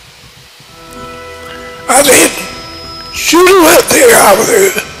 அதில் சுருவத்தையாவது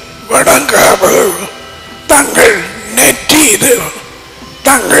வணங்காமல் தங்கள் நெற்றியிலும்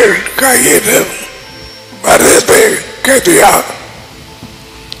தங்கள் கையிலும் வருது கதியா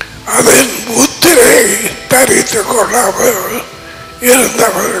அதன் முத்திரை தரித்துக் கொள்ளாமல்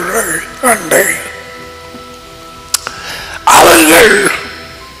இருந்தவர்களை கண்டேன். அவர்கள்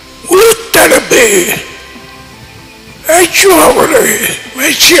உயிர்த்தெழும்பி யெகோவாவை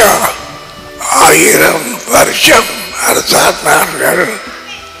மெசியா 1000 வருஷம் அரசாண்டார்கள்.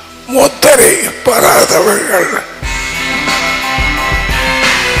 முத்திரை பெறாதவர்கள்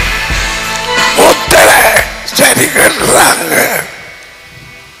முத்திரை சரி கட்டுறாங்க.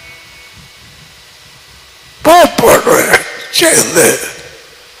 போப்போடு சேர்ந்து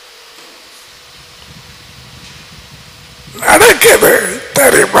நடக்குது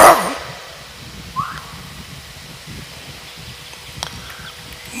தெரியுமா?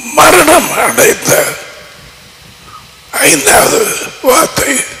 மரணம் அடைந்த 5வது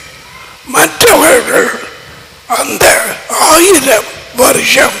வார்த்தை மற்றவர்கள் அந்த 1000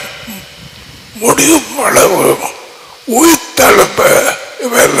 வருஷம் முடியும் அளவு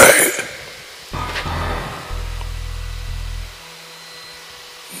உயிர்த்தெழும்பவில்லை.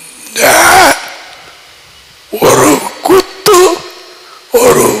 ஒரு குத்து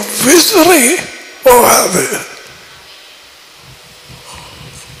ஒரு விசிறி போகாது.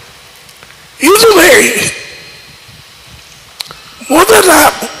 இதுவே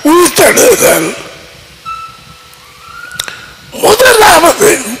முதலாம் உயிர்த்தெழுதல்.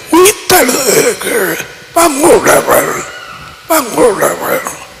 முதலாவது உயிர் பங்குள்ளவர் பங்குள்ளவர்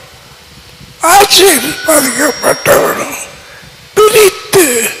ஆசீர்வதிக்கப்பட்டவனும் பிரித்து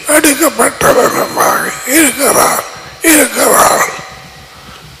எடுக்கப்பட்டவனுமாக இருக்கிறார் இருக்கிறார்.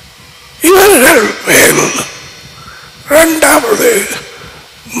 இவர்கள் மேல் இரண்டாவது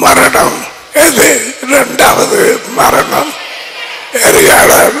மரணம் எது? இரண்டாவது மரணம்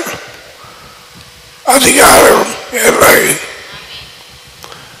எரியாளர் அதிகாரம் இல்லை.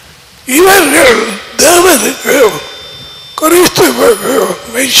 இவர்கள் தேவனுக்கு கிறிஸ்துவுக்கு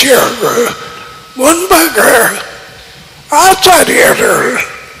மெசியாவுக்கு முன்பாக ஆச்சாரியர்கள்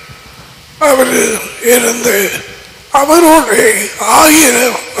அவர் இருந்து அவரோடு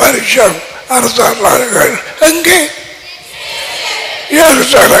 1000 வருஷம் அரசார்கள். எங்கே?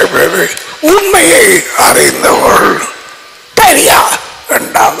 எருசலேமில். உண்மையை அறிந்தவர்கள் தெரியா.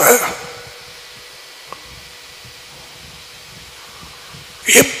 இரண்டாவது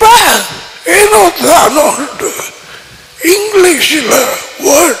இப்ப ஏனோ தானோ இங்கிலீஷில்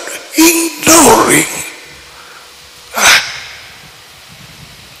வேர்ட் இக்னோரிங்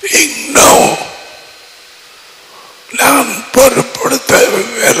இக்னோ நான்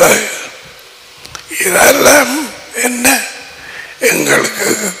பொருட்படுத்தவில்லை. இதெல்லாம் என்ன எங்களுக்கு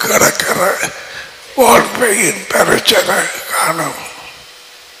கிடக்கிற வாழ்க்கையின் பிரச்சனை காணும்.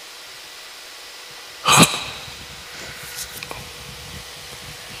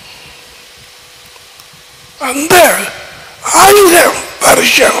 அந்த 1000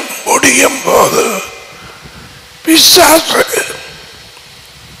 வருஷம் முடியும் போது பிசாசு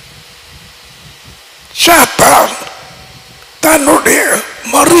சாத்தான் தன்னுடைய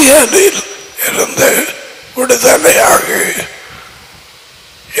மறியலில் இருந்து விடுதலையாகி,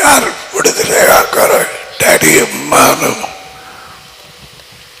 யார் விடுதலையாக்கிற? டடியும் மானும்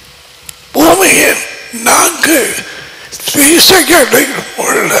பூமியின் 4 தேசங்களில்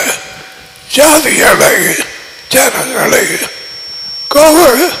உள்ள ஜாதிகளை ஜனங்களை கோவு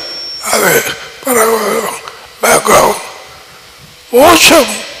அது பிறகு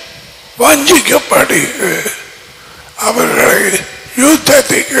மோசம் வஞ்சிக்கப்படி அவர்களை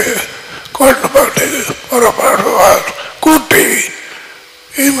யுத்தத்துக்கு கொண்டு போட்டு புறப்படுவார். கூட்டி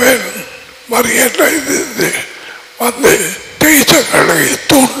இவன் மறியலை வந்து தேசங்களை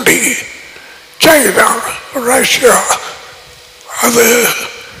தூண்டி சைனா ரஷ்யா அது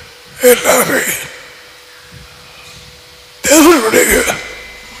எல்லாரும் தேவனுடைய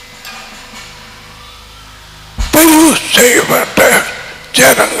தெரிவு செய்யப்பட்ட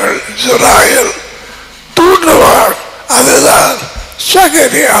ஜனங்கள் இஸ்ராயல் தூண்டுவார். அதுதான்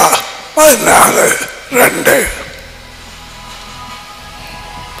சகரியா 14:2.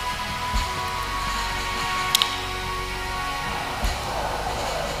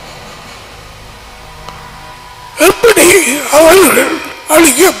 எப்படி அவர்கள்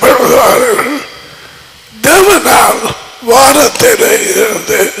அழிக்கப்படுவார்கள்? தேவனால் வானத்தில்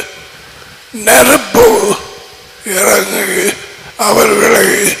இருந்து நெருப்பு இறங்கி அவர்களை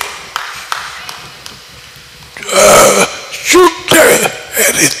சுட்டு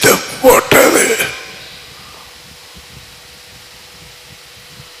எரித்து போட்டது.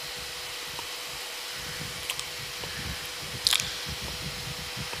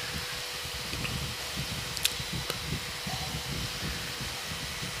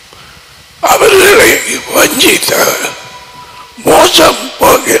 அவர்களை வஞ்சித்த மோசம்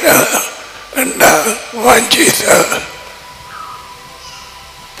போகிற வஞ்சித்த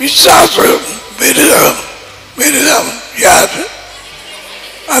பிசாசு மிருகம். மிருகம் யார்?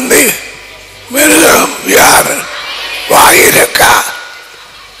 அந்த மிருகம் யார்? வாயிருக்கா?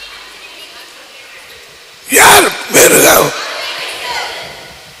 யார் மிருகம்?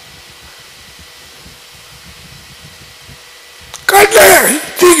 கண்ணை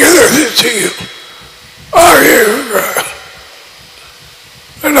தீங்கு செய்யும்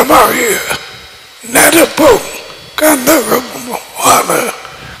இடமாகிய நெருப்பும் கந்தகமான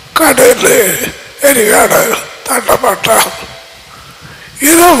கடலில் எரிகாடல் தட்டப்பட்டான்.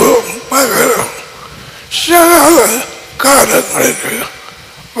 இரவும் பகலும் சகாத காலங்களுக்கு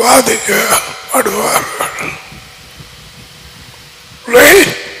பாதிக்கப்படுவார்கள்.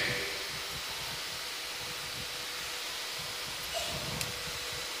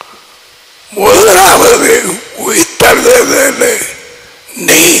 முதலாவது உயிர்த்தெழுதலில்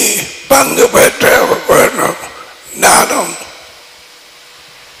நீ பங்கு பெற்ற வேணும். நானும்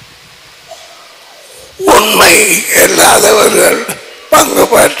உண்மை இல்லாதவர்கள் பங்கு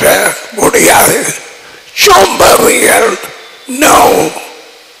பெற்ற முடியாது. சோம்பறிகள் நோ.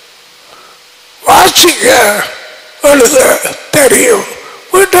 வாசிக்க எழுத தெரியும்.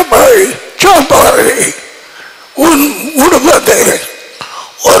 வீட்டை போய் சோம்பறி உன் குடும்பத்தில்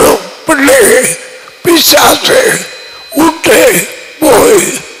ஒரு பிள்ளை பிசாசு விட்டு போய்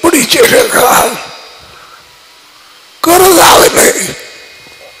பிடிச்சிருக்கான். குருதாவிலே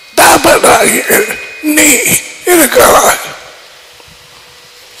தாபனாகிய நீ இருக்கிறாய்.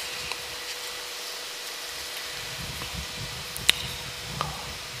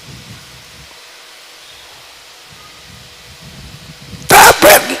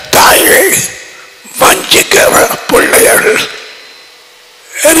 தாபன் தாயை வஞ்சிக்கிற பிள்ளைகள்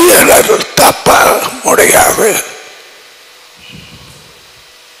எரியலர் தப்ப முடியாது.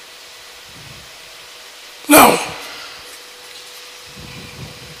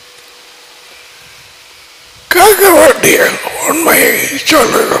 கேட்க வேண்டிய உண்மையை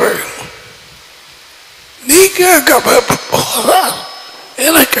சொல்லுகிறேன். நீ கேட்க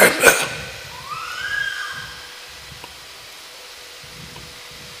எனக்கு என்ன?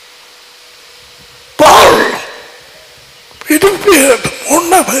 பால் விரும்பிய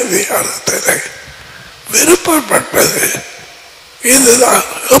முன்னமதியானதை விருப்பப்பட்டது இதுதான்.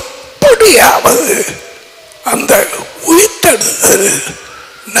 எப்படியாவது அந்த உயிர்த்தெழுதல்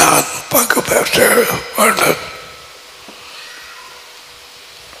நான் பங்கு பெற்ற வேண்டும்.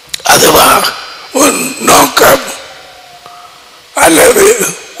 அதுவா உன் நோக்கம் அல்லது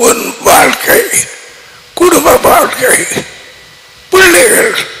உன் வாழ்க்கை, குடும்ப வாழ்க்கை,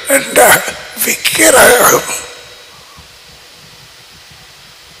 பிள்ளைகள் என்ற விக்கிரகம்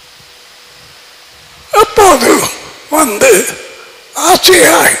அப்போது வந்து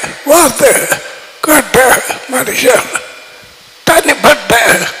ஆசையாய் வார்த்தை கேட்ட மனுஷன் தனிப்பட்ட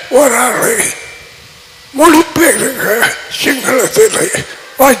ஒரு ஆளை மொழிபெயர்க்க சிங்களத்தில்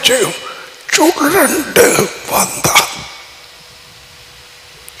வச்சு சுழண்டு வந்தான்.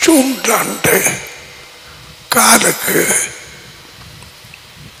 சுழண்டு காலுக்கு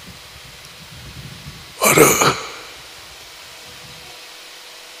ஒரு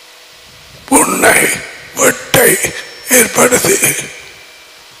புண்ணை வெட்டை ஏற்படுத்தி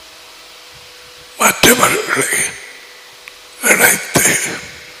மற்றவர்களை இணைத்து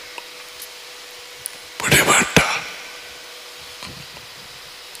பிடிபட்டார்.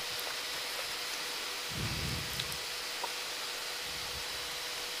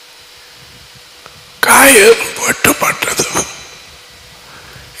 காயம் வெட்டப்பட்டது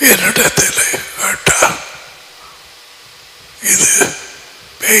என்னிடத்தில் கேட்டார். இது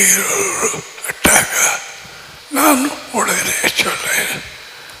பேரொரு அட்டாக? நான் உடனே சொன்னேன்,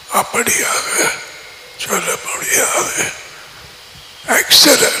 அப்படியாக சொல்ல முடியாது.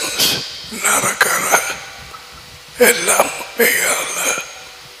 ஆக்சிடென்ட்ஸ் நடக்கிற எல்லாம் பெய்யாத.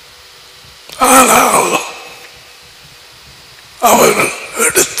 ஆனால் அவர்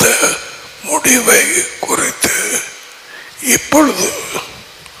எடுத்த முடிவை குறித்து இப்பொழுது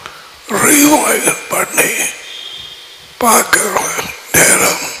ரிவைண்ட் பண்ணி பார்க்கிற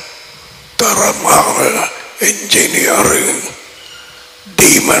நேரம் தரமான என்ஜினியரிங்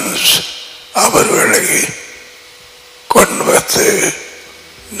டீமன்ஸ் அவர்களை கொண்டு வந்து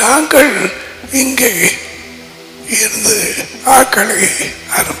நாங்கள் இங்கே இருந்து ஆக்களை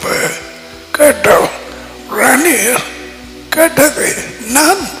அனுப்ப கேட்டோம். ரணியர் கேட்டது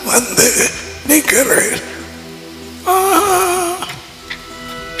நான் வந்து நிற்கிறேன்.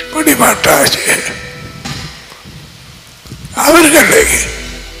 பிடிமாட்டாச்சு. அவர்களை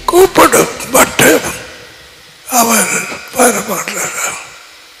கூப்பிடும் மட்டும் அவர் வரமாட்டார்.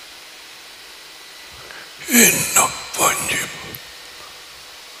 இன்னும் கொஞ்சம்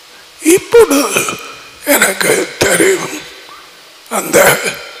இப்பொழுது எனக்கு தெரியும் அந்த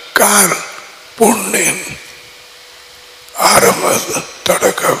கார் புண்ணின் ஆரம்ப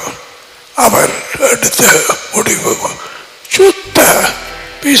தொடக்கம் அவர் எடுத்த முடிவு சுத்த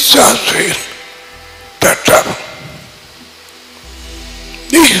பிசாசின் தட்டம்.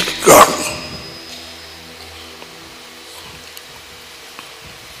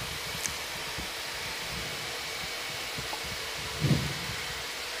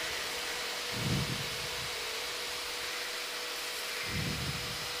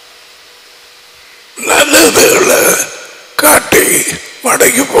 நல்லதுகளை காட்டி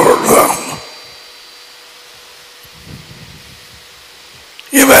மடக்கி போடலாம்.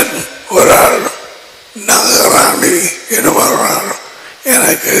 இவன் ஒரு ஆள் நகராணி என்பவரால்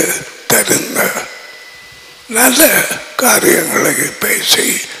எனக்கு தெரிந்த நல்ல காரியங்களை பேசி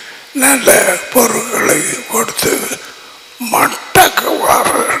நல்ல பொருட்களை கொடுத்து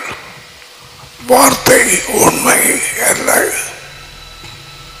மட்டக்குவார்கள். வார்த்தை உண்மை அல்ல.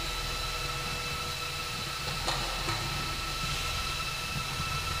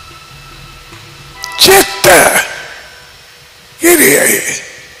 செத்த கிரியை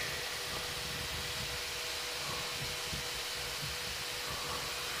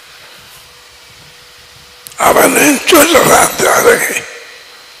அவன் சொல்லுறான்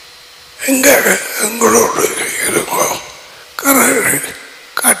எங்க எங்களோடு இருக்கும் கிணறு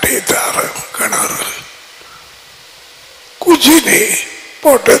கட்டித்தாரன் கிணறு குச்சினி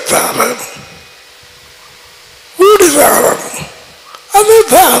போட்டு தாரன் வீடு தாரன் அது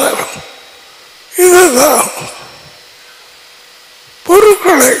தாரன் இதுதான்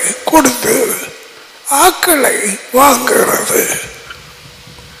பொருட்களை கொடுத்து ஆக்களை வாங்குகிறது.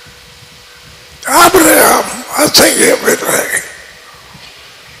 ஆபிரகாம் அசையவில்லை.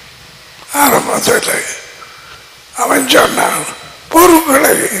 ஆரம்பத்தில் அவன் சொன்னான்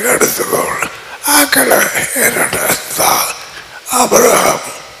பொருட்களை எடுத்துக்கொள் ஆக்களை என்னடா. Abraham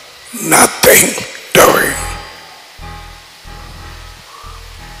nothing doing.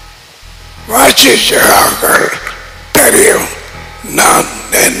 வாசிச்சார்கள் தெரியும் நான்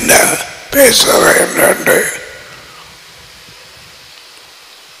என்ன பேசுறேன் என்று.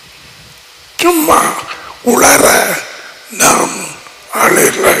 சும்மா உளர நாம்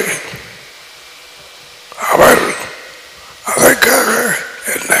ஆளில்லை. அவர் அதற்காக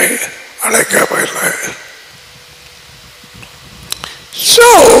என்னை அழைக்கவில்லை. So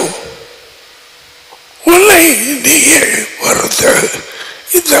உன்னை நீயே வருத்து,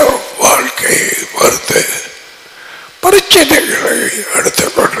 இந்த வாழ்க்கையை வருத்து, பிரச்சனைகளை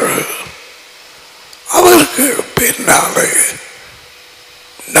எடுத்துக்கொண்டு அவருக்கு பின்னாலே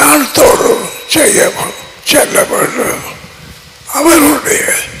நாள்தோறும் செல்ல வேண்டும். அவருடைய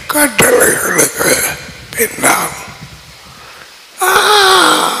கட்டளைகளுக்கு பின்னால்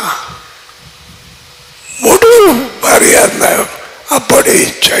முடிவு மரியாத அப்படி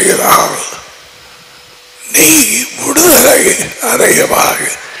செய்தால் நீ விடுதலை அடையவாய்.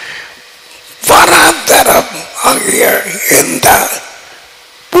 வராந்தரம் ஆகிய எந்த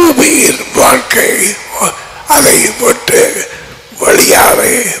பூமியின் வாழ்க்கை அதை விட்டு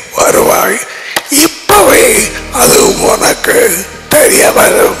வெளியாவே வருவாய். இப்பவே அது உனக்கு தெரிய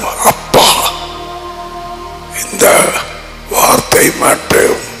வரும். அப்பா, இந்த வார்த்தை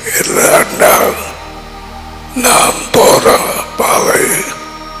மட்டும் இல்லைன்றால் நான் போற பாதை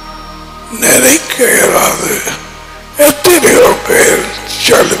நினைக்க இயலாது. எத்தனையோ பேர்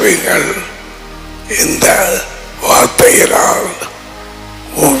சொல்வீங்கள் இந்த வார்த்தையினால்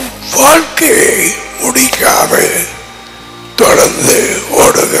உன் வாழ்க்கையை முடிக்காது தொடர்ந்து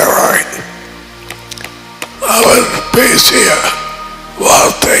ஓடுகிறாய். அவர் பேசிய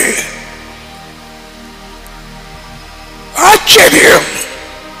வார்த்தை ஆச்சரியம்.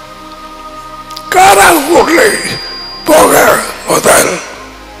 காராங்குள்ளே போக முதல்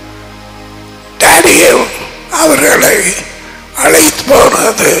டேடியும் அவர்களை அழைத்து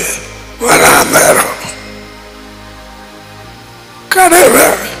போனது வராந்தரம்.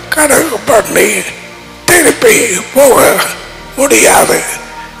 கடவு பண்ணி திருப்பி போக முடியாது.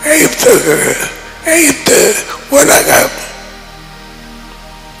 எய்த்து உலகம்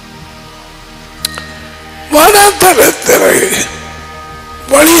வனாந்தரத்தில்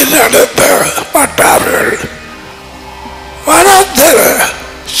வழி நடத்தப்பட்டார்கள். வனாந்தர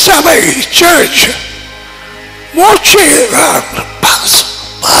சபை சர்ச் மோட்சைதான்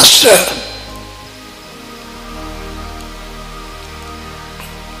பாஸ்டர்.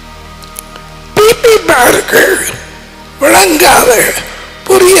 பிபிமாருக்கு விளங்காத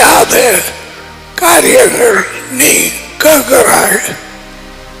புரியாத காரியங்கள் நீ கேட்கிறாய்.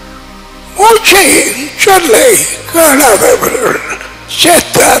 மோட்சையின் சொல்லை கேளாதவர்கள்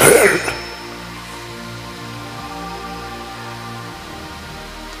செத்தார்கள்.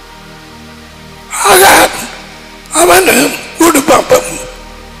 அவனும் குடும்பமும்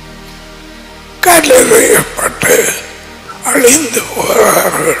கல்லறையப்பட்டு அழிந்து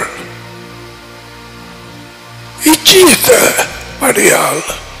போகிறார்கள். இச்சித்தபடியால்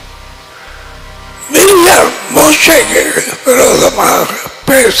மில்லியம் மோசைக்கு விரோதமாக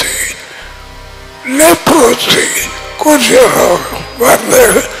பேசி லெப்ரோசி கொஞ்சம் வந்து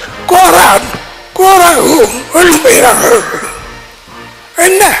கோராவும் எழுப்பினார்கள்.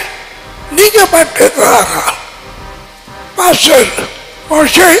 என்ன நீங்க பட்டுதாரா பாஸ்டர்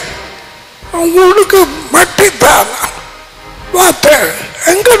மோசை உங்களுக்கு மட்டும்தானா வார்த்தை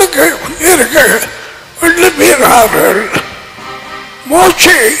எங்களுக்கு இருக்க எழுப்பினார்கள்.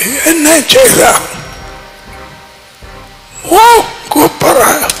 மோசை என்ன செய்தான்? கூப்பர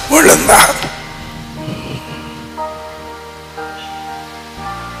விழுந்தான்.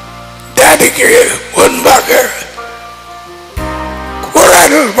 டேடிக்கு முன்பாக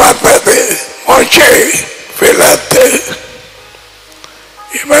குரல் வந்தது. மோசை விளத்து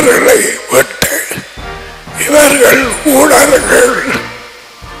இவர்களை விட்டு இவர்கள் ஊழல்கள்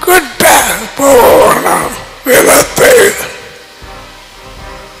கிட்ட போகணும். விளத்து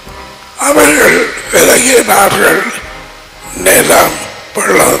அவர்கள் விலகின இறங்கினார்கள். நிலம்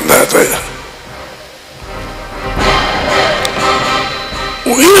பிளந்தது.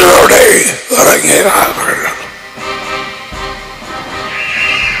 உயிரோட இறங்கினார்கள்.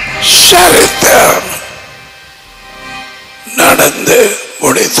 சரித்திரம் நடந்து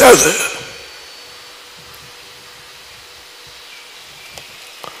முடித்தது.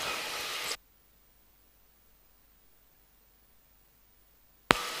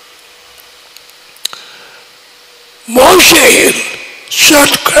 மோசேயின்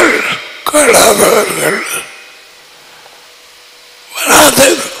சொற்கள் கேளாதவர்கள்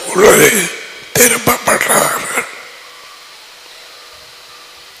வனாந்தரத்துக்குள்ளே திரும்பப்பட்டார்கள்.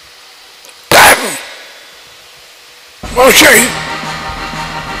 Moshe,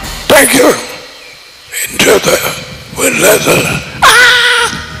 take you into the wilderness.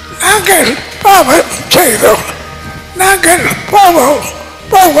 நாங்கள் பாவம் செய்தோம். நாங்கள் பாவம்.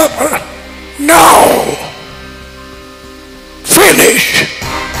 No. Finish.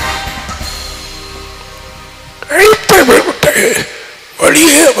 விட்டு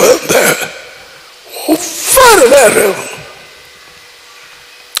வெளியே வந்த ஒவ்வொருவரும்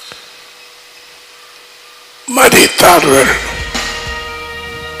மதித்தார்கள்.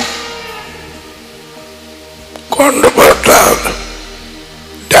 கொண்டு போட்டார்.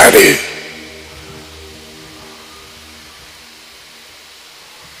 டாடி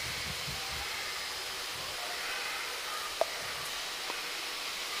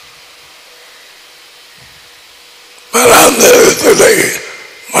வனாந்தரத்திலே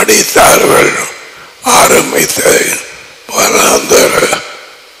மடித்தார்கள். ஆரம்பித்த வனாந்தர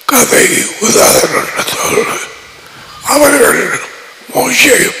கதை உதாரணத்தோடு அவர்கள்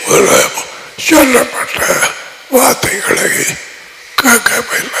மோசே மூலம் சொல்லப்பட்ட வார்த்தைகளை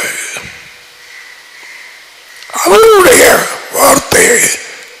கேட்கவில்லை. அவருடைய வார்த்தையை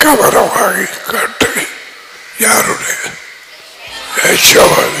கவனமாக கேட்டு யாருடைய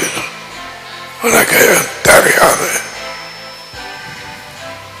உனக்கு தெரியாது.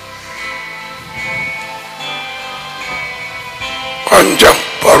 கொஞ்சம்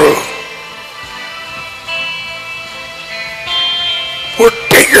பொருள்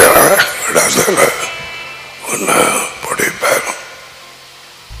புட்டிக்கிற இடத்துல உன்னை பிடிப்பார்.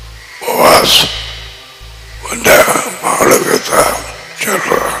 உன்ன மகளுக்கு தான்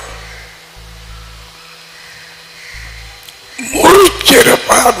சொல்றான்.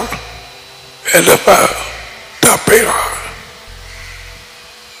 முழிச்சிருப்பான். என்னப்பா தப்பினான்.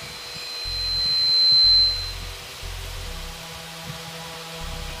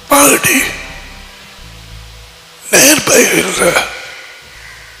 பாடி நேர்மையில்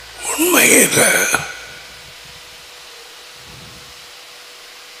உண்மையில்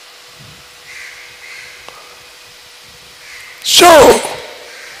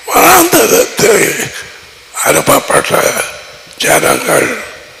வனாந்தரத்தில் அனுப்பப்பட்ட ஜனங்கள்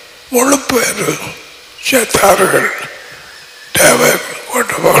முழு பேரும் செத்தார்கள். தேவன்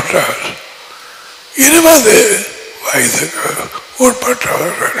கொண்டு போட்டார். 20 வயதுக்கு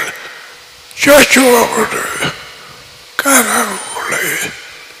உட்பட்டவர்கள் யோசுவாவோடு கானானுக்குள்ளே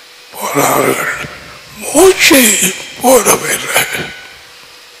போனார்கள். மோசே போடவில்லை.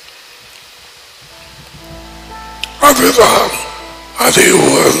 அதுதான் அதை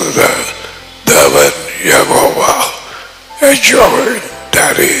உணர்ந்த தேவன் யெகோவா எஜோவின்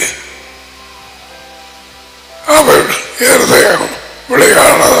டாடி. அவர் இருதயம்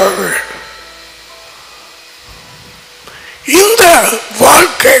விளையாடாத. இந்த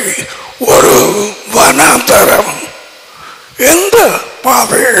வாழ்க்கை ஒரு வனாந்தரம். எந்த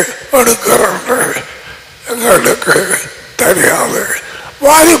பாதையை எடுக்கிறது எங்களுக்கு தெரியாது.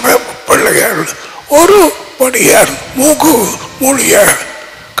 வாலிப பிள்ளைகள் ஒரு படியார் மூக்கு மொழிய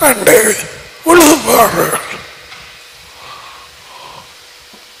கண்டு விழுவார்கள்.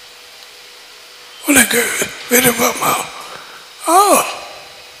 உனக்கு விருப்பமா?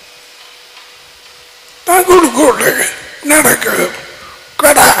 நான் கொடுக்க நடக்கு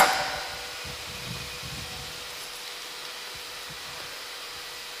கடா.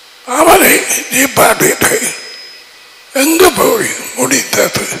 அவனை நீ பாட்டிட்டு எங்க போய்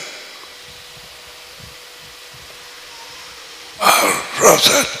முடித்தது?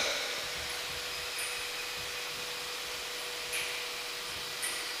 ரோசன்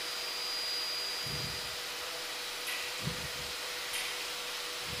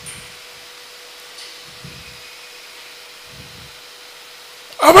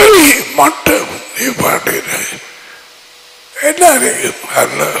அவனை மட்டும் நீ பாட்டின எல்லாரையும்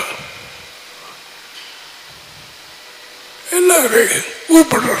அல்ல, எல்லாரையும்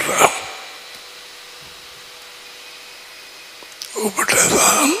கூப்பிடுறான்.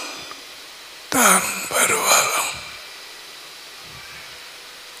 கூப்பிட்டதான் தான் வருவான்.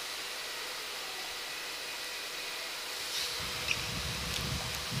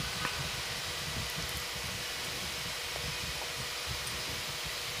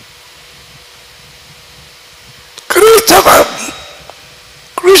 கிறிஸ்தவம்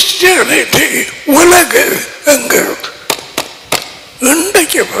கிறிஸ்டியானிட்டி உலகு எங்கள்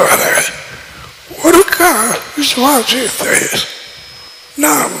இன்றைக்கு வர ஒரு விசுவாசித்து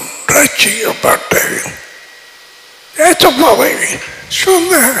நான் ரட்சிக்கப்பட்டேன். ஏற்றப்பாவை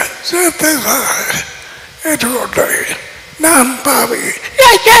சொந்த சேர்த்ததாக ஏற்றுக்கொண்டேன். நான் பாவி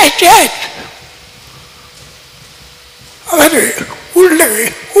அவரை உள்ளே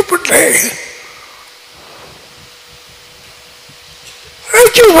கூப்பிட்டேன்.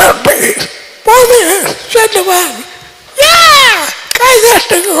 போது சொல்லுவான்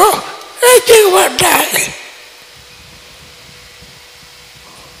கைதட்டுக்கோ ஏற்றுக்க மாட்டாங்க.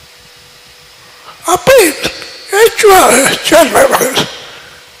 அப்படி ஏற்றுவாக சொல்றவர்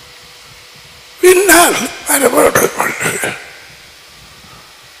பின்னால் வரப்பட்டு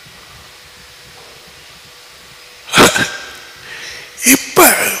இப்ப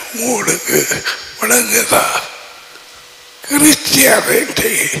உங்களுக்கு விளங்குதா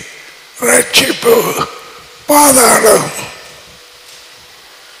கிறிஸ்டியானிட்டி ரட்சிப்பு பாதாளம்?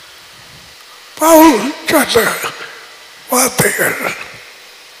 பவுல் சொன்ன வார்த்தைகள்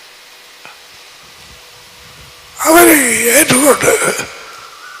அவரை ஏற்றுக்கொண்டு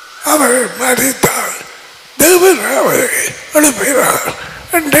அவர் மறித்தார். தேவன் அவரை எழுப்பினார்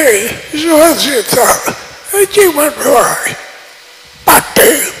என்று விசுவாசித்தார். ரட்சிக்கப்படுவாய். பட்டு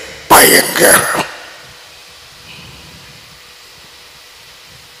பயங்கரம்.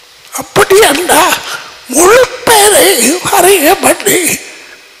 அப்படி அல்ல முழு பேரை அறியப்பட்டு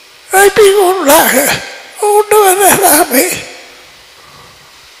உள்ளாக கொண்டு வரலாமே.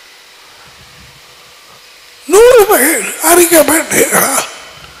 100 பேர் அறிக்கப்பட்டார்.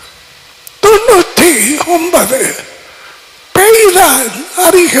 99 பெய்தான்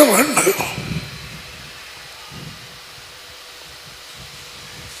அறிக்க வேண்டும்.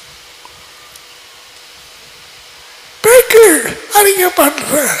 பேய்க்கு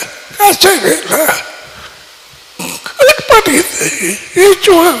அறிக்கப்படுற கஷ்டமில்ல.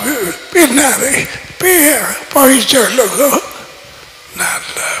 பின்னாலே பேய போய் சொல்லுங்க.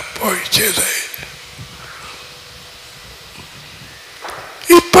 நல்ல போயிச்சது.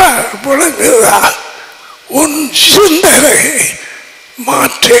 இப்ப விளங்குதா? உன் சிந்தனை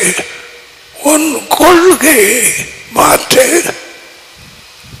மாற்று, உன் கொள்கையை மாற்று.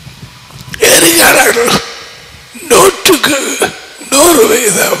 எரிகாரர்கள் 100க்கு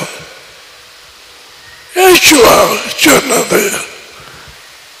 100% யேசுவா சொன்னது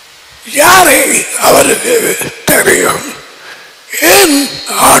யாரை அவருக்கு தெரியும்? என்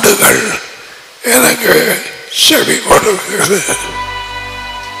ஆடுகள் எனக்கு செவி கொடுக்கிறது.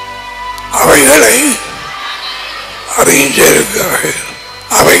 அவைகளை அறிஞ்சிருக்கிறார்கள்.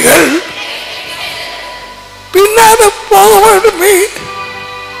 அவைகள் பின்னாடி போக வேண்டுமே,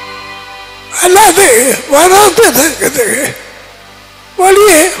 அல்லாது வராது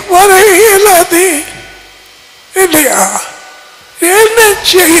வழியே வர இயலாது இல்லையா? என்ன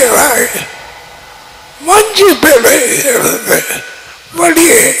செய்கிறாய்? மஞ்சு பேரை இருந்து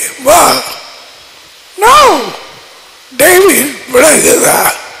வழியே வா. டேவிட் விலகுதா?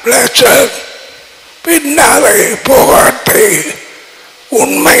 பின்னாலே போகாட்டை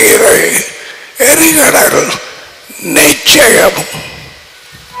உண்மையிலே எரிகடல் நிச்சயம்.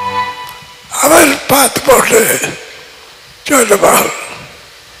 அவர் பார்த்து போட்டு சொல்லுவார்,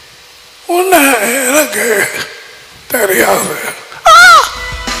 உன்னை எனக்கு தெரியாது.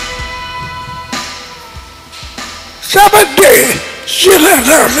 சபத்தை சில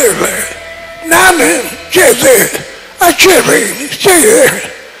நாளில் நான் செய்து அச்சரி செய்து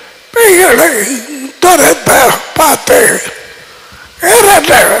பெய்களை துரத்த பார்த்தேன்.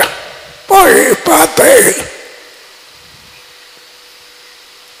 இரண்ட போய் பார்த்தேன்.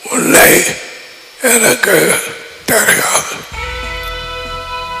 உன்னை எனக்கு தெரியாது.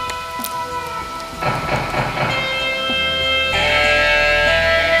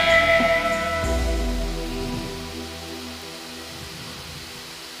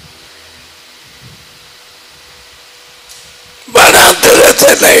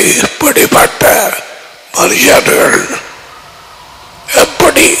 வனாந்திரத்திலே பிடிப்பட்ட மனுஷர்கள்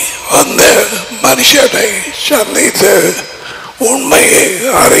எப்படி அந்த மனுஷனை சந்தித்து உண்மையை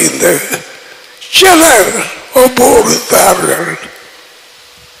அறிந்து சிலர் ஒப்புத்தார்கள்.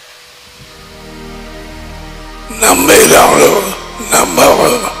 நம்பினாலோ நம்ப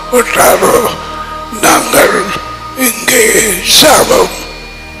விட்டாரோ நாங்கள் இங்கே சாபம்.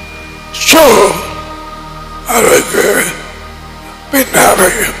 அதுக்கு பின்னாலே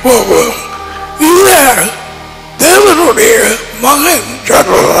போவோம். இல்ல, தேவனுடைய மகன்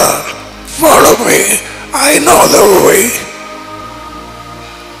சொல்றார், follow me, I know the way.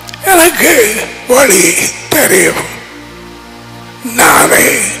 எனக்கு வழி தெரியும். நானே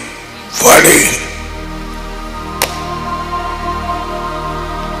வழி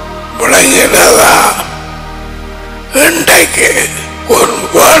விளங்கினதா? இன்றைக்கு ஒரு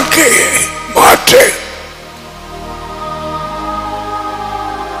வாழ்க்கையை மாற்ற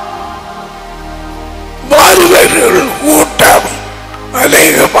வாலிபர்கள் கூட்டம்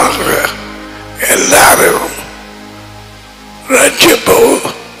அநேகமாக எல்லாரும் ரட்சிப்பு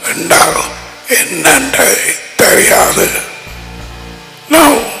என்றால் என்னென்றை தெரியாது.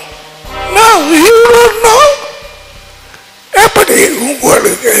 எப்படி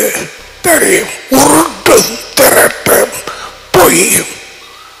உங்களுக்கு தெரியும்? உருட்டும் திரட்டும் பொய்யும்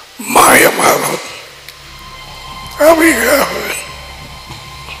மாயமாகும்.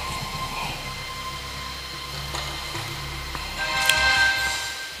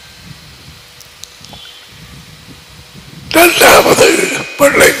 இரண்டாவது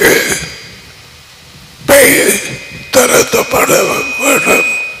பிள்ளைக்கு பெயர் திறத்தப்பட வேண்டும்.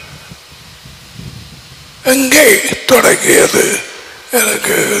 எங்கே தொடங்கியது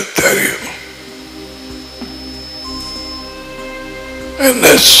எனக்கு தெரியும்.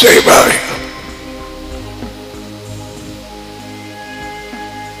 என்ன செய்வாய்?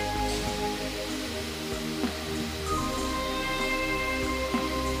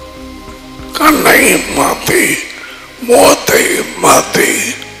 கண்ணை மாத்தி முகத்தை மாத்தி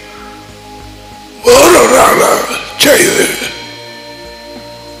வேறொரு ஆள செய்து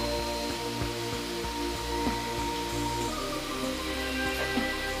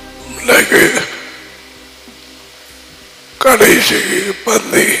கடைசி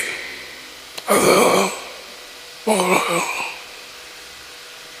பந்தி அது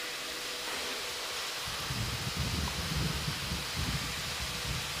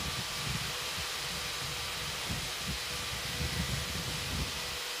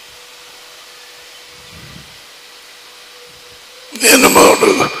என்னமோடு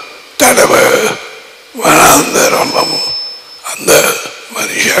தடவை வனாந்தரமும் அந்த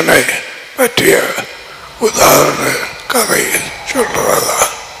மனுஷனை பற்றிய உதாரண கதை சொல்றதா?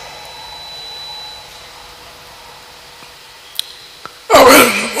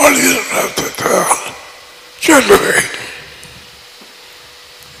 அவன் வழிநடத்தான் சொல்லுவேன்.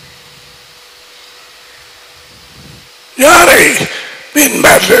 யாரை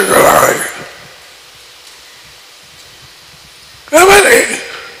பின்பற்றுகிறாய்? அவரை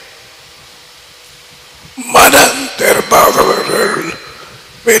மனம் திரும்பாதவர்கள்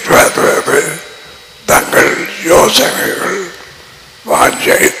பின்பற்றுவது தங்கள் யோசனைகள்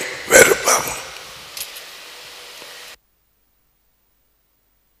வாஞ்சை விருப்பம்.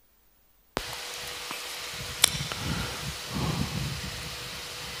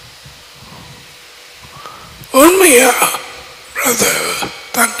 உண்மையா பிரதர்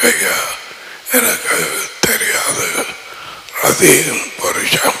தங்கையா எனக்கு தெரியாது. ரதியின்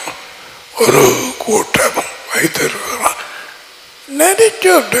புருஷன் ஒரு கூட்டம் வைத்திருக்கிறான்.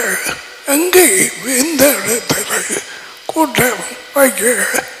 நினைச்சோட்டு அங்கே இந்த இடத்துல கூட்டம் வைக்க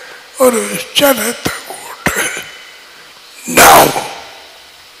ஒரு ஜனத்தை கூட்டு.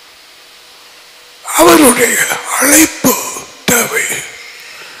 அவருடைய அழைப்பு தேவை,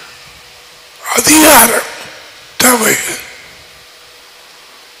 அதிகாரம் தேவை.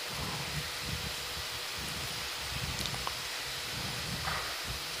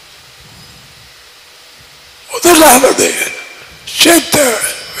 முதலாவது செத்த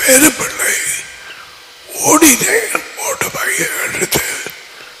வேறுபிள்ளை ஓடினேன் ஓட்டு பைய எடுத்து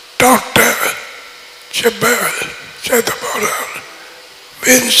டாக்டர் செத்த போனார்.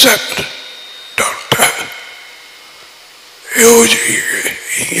 வின்சென்ட் டாக்டர் யோஜி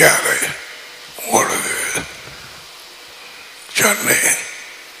இங்கால உங்களுக்கு சொன்னேன்.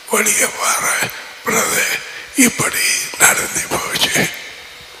 வெளியே வர பிரதர் இப்படி நடந்து போச்சு.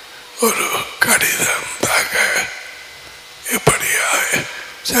 ஒரு கடிதம் தாங்க இப்படியா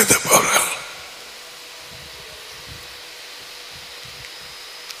செத்து போறான்.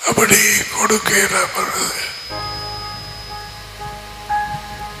 அப்படி கொடுக்கல வருது.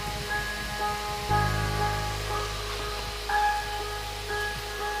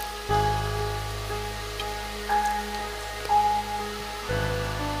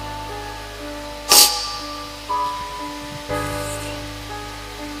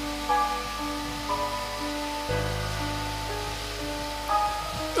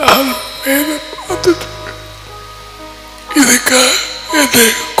 இதுக்கா என்னை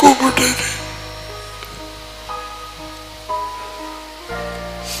கூப்பிட்டது.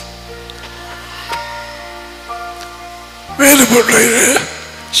 வேறுபட்ட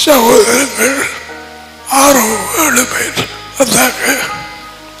சகோதரங்கள் 6-7 பேர் வந்தாங்க.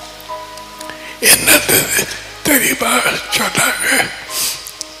 என்னது தெரியுமா சொன்னாங்க.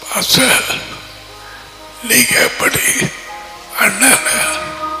 பாஸ்டர், நீங்க எப்படி அண்ணனை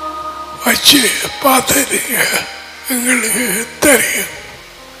வச்சு பார்த்துருங்க, எங்களுக்கு தெரியும்.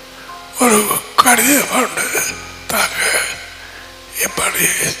 ஒரு கடிதம் ஒன்று தாங்க, இப்படி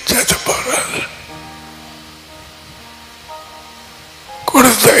செத்து போறார்.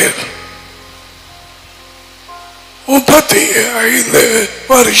 கொடுத்தேன். 35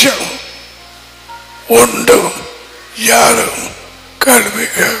 வருஷம் ஒன்றும் யாரும்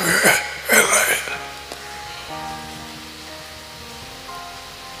கல்விக்காக இல்லை.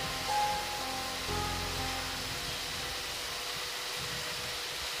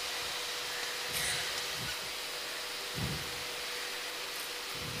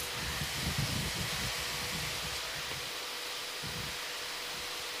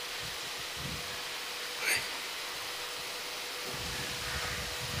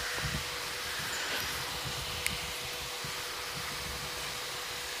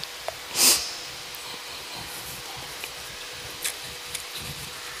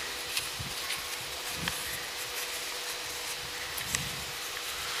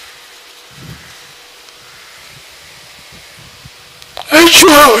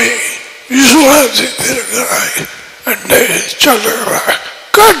 விசுவாசித்திருக்கிறாய் என்று சொல்லுகிறாய்.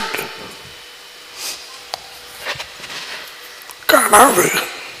 கண் காணாது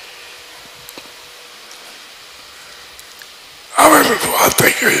அவர்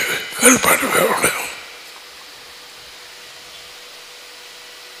வார்த்தைக்கு கீழ்பட வேண்டும்.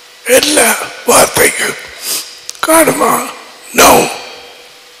 எல்லா வார்த்தைக்கும் காணுமா? நோ.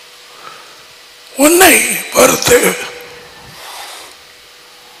 உன்னை பொறுத்து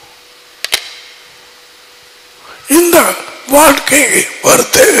இந்த வாழ்க்கையை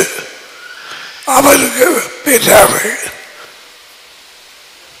பொறுத்து அவருக்கு பின்னாடி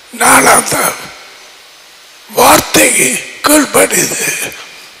நாளாந்த வார்த்தைக்கு கீழ்படிது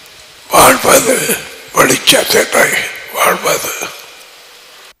வாழ்வது, வெளிச்சத்தை வாழ்வது.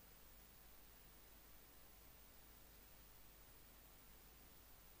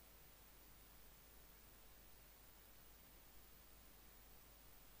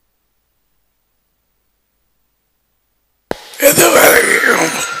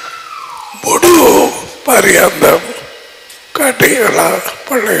 இதுவரையும் முடிவு பரியந்தம் கட்டிகளா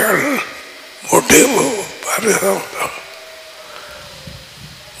பிள்ளைகள் முடிவு பரியந்தம்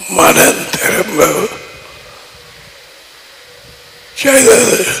மனம் திரும்ப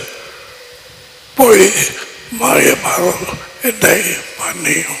செய்தது போய் மாயமாறும் என்னை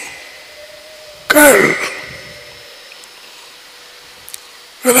மன்னியும். கள்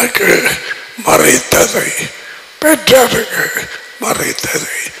எனக்கு மறைத்ததை பெற்றாருக்கு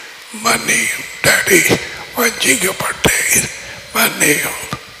மறைத்ததை மன்னியும். டாடி, வஞ்சிக்கப்பட்டேன், மன்னியும்.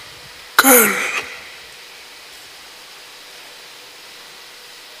 கள்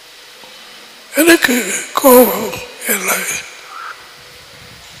எனக்கு கோபம் இல்லை.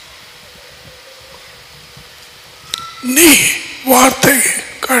 நீ வார்த்தை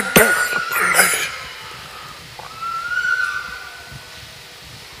கட்ட பிள்ளை.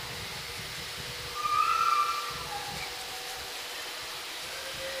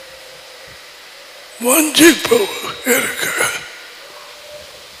 வஞ்சிப்பு இருக்கு.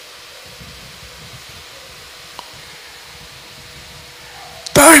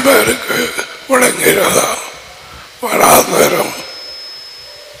 தாய்மாருக்கு விளங்குகிறதா? வராந்தரம்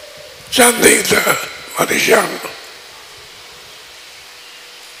சந்தித்த மனுஷன்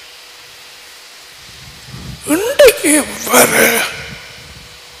இன்றைக்கு வர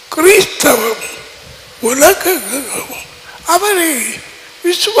கிறிஸ்தவம் உலகம் அவரை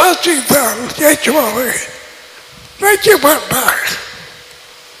விசுவாசித்தால் இயேசுவை ரட்சிப்பார்.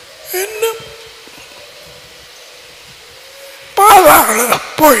 இன்னும் பாதாள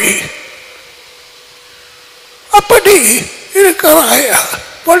போய் அப்படி இருக்கிறாயா?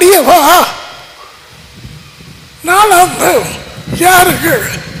 படியவா நாளாந்த யாருக்கு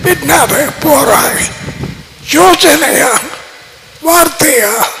பின்னால போறாய்? யோசனையா,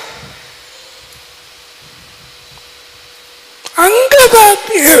 வார்த்தையா? அங்கதான்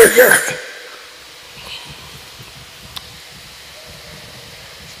இருக்கு.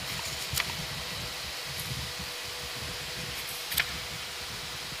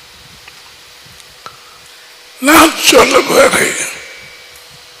 நான் சொல்லும் வரை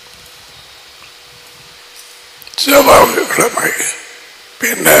செவ்வாய்க்கிழமை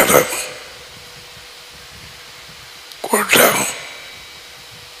பின்னரும் கூட்டம்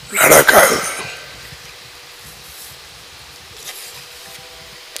நடக்காது.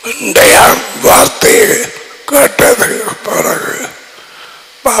 இன்றைய வார்த்தையை கேட்டதுக்கு பிறகு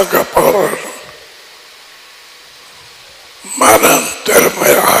பார்க்க போறோம்.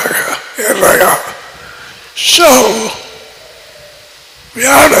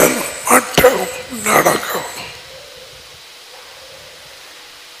 வியாழன் மட்டும் நடக்கும்.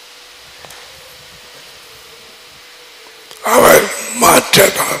 அவர்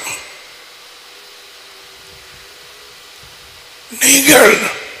மாற்றினார். நீங்கள்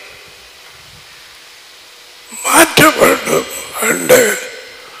மாற்ற வேண்டும் என்று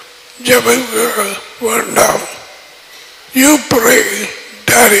ஜெபிக்க வேண்டாம். You pray,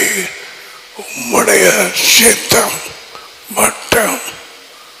 Daddy, உம்முடைய சித்தம் மட்டும்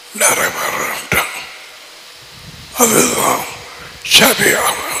நிறைவேறட்டும். அதுதான்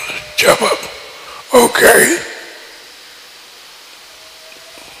சரியான ஜெபம். ஓகே,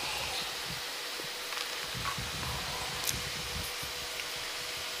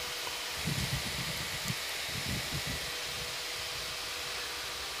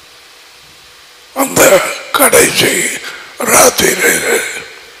 அந்த கடைசி ராத்திரியில்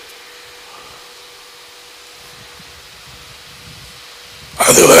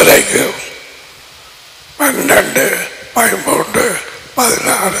அதுவரைக்கும் 12, 13,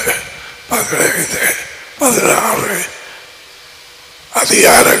 14, 15, 16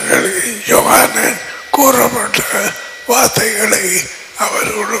 அதிகாரங்களில் யோவானன் கூறப்பட்ட வார்த்தைகளை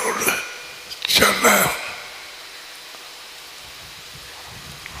அவர்களோடு சொன்னார்.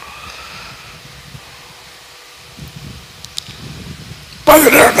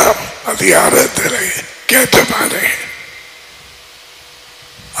 பதினேழாம் அதிகாரத்திலே கேட்டமானே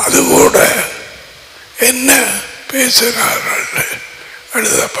அது கூட என்ன பேசுகிறார்கள்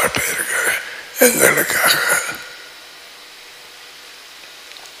எழுதப்பட்டிருக்க எங்களுக்காக.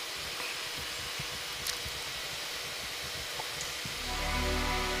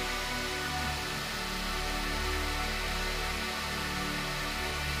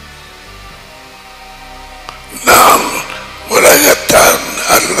 நாம் உலகத்தான்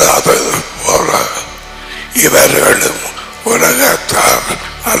அல்லாதது போல இவர்களும் உலகத்தான்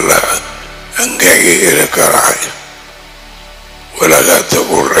அல்ல. எங்கே இருக்கிறாய்?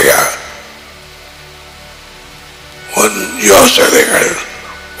 உலகத்துக்குரிய உன் யோசனைகள்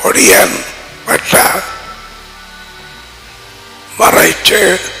ஒடியன் பட்ட மறைச்சு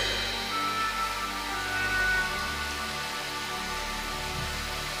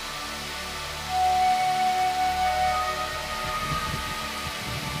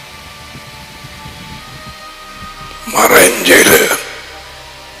மறைஞ்சிரு.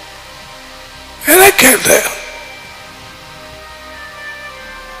 எனக்கு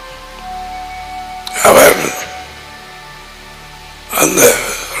அவர் அந்த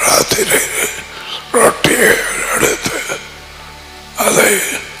ராத்திரி ரொட்டியை எடுத்து அதை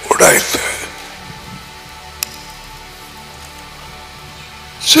உடைத்து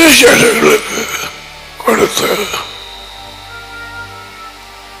சீஷர்களுக்கு கொடுத்து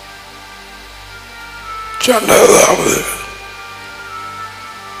சொன்னதாவது,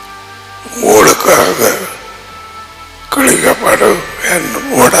 உங்களுக்காக கிழிக்கப்படும் என்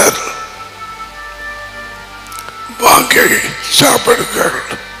உடல், வாங்கி சாப்பிடுங்கள்.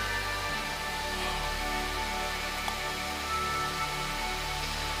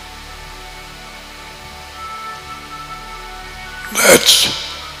 Let's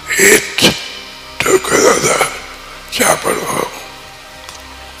eat together. சாப்பிடுவோம்.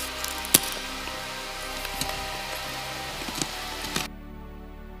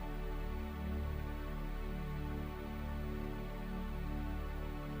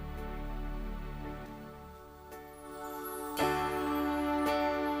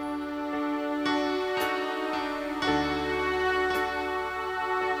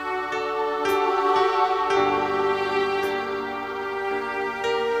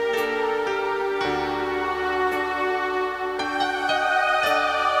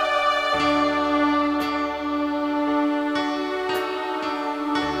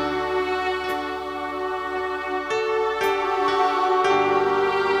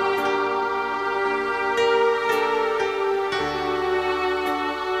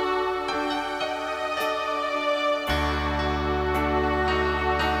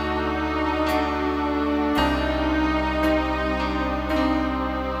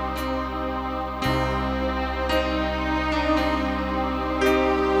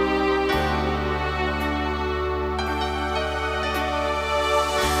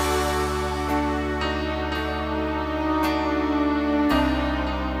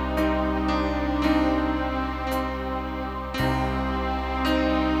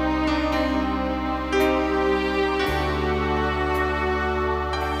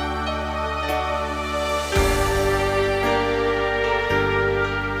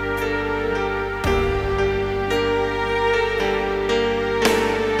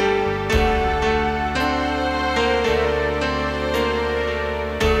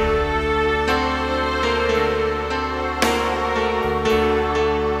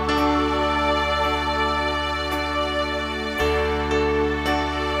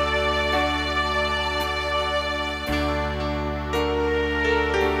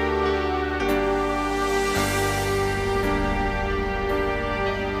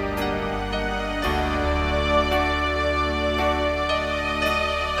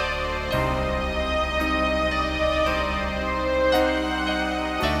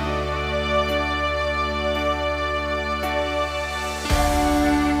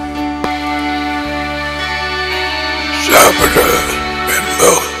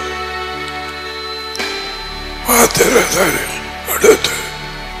 ரத்தத்தை எடுத்து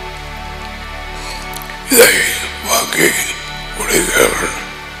இதை வாங்கி குடிக்கிறவர்கள்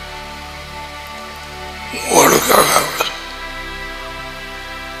உங்களுக்காக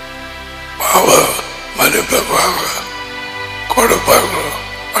பாவ மன்னிப்புக்காக கொடுப்பார்கள்.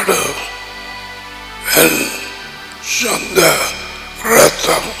 அது என் சொந்த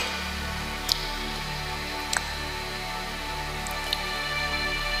ரத்தம்.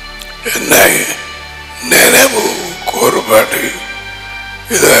 என்னை நினைவு கூறுபடி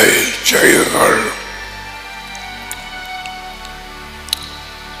இதை செய்யுங்கள்.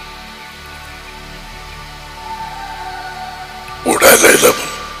 உடலிலும்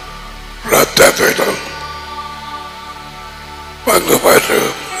இரத்தத்திலும் பங்கு பெற்று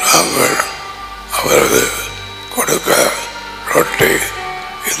நாங்கள் அவரது கொடுக்க ரொட்டி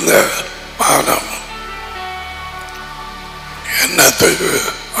இந்த பானம் எண்ணத்துக்கு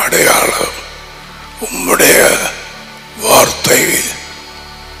அடையாளம். உம்முடைய வார்த்தை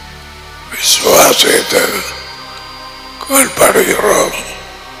விசுவாசித்து கீழ்ப்படுகிறோம்.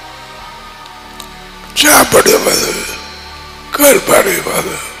 சாப்பிடுவது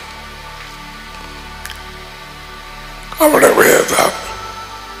கீழ்ப்படிவது அவ்வளவுதான்.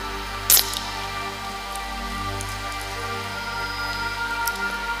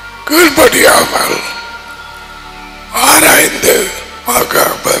 கீழ்ப்படியாமல் ஆராய்ந்து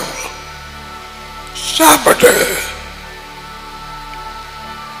பார்க்காமல் சாப்பிட்டு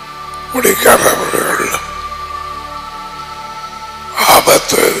முடிக்காதவர்கள்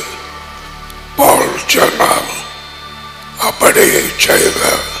ஆபத்து போல் சொன்னால் அப்படி செய்த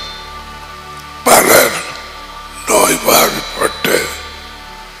பலர் நோய்வாய்ப்பட்டு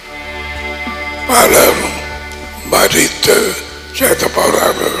பலரும் மறித்து செய்த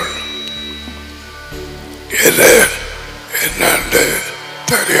போறார்கள். இது என்னன்னு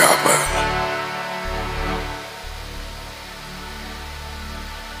தெரியாம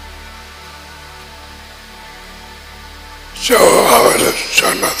அவர்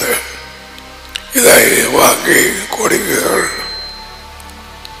சொன்னது இதை வாங்கி குடிங்கள்.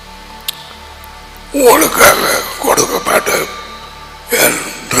 உங்களுக்காக கொடுக்கப்பட்ட என்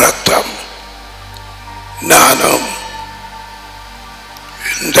ரத்தம். நானும்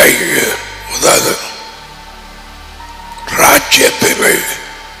இன்றைக்கு முதல் ராஜ்யத்திலே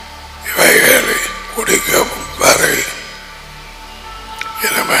இவைகளை குடிக்கும் வரை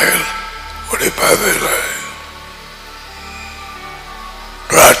இனிமேல் குடிப்பதில்லை.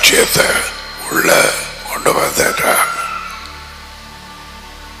 ராஜ்யத்தை உள்ள கொண்டு வந்துட்டார்.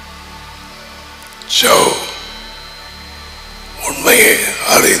 உண்மையை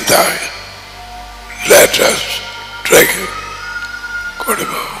அறிந்தாய். Let us drink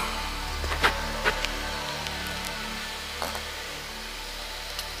கொடுப்போம்.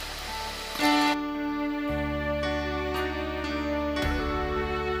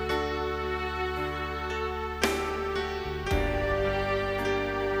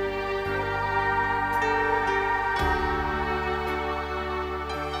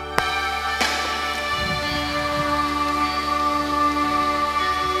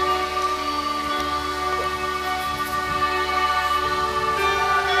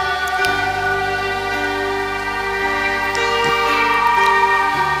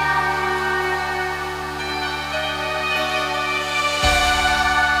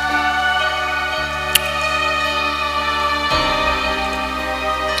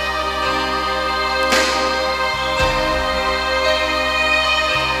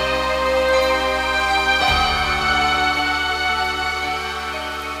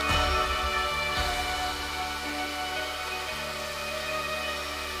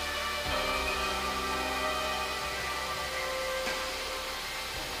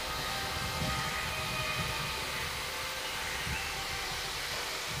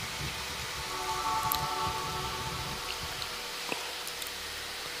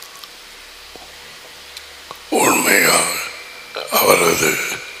 உண்மையாக அவரது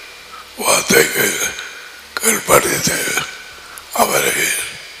வார்த்தைக்கு கீழ்ப்படிந்து அவரை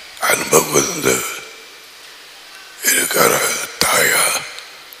அன்பு கூர்ந்து இருக்கிற தாயா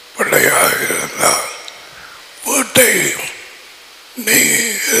பிள்ளையாக இருந்தால் வீட்டையும் நீ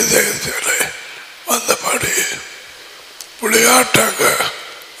இருதயத்தில் வந்தபடி விளையாட்டாக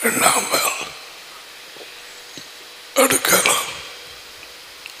எண்ணாமல் எடுக்கலாம்.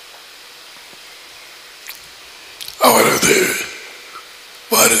 அவரது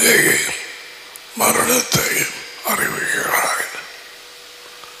வருகையை மரணத்தையும் அறிவிக்கிறாய்.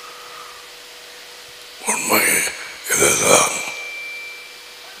 உண்மை இதுதான்.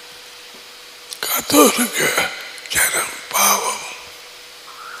 கத்தோலிக்க ஜனம் பாவம்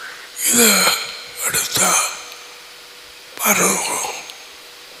இதை எடுத்தா அருகும்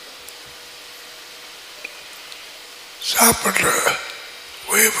சாப்பிட்ற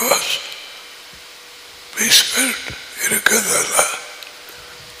வேஃபர்ஸ் பிஸ்கட் இருக்கிறதில்ல,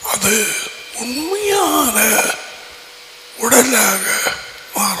 அது உண்மையான உடலாக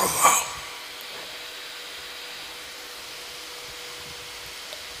மாறுதான்.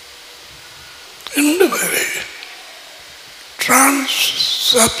 இன்று வரை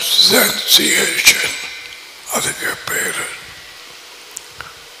டிரான்ஸ்சப்ஸ்டன்சியேஷன் அதுக்கு பேரு.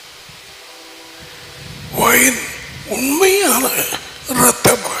 வைன் உண்மையான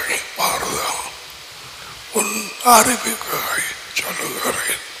இரத்தமாக மாறுதான். உன் அறிவுக்காக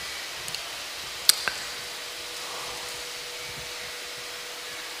சொல்லுகிறேன்.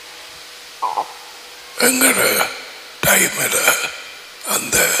 எங்கட டைமில்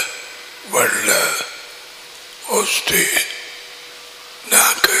அந்த வெள்ள ஓஸ்டி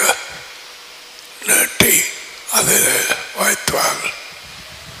நாக்கு நட்டி அதில் வைத்தால்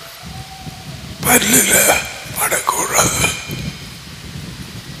பல்லில் படக்கூடாது.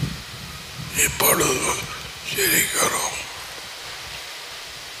 இப்பொழுது சிரிக்கிறோம்.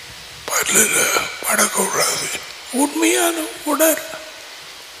 பல்லில் படக்கூடாது, உண்மையான உடல்.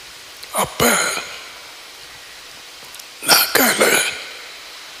 அப்ப நாக்கால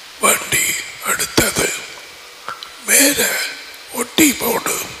வண்டி எடுத்தது மேல ஒட்டி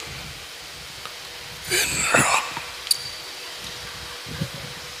போடு என்றான்.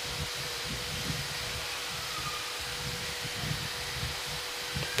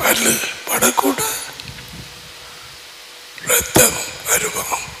 பல்லு படக்கூட ரத்தம்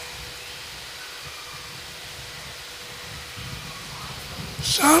வருவோம்.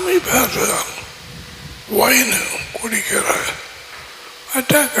 சாமி பார்த்தான் வைன் குடிக்கிற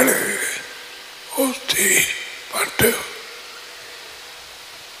அட்டாக்களுக்கு ஊற்றி பட்டு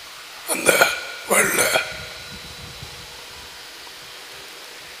அந்த வெள்ள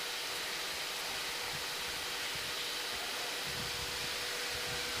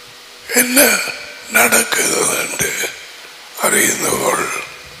என்ன நடக்குது என்று அறிந்து கொள்.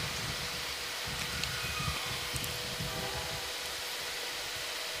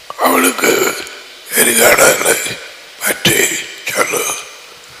 அவளுக்கு எரிகாடலை பற்றி சொல்லு.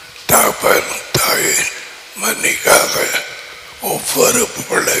 தாப்பன் தாய் மன்னிக்காத ஒவ்வொரு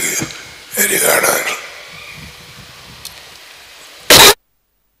பிள்ளையும் எரிகாடல்.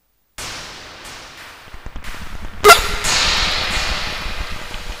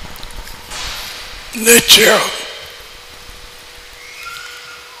 நிச்சயம்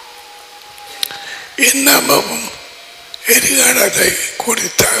இன்னமும் எரிகாடலை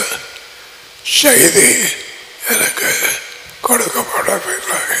குடித்த செய்தி எனக்கு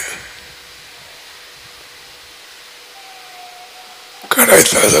கொடுக்கப்படவில்லை.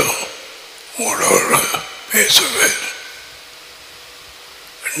 கிடைத்ததும் உங்களோடு பேசுவேன்.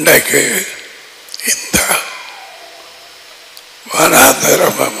 இன்றைக்கு இந்த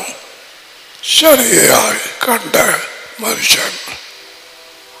வனாந்தரமும் சரியாய் கண்ட மனுஷன்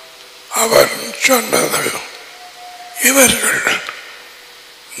அவன் சொன்னது இவர்கள்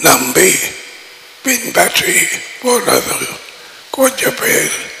நம்பி பின்பற்றி போனது. கொஞ்சம்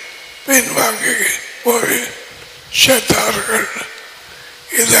பேர் பின்வாங்கி போய் செத்தார்கள்.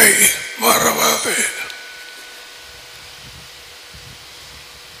 இதை மறவாது.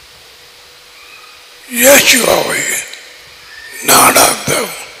 இயேசுவை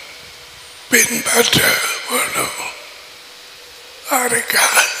நாடாந்தம் பின்பற்ற வேணும்.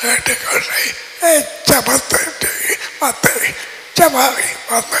 கேட்டுக்கொண்டை சபத்தை வந்தை சபாவை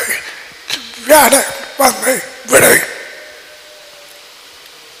வந்தை வியாழ வந்தை விடை.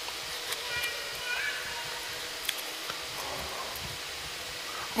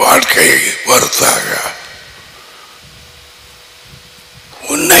 வாழ்க்கையை வருத்தாக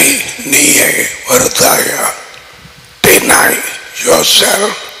உன்னை நீயே வருத்தாக. deny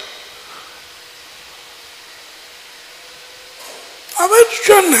yourself. அவன்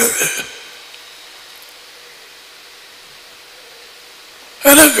சொன்னது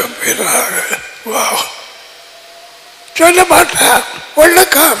எனக்கு பின்னாக வா சொல்ல மாட்டான்.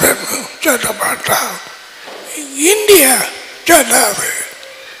 வெள்ளக்காரன் சொல்ல மாட்டான். இந்தியா சொல்லாது,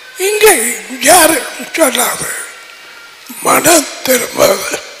 இங்கே யாரும் சொல்லாது. மனம்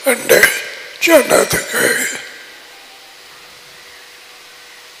திரும்பாது என்று சொன்னதுக்கு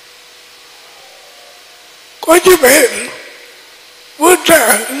கொஞ்சம் பேர் வீட்டை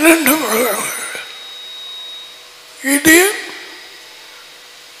நின்று போகிறாங்க. இந்தியன்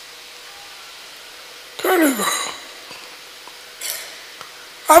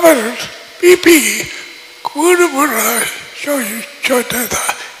அவர் பிபி கூடுபுற சொன்னதா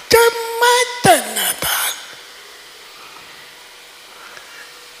தன்னதான்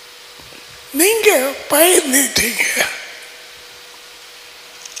நீங்க பயந்துட்டீங்க.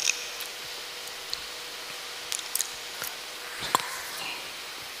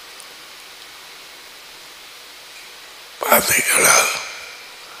 பார்த்தீங்களா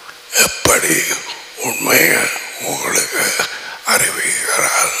எப்படி உண்மையை உங்களுக்கு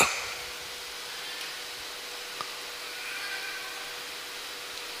அறிவிக்கிறார்.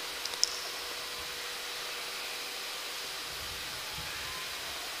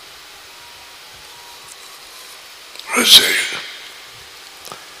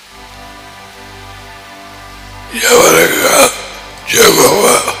 ఎవరిగా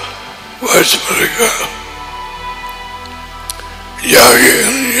యెహోవా వశముగా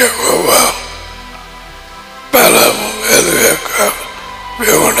యాగిన్ యెహోవా బలము ఎదుగక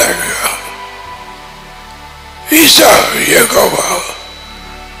వివడగా ఈసా యెహోవా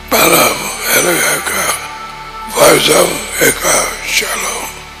బలము ఎదుగక వశం ఎక షలోం.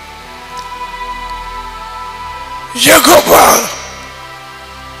 யெகோவா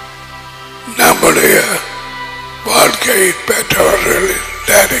நம்முடைய வாழ்க்கை பெற்றவர்களின்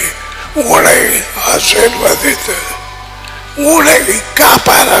டாடி உங்களை ஆசீர்வதித்து உங்களை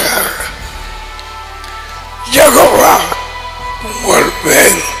காப்பாராக. யெகோவா உங்கள்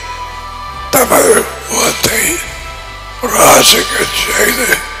மேல் தமது முகத்தை ராசிக்க செய்து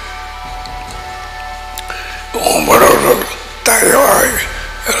உங்களோடு தயவாய்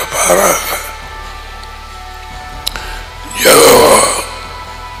இருப்பாராக. யெகோவா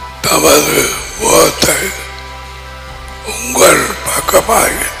தமது முகத்தை உங்கள்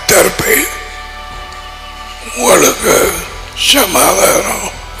பக்கமாய் திருப்பி உங்களுக்கு சமாதானம்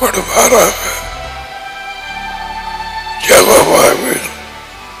கொடுப்பாராக. யெகோவாவின்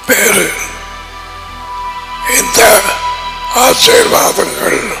பேரில் இந்த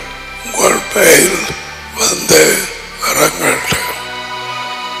ஆசீர்வாதங்கள் உங்கள் பேரில் வந்து இறங்கட்டும்.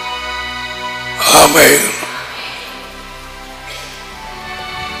 ஆமென்.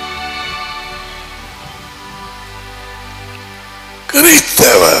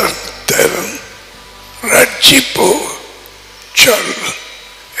 கிறிஸ்தவத்தின் ரட்சிப்பு சொல்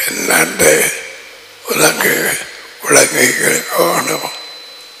என்னென்று உலகு விளங்கிக்கணும்.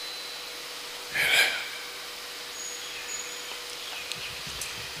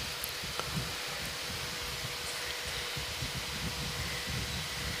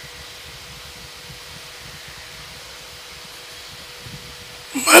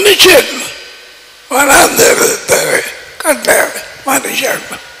 மனுஷன் வராந்திரத்தை கண்ட மனுஷன்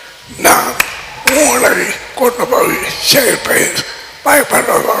நான் உங்களை கொண்டு போய் சேர்ப்பேன்,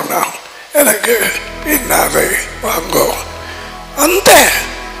 பயப்பட வேண்டாம், எனக்கு பின்னாலே வாங்கோ. அந்த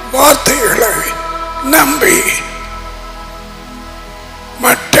வார்த்தைகளை நம்பி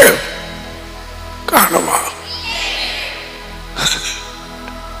மட்டும் காணுமா?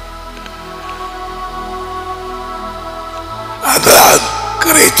 அதான்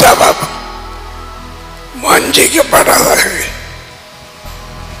கிறிஸ்தவம் வஞ்சிக்கப்படாத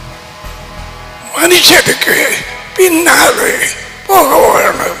மனுஷனுக்கு பின்னாலே போக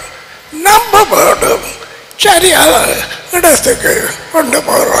வேண்டும், நம்ப வேண்டும், சரியான இடத்துக்கு கொண்டு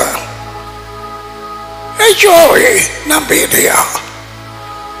போறான். நம்பியா?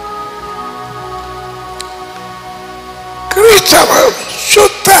 கிறிஸ்தவம்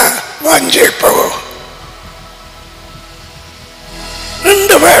சுத்த வஞ்சிப்பு.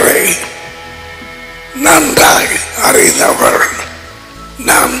 ரெண்டு பேரை நன்றாய் அறிந்தவர்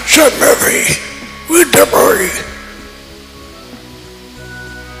நான் சொன்னதை விட்டு போய்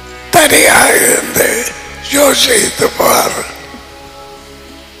தனியாக இருந்து யோசித்து பார்.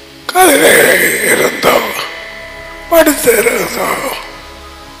 கதிரே இருந்தோ படுத்திருந்தோ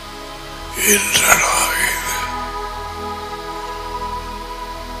இன்றடா இது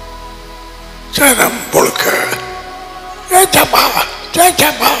ஜனம் முழுக்க ஏச்சப்பா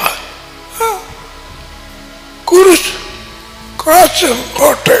சேச்சப்பா குருஸ் காசும்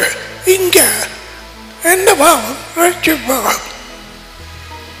போட்டு இங்க என்னவா ரட்சிப்பா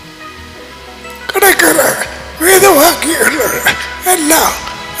கிடைக்கிற வேதவாக்கிகள் எல்லாம்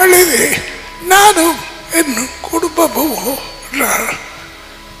எழுதி நானும் என் குடும்பமும்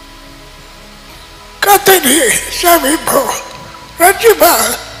கத்தனை சமைப்போம் ரட்சிப்பா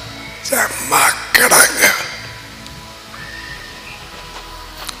மக்கடாங்க.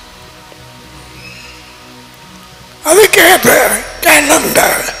 அதுக்கேற்ற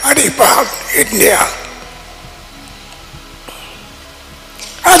கேலண்டர் அடிப்பால் இந்தியா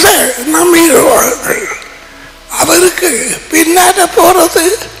அதை நம்பிடுவார்கள். அவருக்கு பின்னாட போறது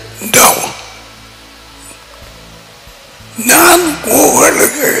நான்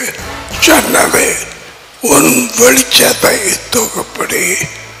உங்களுக்கு சொன்னது உன் வெளிச்சத்தை தொகுப்படி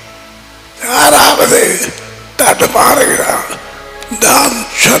ஆறாவது தடுமாறுகிறான். நான்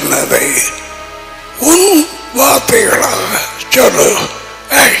சொன்னதை உன் வார்த்தைகளாக சொல்லு.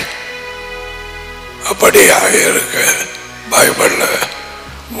 அப்படியாக இருக்கு பைபிள்ல.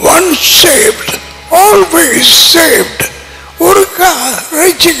 Once saved always saved. ஒருக்கா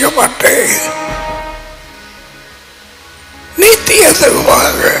ரட்சிக்கப்பட்டேன்,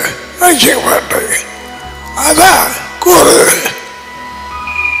 நித்தியத்துவாக ரட்சிக்கப்பட்டேன். அதான் கூறுது,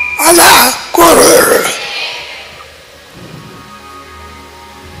 அதான் கூறுது.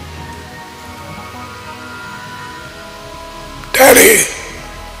 டேடி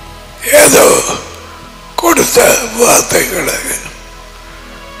ஏதோ கொடுத்த வார்த்தைகளை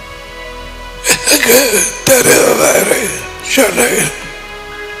எனக்கு தெரியாத சொன்னேன்.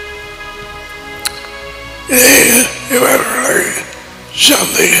 இவர்களை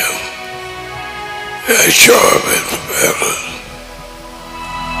சந்தேகம்